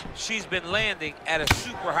it up now. She's been landing at a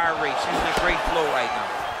super high rate. She's in a great flow right now.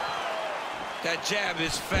 That jab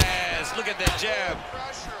is fast. Look at that jab.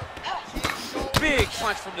 Big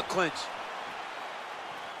punch from the clinch.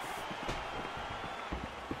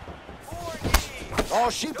 Oh,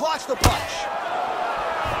 she blocks the punch.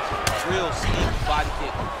 Real sneaky body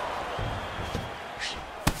kick.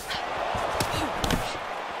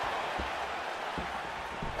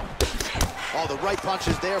 Oh, the right punch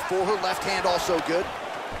is there for her. Left hand also good.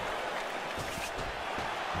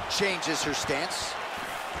 Changes her stance.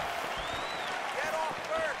 Get off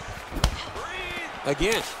first. Breathe.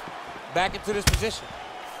 Again, back into this position.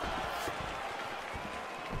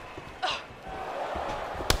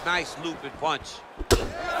 Nice looping punch.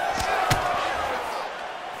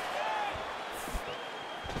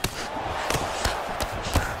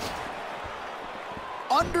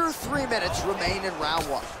 Under 3 minutes remain in round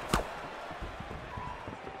one.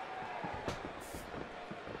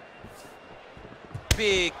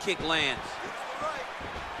 Big kick lands.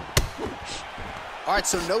 All right,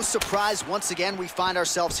 so no surprise. Once again, we find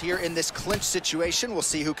ourselves here in this clinch situation. We'll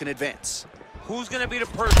see who can advance. Who's gonna be the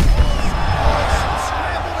person? Scrambled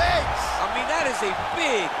eggs. I mean, that is a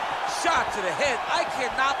big shot to the head. I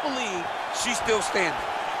cannot believe she's still standing.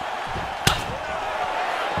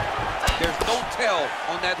 There's no tell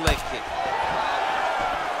on that leg kick.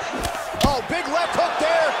 Oh, big left hook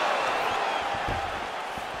there.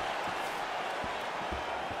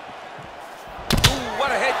 Ooh,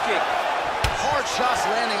 what a head kick. Hard shots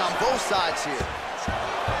landing on both sides here.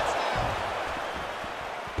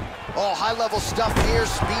 Oh, high-level stuff here.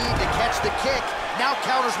 Speed to catch the kick. Now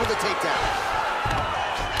counters with a takedown.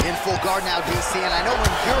 In full guard now, DC, and I know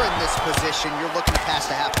when you're in this position, you're looking past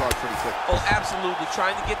the half guard pretty quick. Oh, absolutely.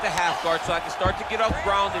 Trying to get the half guard so I can start to get off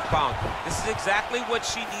ground and pound. This is exactly what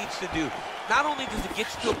she needs to do. Not only does it get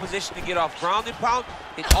you to a position to get off ground and pound,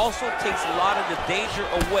 it also takes a lot of the danger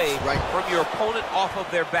away from your opponent off of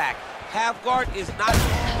their back. Half guard is not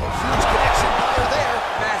huge connection by her there.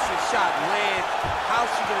 Massive shot lands. How's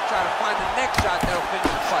she gonna try to find the next shot that'll finish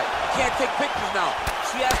the fight? Can't take pictures now.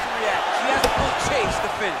 She has to react. She has to pull chase to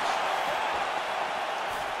finish.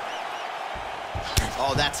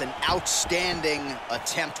 Oh, that's an outstanding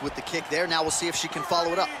attempt with the kick there. Now we'll see if she can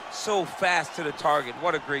follow it up. So fast to the target.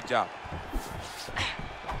 What a great job.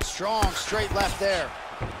 Strong straight left there.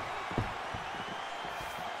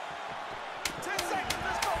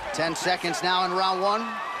 10 seconds now in round one.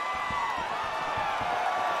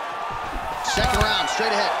 Second round,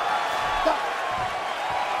 straight ahead.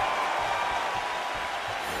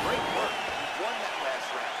 Great work. You won that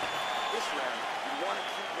last round. This round, you want to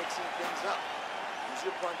keep mixing things up. Use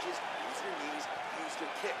your punches, use your knees, use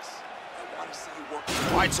your kicks. I want to see you work.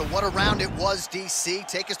 All right, so what a round it was, DC.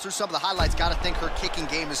 Take us through some of the highlights. Got to think her kicking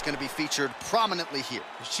game is going to be featured prominently here.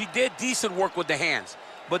 She did decent work with the hands,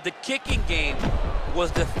 but the kicking game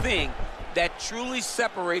was the thing that truly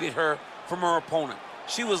separated her from her opponent.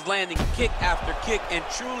 She was landing kick after kick and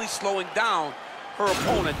truly slowing down her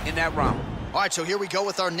opponent in that round. All right, so here we go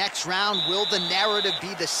with our next round. Will the narrative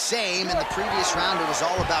be the same? In the previous round, it was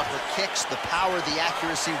all about her kicks, the power, the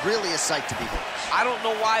accuracy, really a sight to behold. I don't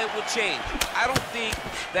know why it will change. I don't think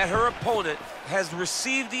that her opponent has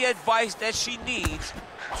received the advice that she needs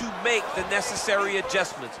to make the necessary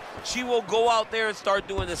adjustments. She will go out there and start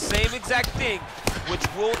doing the same exact thing, which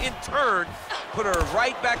will in turn put her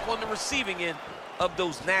right back on the receiving end of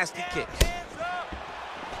those nasty kicks.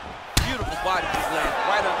 Beautiful body kick lands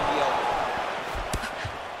right under the elbow.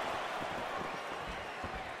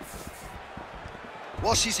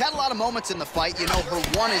 Well, she's had a lot of moments in the fight. You know, her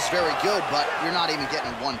one is very good, but you're not even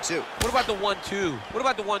getting 1-2. What about the 1-2? What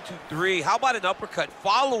about the 1-2-3? How about an uppercut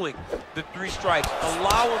following the 3 strikes?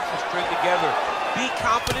 Allow them to string together. Be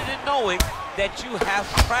confident in knowing that you have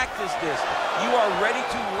practiced this. You are ready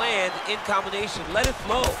to land in combination. Let it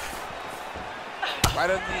flow. Right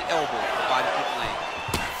under the elbow, the body kick lands.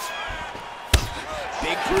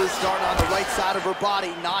 Big bruise starting on the right side of her body.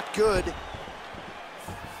 Not good.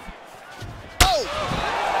 Oh!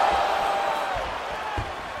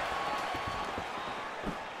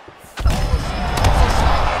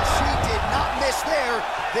 And she did not miss there.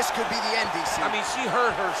 This could be the end, DC. I mean, she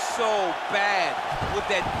hurt her so bad with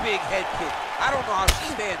that big head kick. I don't know how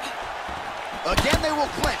she's standing. Again, they will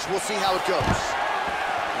clinch. We'll see how it goes.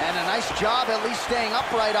 And a nice job at least staying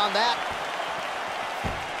upright on that.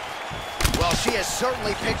 Well, she has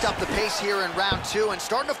certainly picked up the pace here in round 2 and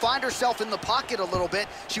starting to find herself in the pocket a little bit.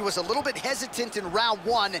 She was a little bit hesitant in round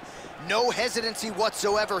 1. No hesitancy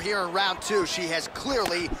whatsoever here in round 2. She has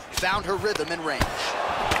clearly found her rhythm and range.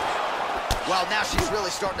 Well, now she's really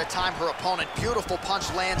starting to time her opponent. Beautiful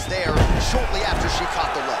punch lands there shortly after she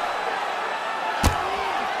caught the leg.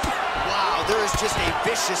 Wow, there is just a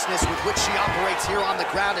viciousness with which she operates here on the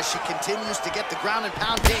ground as she continues to get the ground and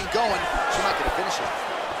pound game going. She might get a finish here.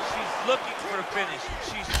 Looking for the finish.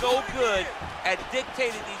 She's so good at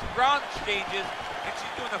dictating these ground exchanges, and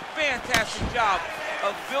she's doing a fantastic job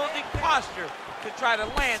of building posture to try to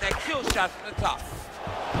land that kill shot from the top.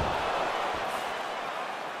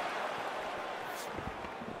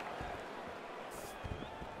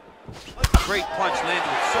 Great punch landed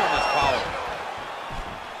with so much power.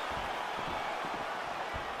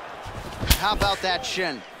 How about that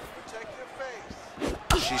shin?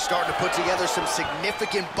 She's starting to put together some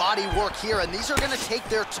significant body work here, and these are going to take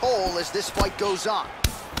their toll as this fight goes on.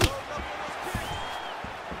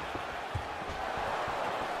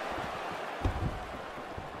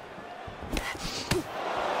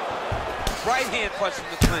 Right right hand punch from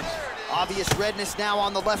the clinch. Obvious redness now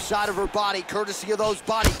on the left side of her body, courtesy of those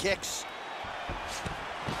body kicks.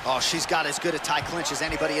 Oh, she's got as good a tie clinch as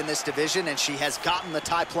anybody in this division, and she has gotten the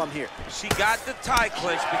tie plum here. She got the tie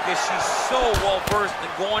clinch because she's so well-versed in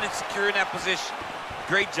going and securing that position.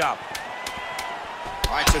 Great job.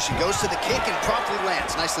 All right, so she goes to the kick and promptly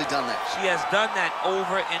lands. Nicely done there. She has done that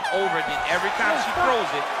over and over again. Every time she throws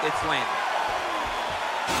it, it's landed.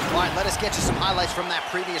 All right, let us get you some highlights from that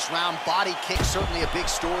previous round. Body kick, certainly a big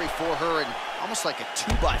story for her, and almost like a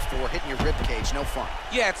 2x4 hitting your rib cage. No fun.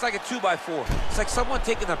 Yeah, it's like a 2x4. It's like someone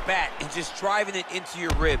taking a bat and just driving it into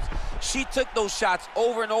your ribs. She took those shots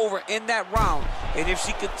over and over in that round, and if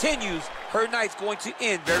she continues, her night's going to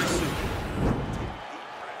end very soon.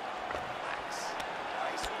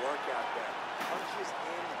 Nice work out there. Punches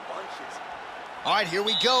in bunches. All right, here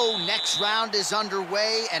we go. Next round is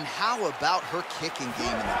underway, and how about her kicking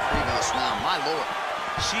game in the previous round? My Lord.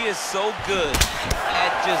 She is so good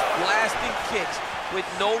at just blasting kicks with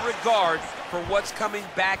no regard for what's coming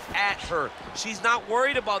back at her. She's not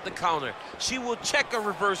worried about the counter. She will check a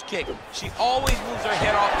reverse kick. She always moves her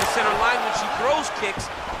head off the center line when she throws kicks,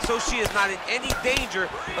 so she is not in any danger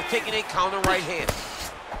of taking a counter right hand.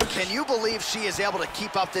 Can you believe she is able to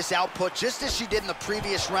keep up this output just as she did in the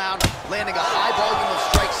previous round, landing a high volume of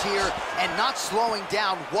strikes here and not slowing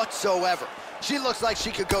down whatsoever? She looks like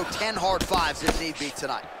she could go 10 hard fives if need be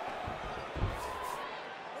tonight.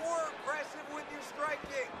 More aggressive with your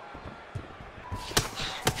striking.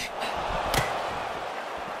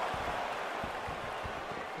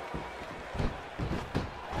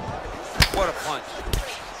 What a punch.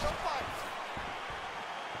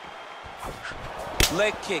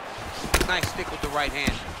 Leg kick. Nice stick with the right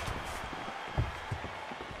hand.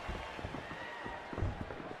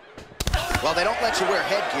 Well, they don't let you wear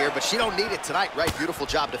headgear, but she don't need it tonight, right? Beautiful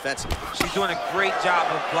job defensively. She's doing a great job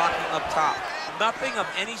of blocking up top. Nothing of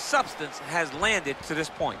any substance has landed to this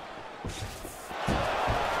point.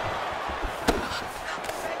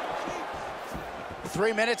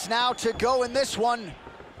 Three minutes now to go in this one.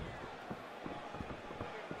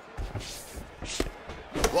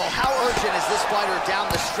 Well, how urgent is this fighter down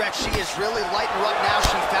the stretch? She is really lighting her up now.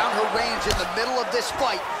 She found her range in the middle of this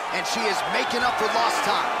fight, and she is making up for lost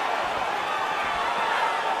time.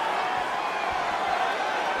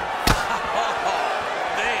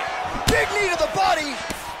 Big knee to the body.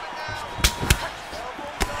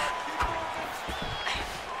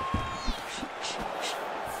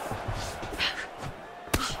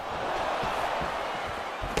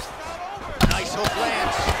 Nice hook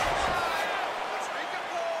lands. Let's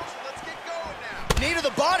recompose. Let's get going now. Knee to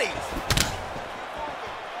the body.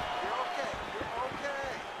 You're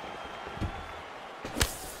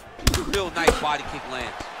okay. Real nice body kick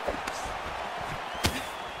lands.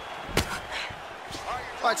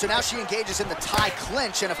 All right, so now she engages in the tie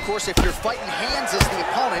clinch, and of course, if you're fighting hands as the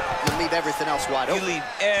opponent, you leave everything else wide open. You leave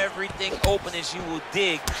everything open as you will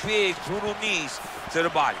dig big, brutal knees to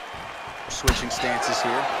the body. Switching stances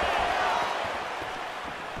here.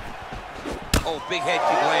 Oh, big head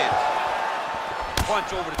kick lands.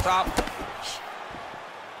 Punch over the top.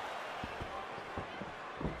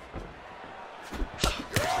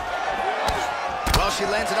 She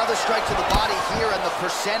lands another strike to the body here, and the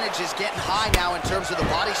percentage is getting high now in terms of the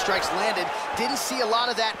body strikes landed. Didn't see a lot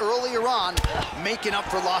of that earlier on, making up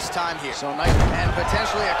for lost time here. So nice, and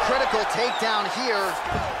potentially a critical takedown here.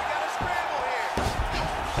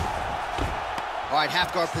 All right,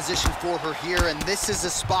 half guard position for her here, and this is a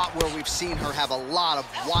spot where we've seen her have a lot of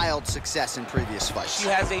wild success in previous fights. She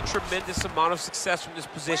has a tremendous amount of success from this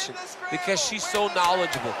position because she's so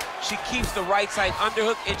knowledgeable. She keeps the right side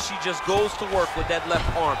underhook, and she just goes to work with that left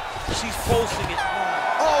arm. She's posting it.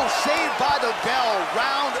 Oh, saved by the bell,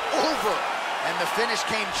 round over. And the finish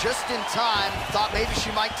came just in time. Thought maybe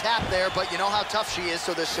she might tap there, but you know how tough she is.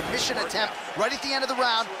 So the submission attempt right at the end of the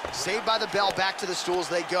round, saved by the bell, back to the stools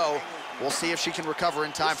they go. We'll see if she can recover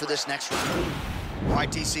in time for this next round. All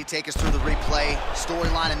right, DC, take us through the replay.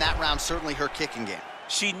 Storyline in that round, certainly her kicking game.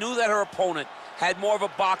 She knew that her opponent had more of a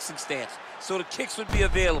boxing stance, so the kicks would be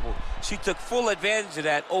available. She took full advantage of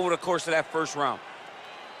that over the course of that first round.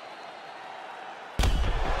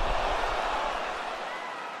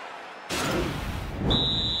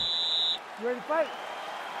 You ready to fight?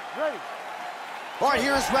 Ready. All right,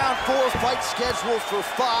 here's round 4, fight scheduled for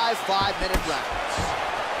 5 5-minute rounds.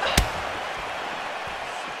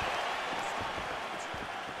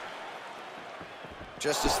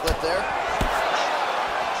 Just a slip there.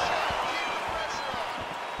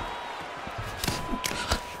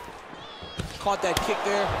 Caught that kick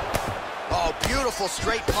there. Oh, beautiful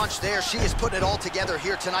straight punch there. She is putting it all together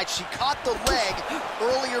here tonight. She caught the leg.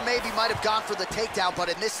 Earlier maybe might have gone for the takedown, but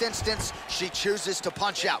in this instance, she chooses to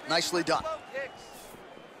punch out. Nicely done.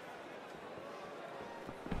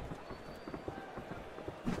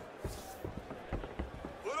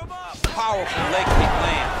 Powerful leg kick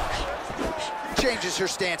land. Changes her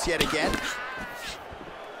stance yet again.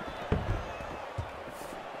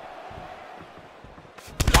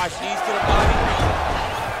 Watch knees to the body.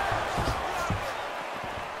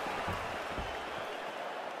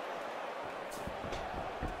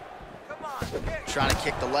 Come on, kick. Trying to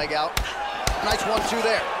kick the leg out. Nice 1-2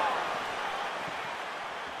 there.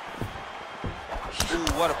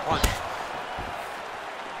 Ooh, what a punch.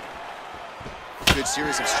 Good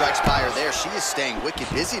series of strikes by her there. She is staying wicked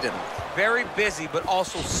busy tonight. Very busy, but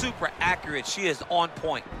also super accurate. She is on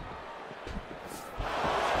point.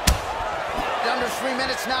 Under 3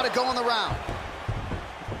 minutes now to go in the round.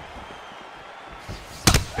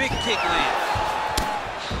 Big kick lands.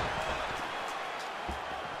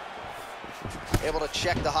 Able to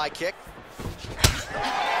check the high kick. Let's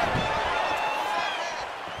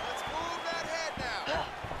move that head now.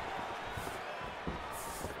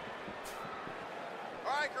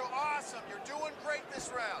 All right, girl, awesome. You're doing great this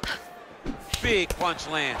round. Big punch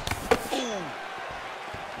land. Ooh.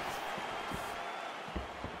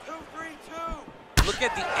 2-3-2. Look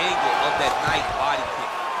at the angle of that nice body kick.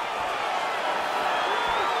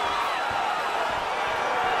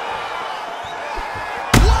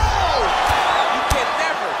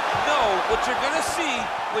 What you're gonna see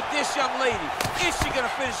with this young lady, is she gonna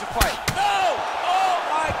finish the fight? No! Oh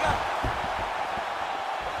my God!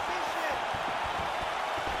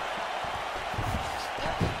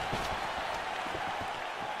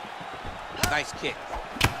 Nice kick.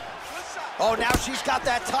 Oh, now she's got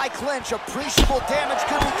that tie clinch. Appreciable damage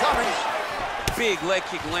could be coming. Big leg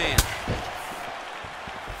kick land.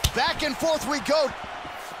 Back and forth we go.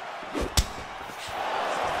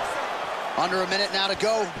 Under a minute now to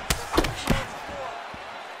go.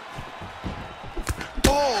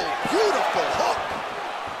 Oh, beautiful hook.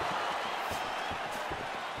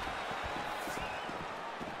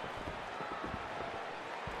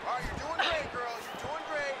 All right, you're doing great, girl. You're doing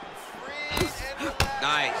great. Breathe and relax.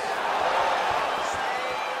 Nice.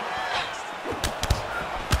 Stay relaxed.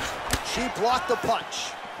 She blocked the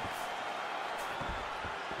punch.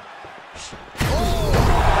 She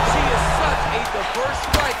is such a diverse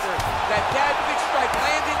striker that big strike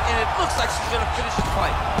landed, and it looks like she's gonna finish the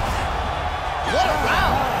fight. What a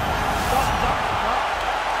round!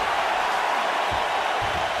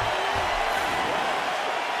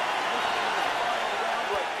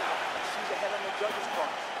 She's ahead on the judges'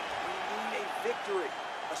 cards. We need a victory.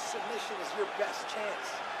 A submission is your best chance.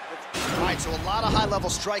 All right, so a lot of high-level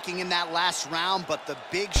striking in that last round, but the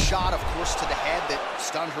big shot, of course, to the head that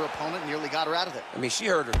stunned her opponent, nearly got her out of there. I mean, she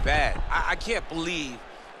hurt her bad. I can't believe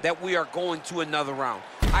that we are going to another round.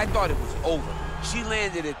 I thought it was over. She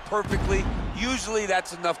landed it perfectly. Usually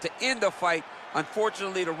that's enough to end the fight.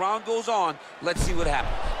 Unfortunately, the round goes on. Let's see what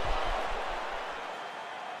happens.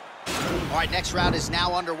 All right, next round is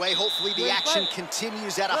now underway. Hopefully the action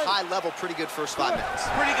continues at a high level. Pretty good first 5 minutes.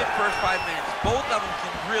 Pretty good first 5 minutes. Both of them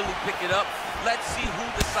can really pick it up. Let's see who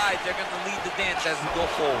decides they're going to lead the dance as we go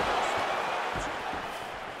forward.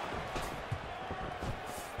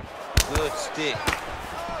 Good stick.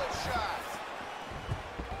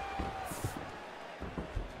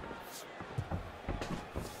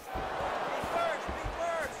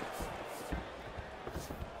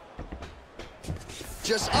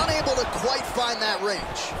 Just unable to quite find that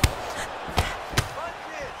range.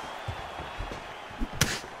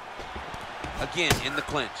 Again, in the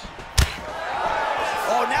clinch.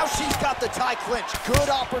 Oh, now she's got the tie clinch. Good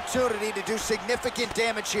opportunity to do significant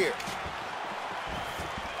damage here.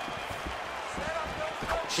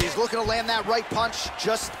 She's looking to land that right punch,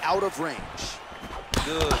 just out of range.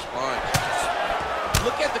 Good punch.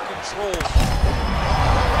 Look at the control.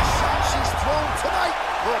 The shot she's thrown tonight.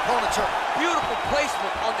 Her opponent's hurt. Beautiful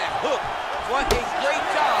placement on that hook. What a great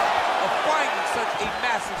job of finding such a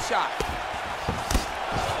massive shot.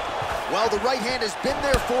 Well, the right hand has been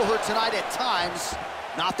there for her tonight at times.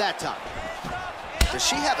 Not that time. Does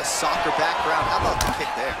she have a soccer background? How about the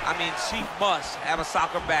kick there? I mean, she must have a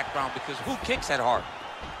soccer background because who kicks that hard?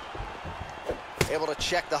 Able to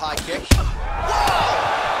check the high kick.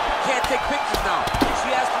 Whoa! Can't take pictures now.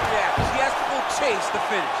 She has to react. She has to go chase the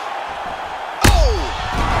finish. Oh!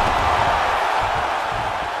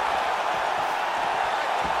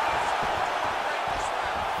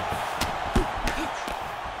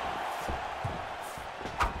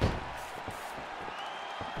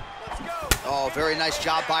 Oh, very nice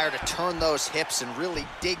job by her to turn those hips and really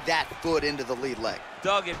dig that foot into the lead leg.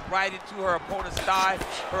 Dug it right into her opponent's thigh.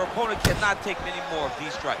 Her opponent cannot take many more of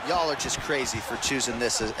these strikes. Y'all are just crazy for choosing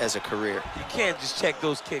this as a career. You can't just check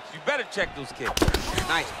those kicks. You better check those kicks.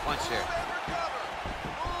 Nice punch there.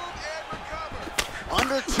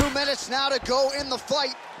 Under 2 minutes now to go in the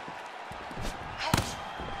fight.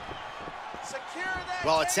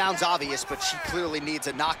 Well, it sounds obvious, but she clearly needs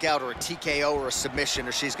a knockout or a TKO or a submission,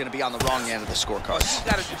 or she's going to be on the wrong end of the scorecard. She's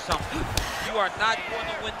got to do something. You are not going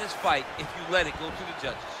to win this fight if you let it go to the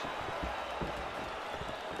judges.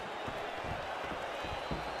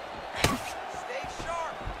 Stay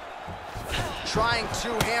sharp. Trying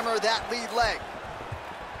to hammer that lead leg.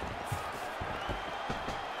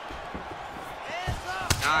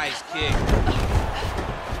 Nice kick.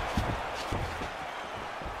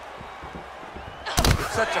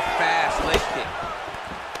 It's such a fast leg kick.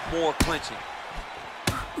 More clinching.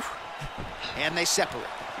 And they separate.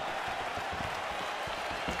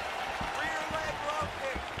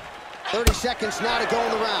 30 seconds now to go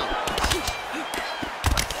in the round.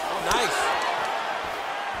 Oh, nice.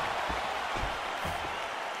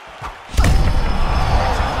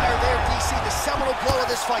 Fire there, DC. The seminal blow of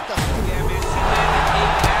this fight, though. Yeah, man, she landed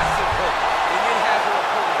a massive hook, and it has her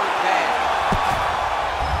opponent hurt bad.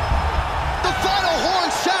 The final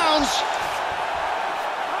horn sounds.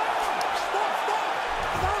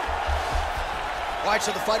 All right,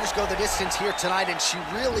 so the fighters go the distance here tonight, and she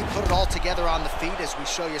really put it all together on the feet as we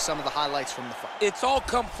show you some of the highlights from the fight. It's all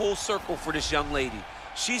come full circle for this young lady.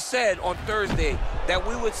 She said on Thursday that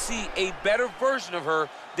we would see a better version of her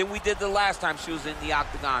than we did the last time she was in the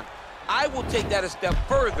octagon. I will take that a step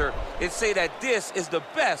further and say that this is the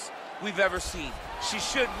best we've ever seen. She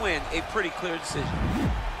should win a pretty clear decision.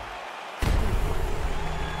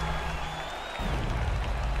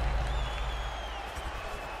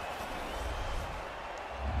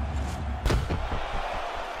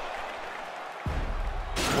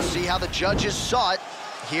 We'll see how the judges saw it.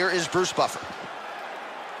 Here is Bruce Buffer.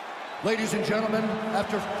 Ladies and gentlemen,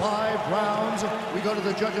 after 5 rounds, we go to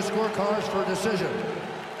the judges' scorecards for a decision.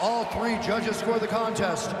 All 3 judges score the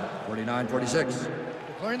contest, 49-46.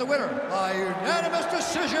 Declaring the winner by unanimous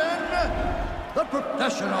decision, the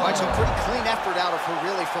professional. All right, so pretty clean effort out of her,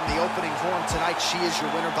 really, from the opening horn tonight. She is your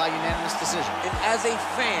winner by unanimous decision. And as a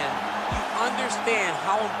fan, you understand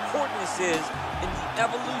how important this is in the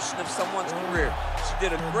evolution of someone's career. She did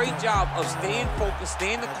a great job of staying focused,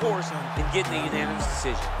 staying the course, and getting a unanimous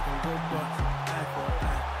decision.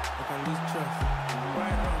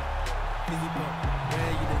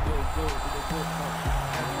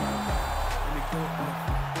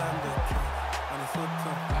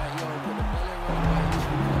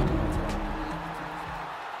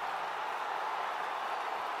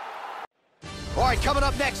 All right, coming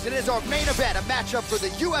up next, it is our main event, a matchup for the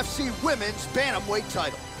UFC Women's Bantamweight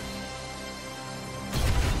title.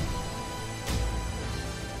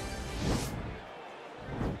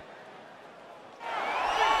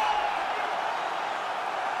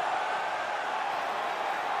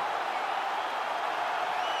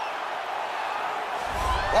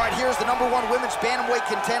 All right, here's the #1 women's bantamweight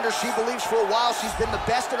contender. She believes for a while she's been the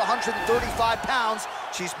best at 135 pounds.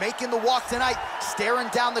 She's making the walk tonight, staring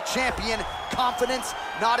down the champion. Confidence,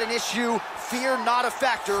 not an issue. Fear, not a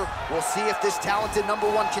factor. We'll see if this talented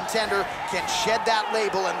 #1 contender can shed that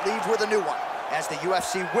label and leave with a new one as the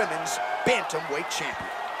UFC Women's Bantamweight Champion.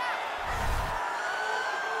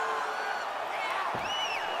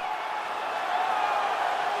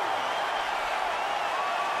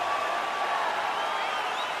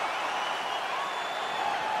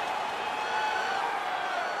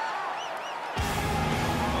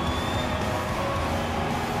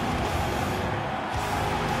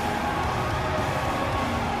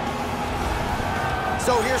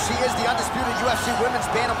 So here she is, the undisputed UFC Women's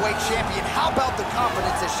Bantamweight Champion. How about the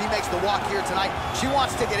confidence as she makes the walk here tonight? She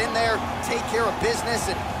wants to get in there, take care of business,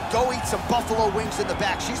 and go eat some buffalo wings in the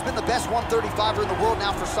back. She's been the best 135er in the world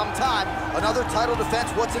now for some time. Another title defense,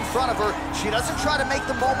 what's in front of her. She doesn't try to make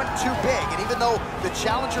the moment too big. And even though the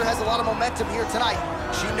challenger has a lot of momentum here tonight,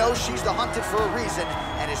 she knows she's the hunted for a reason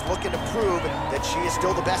and is looking to prove that she is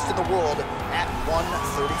still the best in the world at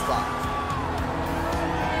 135.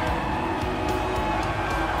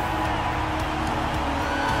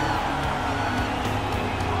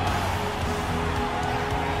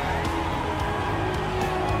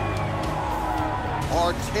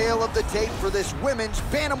 Our tale of the tape for this Women's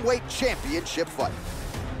Bantamweight Championship fight.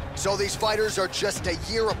 So these fighters are just a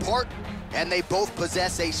year apart, and they both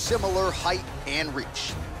possess a similar height and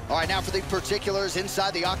reach. All right, now for the particulars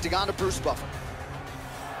inside the octagon to Bruce Buffer.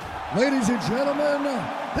 Ladies and gentlemen,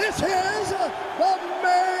 this is the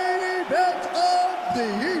main event of the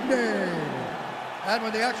evening. And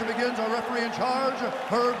when the action begins, our referee in charge,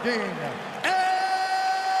 Herb Dean. And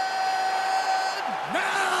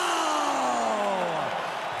now,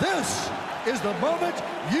 this is the moment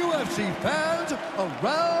UFC fans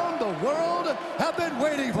around the world have been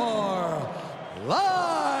waiting for.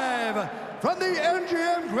 Live from the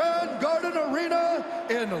MGM Grand Garden Arena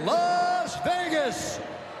in Las Vegas.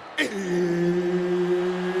 It's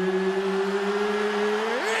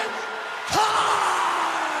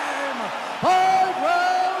time! 5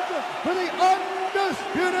 rounds for the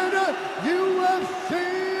undisputed UFC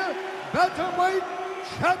Bantamweight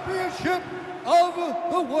Championship of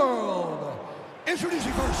the world.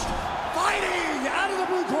 Introducing first, fighting out of the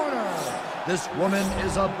blue corner. This woman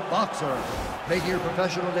is a boxer, making her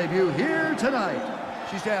professional debut here tonight.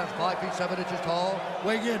 She stands 5 feet 7 inches tall,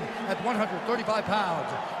 weighing in at 135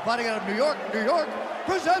 pounds. Fighting out of New York,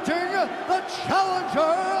 presenting the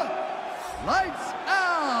challenger, Lights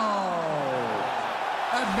Out.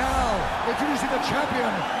 And now, introducing the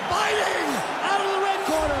champion, fighting out of the red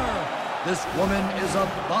corner. This woman is a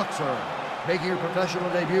boxer, making her professional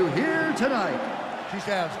debut here tonight. She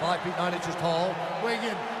stands 5 feet 9 inches tall, weighing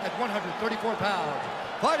in at 134 pounds.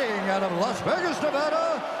 Fighting out of Las Vegas,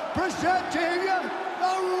 Nevada, presenting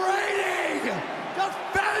the reigning,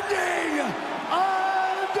 defending,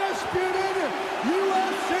 undisputed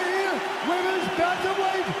UFC Women's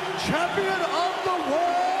Bantamweight Champion of the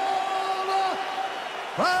World,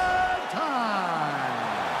 Bantamweight.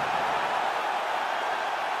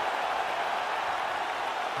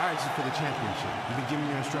 All right, this is for the championship. You've been giving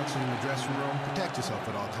your instructions in the dressing room. Protect yourself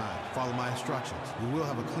at all times. Follow my instructions. We will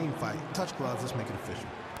have a clean fight. Touch gloves. Let's make it official.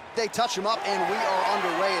 They touch him up, and we are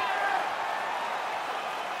underway.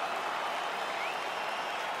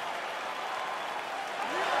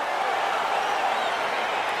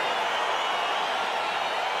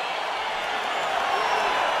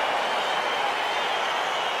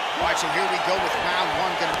 All right, so here we go with round one.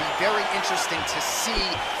 Going to be very interesting to see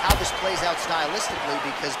how this plays out stylistically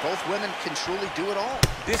because both women can truly do it all.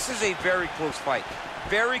 This is a very close fight,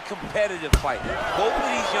 very competitive fight. Both of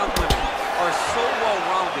these young women are so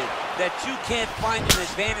well-rounded that you can't find an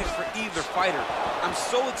advantage for either fighter. I'm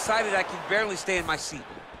so excited I can barely stay in my seat.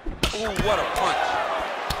 Ooh, what a punch.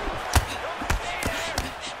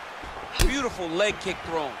 Beautiful leg kick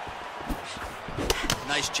thrown.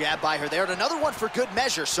 Nice jab by her there, and another one for good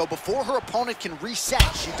measure. So before her opponent can reset,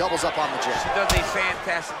 she doubles up on the jab. She does a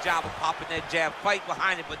fantastic job of popping that jab, fight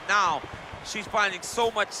behind it, but now she's finding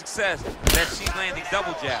so much success that she's landing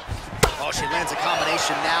double jabs. Oh, she lands a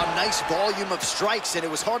combination now. Nice volume of strikes, and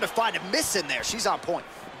it was hard to find a miss in there. She's on point.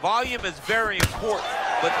 Volume is very important,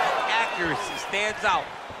 but accuracy stands out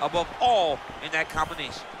above all in that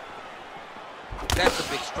combination. That's a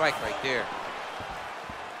big strike right there.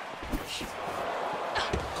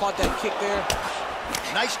 Caught that kick there.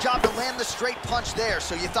 Nice job to land the straight punch there.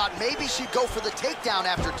 So you thought maybe she'd go for the takedown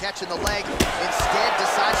after catching the leg. Instead,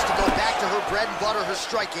 decides to go back to her bread and butter, her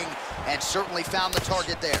striking, and certainly found the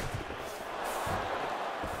target there.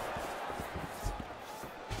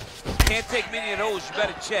 Can't take many of those, you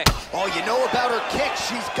better check. Oh, you know about her kick.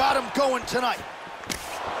 She's got him going tonight.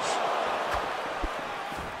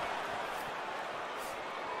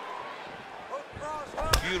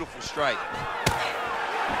 Beautiful strike.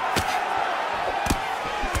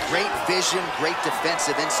 Great vision, great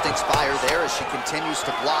defensive instincts by her there as she continues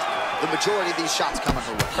to block the majority of these shots coming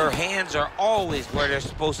her way. Her hands are always where they're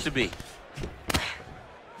supposed to be.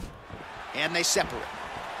 And they separate.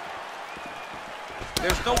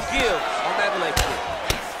 There's no give on that leg kick.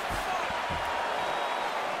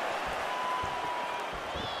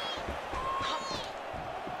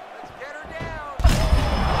 Let's get her down.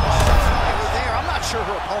 There, I'm not sure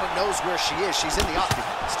her opponent knows where she is. She's in the octagon.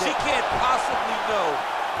 She can't possibly know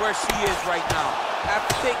where she is right now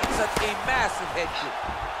after taking such a massive head kick.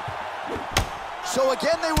 So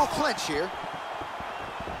again, they will clinch here.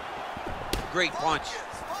 Great punch.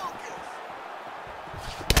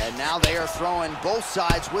 And now they are throwing both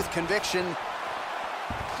sides with conviction.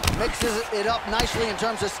 Mixes it up nicely in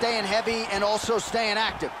terms of staying heavy and also staying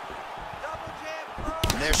active.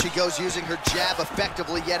 And there she goes using her jab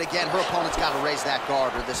effectively yet again. Her opponent's got to raise that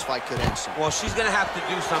guard or this fight could end soon. Well, she's going to have to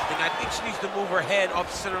do something. I think she needs to move her head off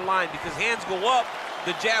the center line because hands go up,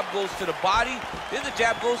 the jab goes to the body, then the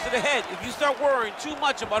jab goes to the head. If you start worrying too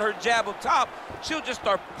much about her jab up top, she'll just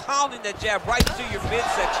start pounding that jab right into your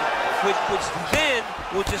midsection, which then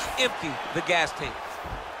will just empty the gas tank.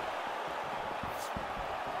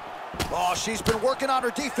 Oh, she's been working on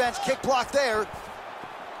her defense. Kick block there.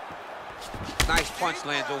 Nice punch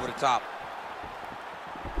lands over the top.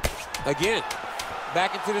 Again,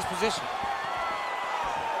 back into this position.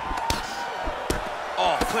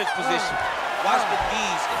 Oh, clinch position. Watch the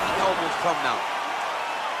knees and the elbows come now.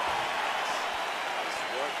 Nice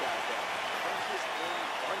work out there. Punches in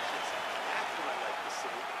bunches. That's what I like to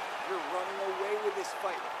see. You're running away with this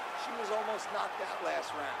fight. She was almost knocked out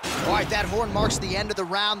last round. All right, that horn marks the end of the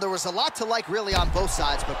round. There was a lot to like really on both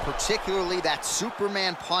sides, but particularly that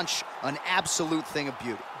Superman punch, an absolute thing of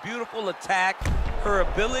beauty. Beautiful attack. Her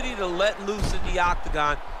ability to let loose in the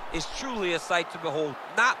octagon is truly a sight to behold.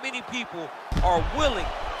 Not many people are willing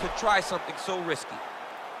to try something so risky.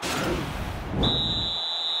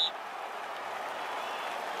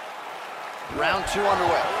 Round 2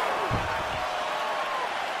 underway.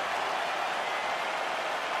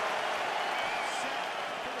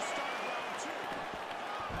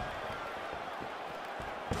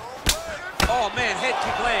 Oh man, head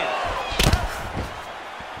kick lands.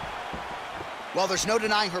 Well, there's no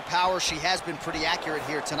denying her power. She has been pretty accurate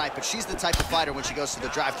here tonight, but she's the type of fighter when she goes to the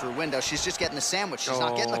drive-through window, she's just getting the sandwich. She's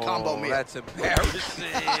not getting the combo meal. That's embarrassing.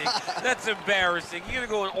 That's embarrassing. You're gonna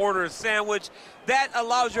go and order a sandwich. That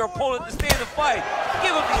allows your opponent to stay in the fight.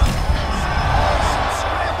 Give him the...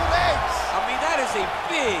 Scrambled eggs. I mean, that is a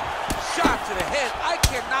big shot to the head. I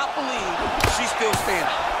cannot believe she's still standing.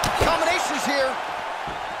 Combinations here.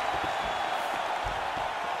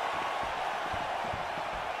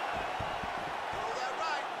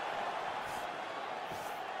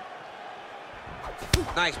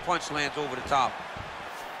 Nice punch lands over the top.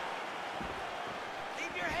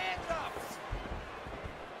 Keep your hands up.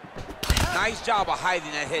 Nice job of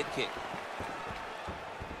hiding that head kick.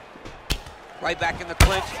 Right back in the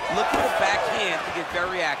clinch. Look for the backhand to get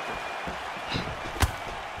very active.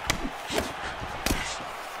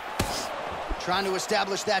 Trying to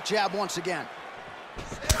establish that jab once again.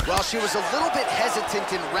 Well, she was a little bit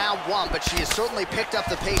hesitant in round 1, but she has certainly picked up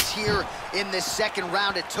the pace here in this second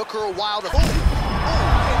round. It took her a while to... You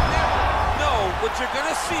never know what you're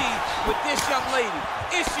gonna see with this young lady.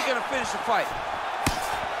 Is she gonna finish the fight?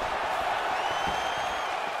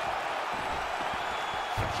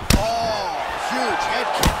 Oh, huge head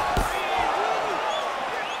kick.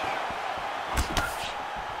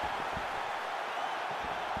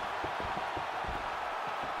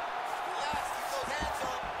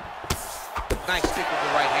 Nice stick with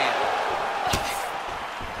the right hand.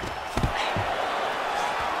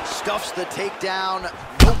 Stuffs the takedown,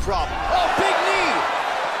 no problem. Oh, big knee!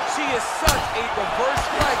 She is such a diverse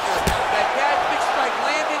striker that big strike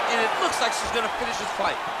landed, and it looks like she's gonna finish this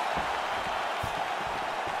fight.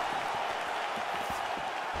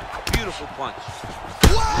 Beautiful punch.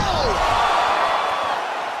 Whoa!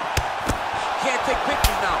 Can't take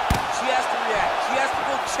pictures now. She has to react. She has to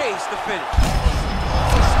go chase the finish.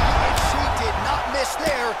 If she did not miss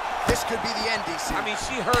there, this could be the end, DC. I mean,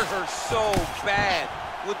 she hurt her so bad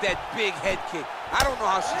with that big head kick. I don't know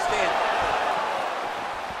how she's standing.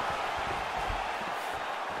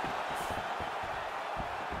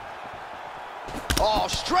 Oh,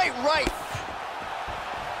 straight right.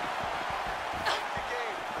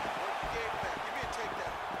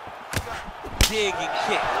 Dig and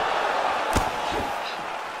kick.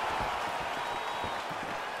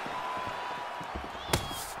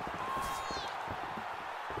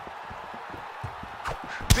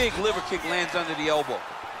 Big liver kick lands under the elbow.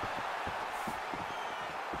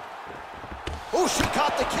 Oh, she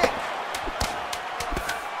caught the kick.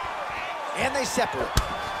 And they separate.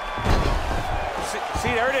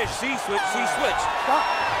 See, there it is. She switched.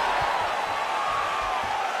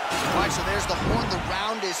 All right, so there's the horn. The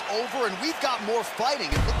round is over, and we've got more fighting.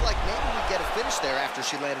 It looked like maybe we'd get a finish there after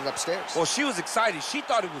she landed upstairs. Well, she was excited. She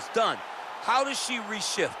thought it was done. How does she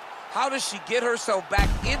reshift? How does she get herself back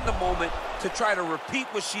in the moment to try to repeat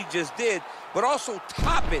what she just did, but also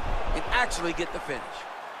top it and actually get the finish?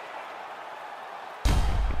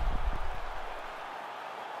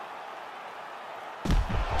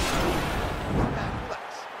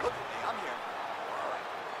 Relax. Look at me. I'm here. All right.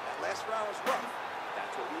 That last round was rough.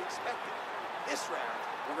 That's what we expected. This round,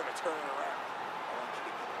 we're going to turn it around. I want you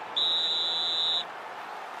to get it.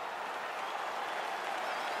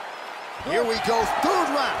 Here we go, third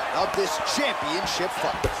round of this championship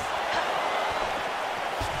fight.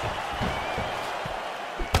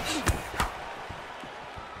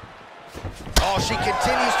 Oh, she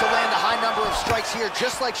continues to land a high number of strikes here,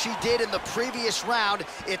 just like she did in the previous round.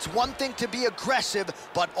 It's one thing to be aggressive,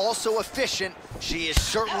 but also efficient. She is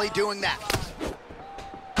certainly doing that.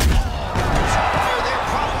 They're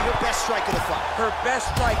probably her best strike of the fight. Her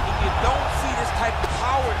best strike, and you don't see this type of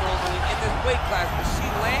power normally in this weight class, but she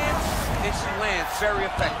lands, and she lands very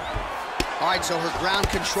effectively. All right, so her ground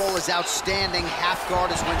control is outstanding. Half guard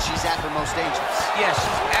is when she's at her most dangerous. Yeah,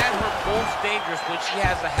 she's at her most dangerous when she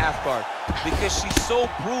has a half guard because she's so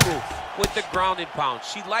brutal with the ground and pound.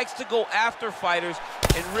 She likes to go after fighters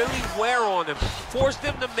and really wear on them, force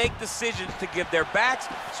them to make decisions to give their backs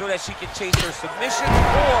so that she can chase her submissions,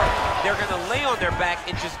 or they're gonna lay on their back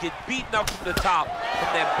and just get beaten up from the top from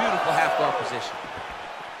that beautiful half guard position.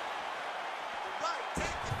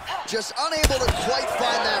 Just unable to quite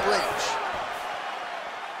find that range.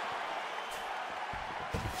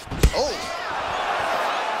 Oh.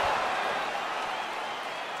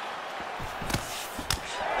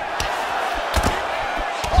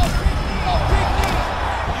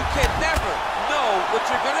 You can never know what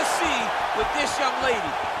you're gonna see with this young lady.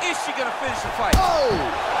 Is she gonna finish the fight? Oh!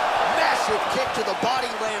 Massive kick to the body,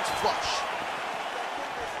 lands flush.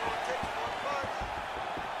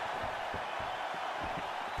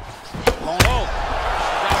 Oh,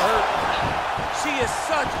 she got hurt. She is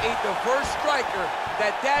such a diverse striker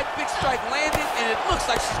that big strike landed, and it looks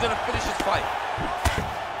like she's gonna finish this fight.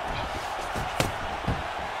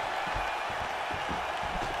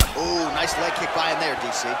 Ooh, nice leg kick by in there,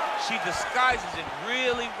 DC. She disguises it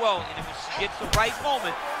really well, and if she gets the right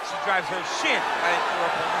moment, she drives her shin right into her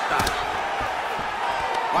opponent's thigh.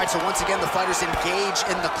 All right, so once again, the fighters engage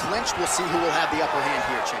in the clinch. We'll see who will have the upper hand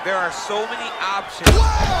here, champ. There are so many options.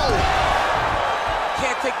 Whoa!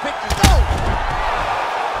 Can't take pictures. No!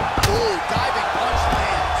 Ooh, diving punch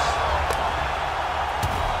lands.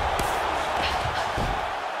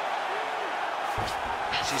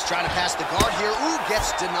 She's trying to pass the guard here. Ooh,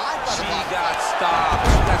 gets denied by the bottom. She got stopped.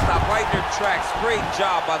 She got stopped right in her tracks. Great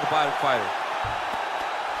job by the bottom fighter.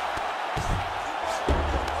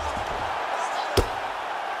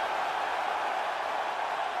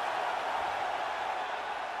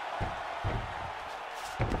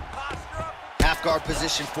 Guard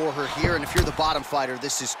position for her here, and if you're the bottom fighter,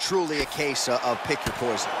 this is truly a case of pick your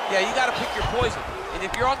poison. Yeah, you got to pick your poison. And if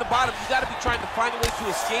you're on the bottom, you got to be trying to find a way to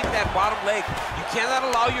escape that bottom leg. You cannot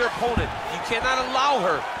allow your opponent, you cannot allow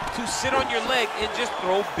her to sit on your leg and just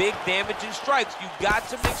throw big damaging strikes. You got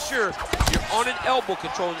to make sure you're on an elbow,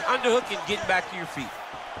 controlling underhook and getting back to your feet.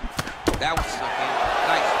 That was something.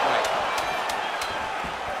 Nice strike.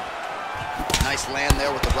 Nice land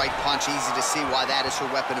there with the right punch. Easy to see why that is her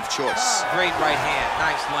weapon of choice. Great right hand.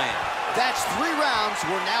 Nice land. That's 3 rounds.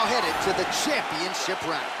 We're now headed to the championship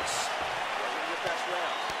rounds.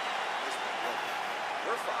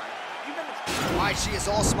 All right, she is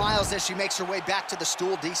all smiles as she makes her way back to the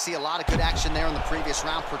stool. DC, a lot of good action there in the previous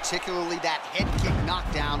round, particularly that head kick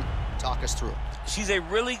knockdown. Talk us through it. She's a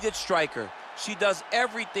really good striker. She does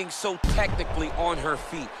everything so technically on her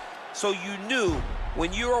feet. So you knew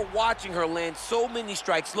when you were watching her land so many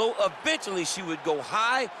strikes low, eventually she would go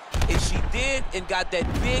high, and she did, and got that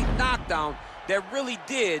big knockdown that really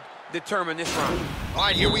did determine this round. All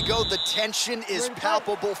right, here we go. The tension is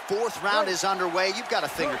palpable. 4th round is underway. You've got a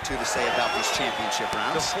thing or two to say about these championship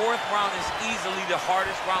rounds. The 4th round is easily the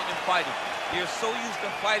hardest round in fighting. You're so used to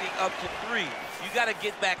fighting up to 3. You got to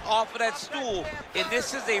get back off of that stool, and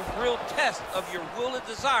this is a real test of your will and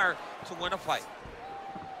desire to win a fight.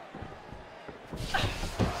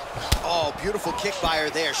 Oh, beautiful kick by her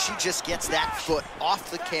there. She just gets that foot off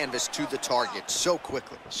the canvas to the target so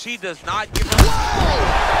quickly. She does not give up. You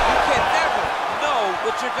can never know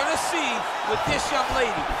what you're going to see with this young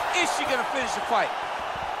lady. Is she going to finish the fight?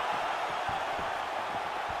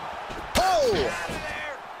 Oh!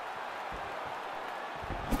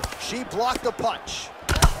 She blocked the punch.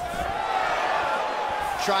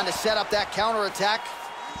 Trying to set up that counterattack.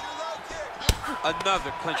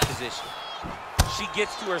 Another clinch position. She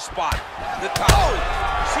gets to her spot. The top. Oh!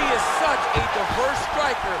 She is such a diverse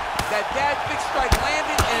striker that big strike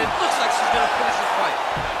landed, and it looks like she's going to finish this fight.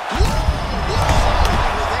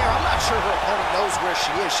 I'm not sure her opponent knows where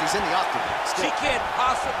she is. She's in the octagon still. She can't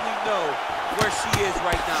possibly know where she is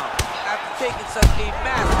right now after taking such a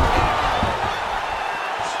massive hit.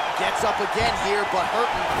 Gets up again here, but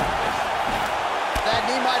hurting. That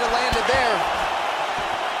knee might have landed there.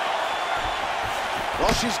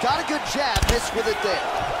 Well, she's got a good jab, missed with it there.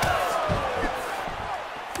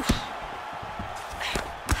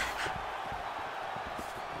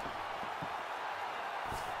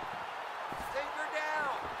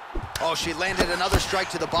 Oh, she landed another strike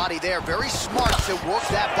to the body there. Very smart to work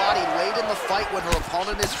that body late in the fight when her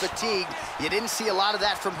opponent is fatigued. You didn't see a lot of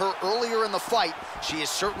that from her earlier in the fight. She is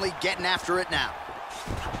certainly getting after it now.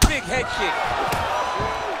 Big head kick.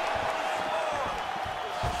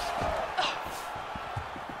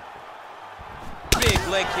 Big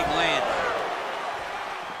leg kick land.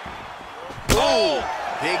 Oh!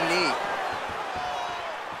 Big knee.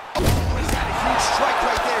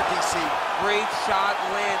 shot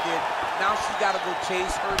landed. Now she's got to go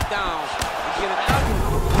chase her down and get another.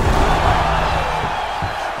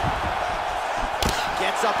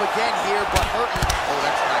 Gets up again here, but hurting. Oh,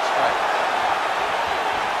 that's a nice strike.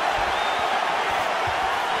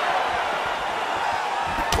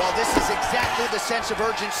 Well, this is exactly the sense of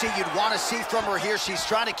urgency you'd want to see from her here. She's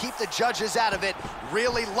trying to keep the judges out of it,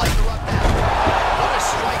 really light her up now. What a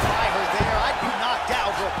strike by her there. I'd be knocked out.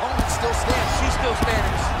 Her opponent still standing. She's still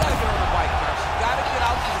standing. She's got to get on the bike now. She's got to get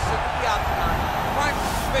out to the center of the octagon, find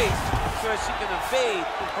some space so that she can evade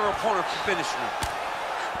her opponent from finishing her.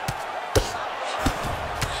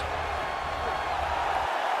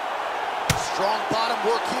 Strong bottom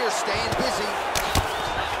work here, staying busy.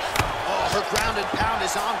 Oh, her ground and pound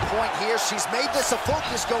is on point here. She's made this a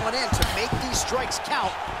focus going in to make these strikes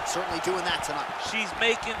count. Certainly doing that tonight. She's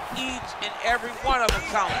making each and every one of them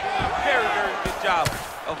count. Very, very good job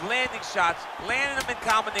of landing shots, landing them in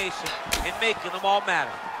combination, and making them all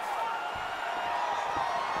matter.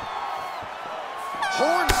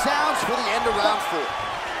 Horn sounds for the end of round 4.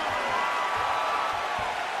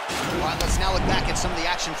 All right, let's now look back at some of the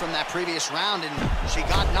action from that previous round, and she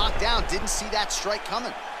got knocked down. Didn't see that strike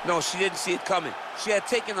coming. No, she didn't see it coming. She had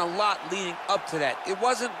taken a lot leading up to that. It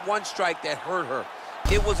wasn't one strike that hurt her.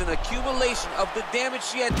 It was an accumulation of the damage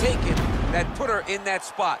she had taken that put her in that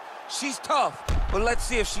spot. She's tough, but let's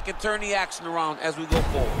see if she can turn the action around as we go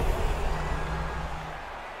forward.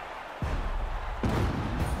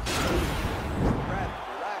 Brad,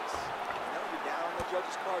 relax. I know you're down on the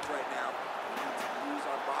judges' cards right now. We need to use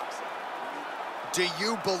our boxing. Do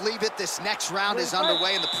you believe it? This next round is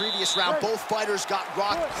underway. In the previous round, both fighters got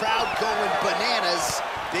rocked. Crowd going bananas.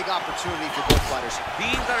 Big opportunity for both fighters.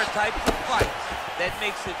 These are the types of fights that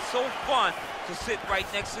makes it so fun to sit right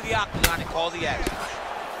next to the octagon and call the action.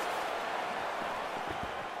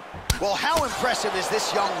 Well, how impressive is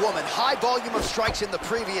this young woman? High volume of strikes in the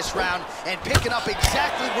previous round and picking up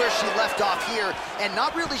exactly where she left off here and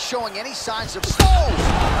not really showing any signs of slow.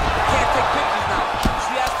 Can't take pictures now.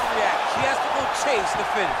 She has to react. She has to go chase the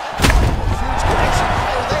finish. Huge connection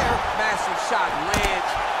player there. Massive shot lands.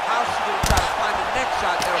 How's she going to try to find the next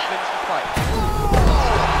shot that'll finish the fight?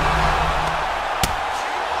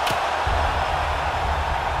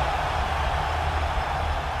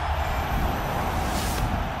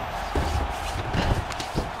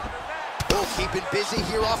 Keeping busy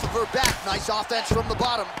here off of her back. Nice offense from the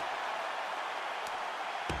bottom.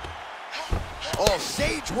 Oh,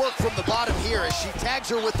 sage work from the bottom here as she tags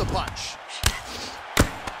her with the punch.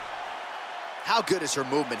 How good is her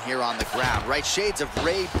movement here on the ground, right? Shades of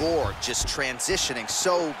Ray Borg, just transitioning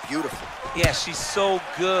so beautiful. Yeah, she's so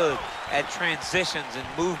good at transitions and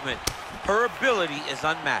movement. Her ability is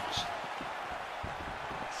unmatched.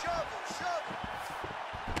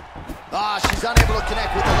 Ah, she's unable to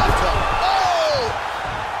connect with the left hook. Oh!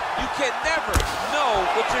 You can never know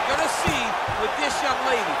what you're going to see with this young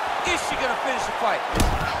lady. Is she going to finish the fight?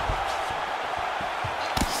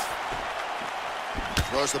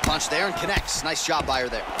 Throws the punch there and connects. Nice job by her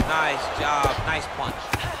there. Nice job. Nice punch.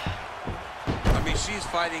 I mean, she's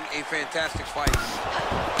fighting a fantastic fight.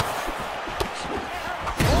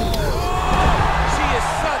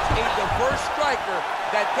 Such a diverse striker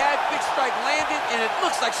that big strike landed, and it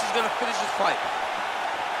looks like she's going to finish this fight.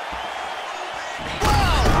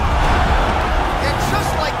 Wow! And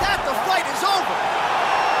just like that, the fight is over.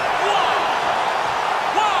 Wow!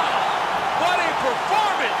 Wow! What a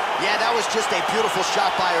performance! Yeah, that was just a beautiful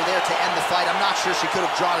shot by her there to end the fight. I'm not sure she could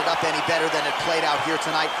have drawn it up any better than it played out here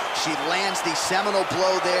tonight. She lands the seminal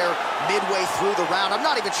blow there midway through the round. I'm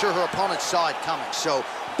not even sure her opponent saw it coming, so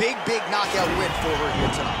big knockout win for her here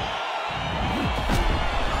tonight.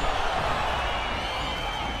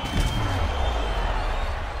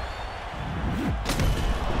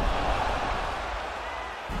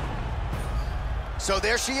 So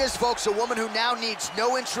there she is, folks, a woman who now needs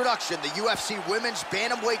no introduction, the UFC Women's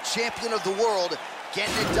Bantamweight Champion of the world,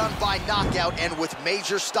 getting it done by knockout and with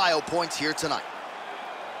major style points here tonight.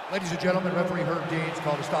 Ladies and gentlemen, referee Herb Dean's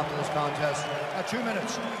called a stop to this contest at 2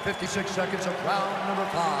 minutes, 56 seconds of round number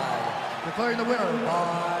 5. Declaring the winner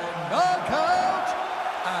by knockout,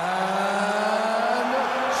 and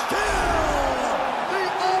still the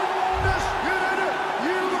undisputed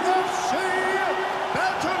UFC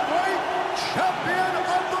Bantamweight Champion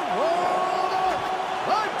of the world,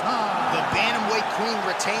 Lifetime. The Bantamweight Queen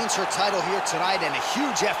retains her title here tonight, and a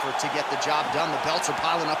huge effort to get the job done. The belts are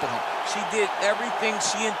piling up at home. She did everything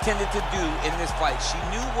she intended to do in this fight. She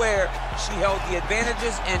knew where she held the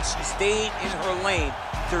advantages, and she stayed in her lane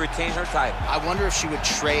to retain her title. I wonder if she would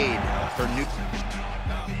trade her new...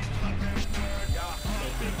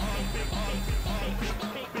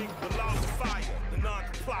 Fire.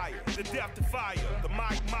 fire, the death to fire, the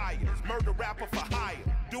Mike Myers, murder rapper for hire,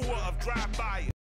 doer of drive-by.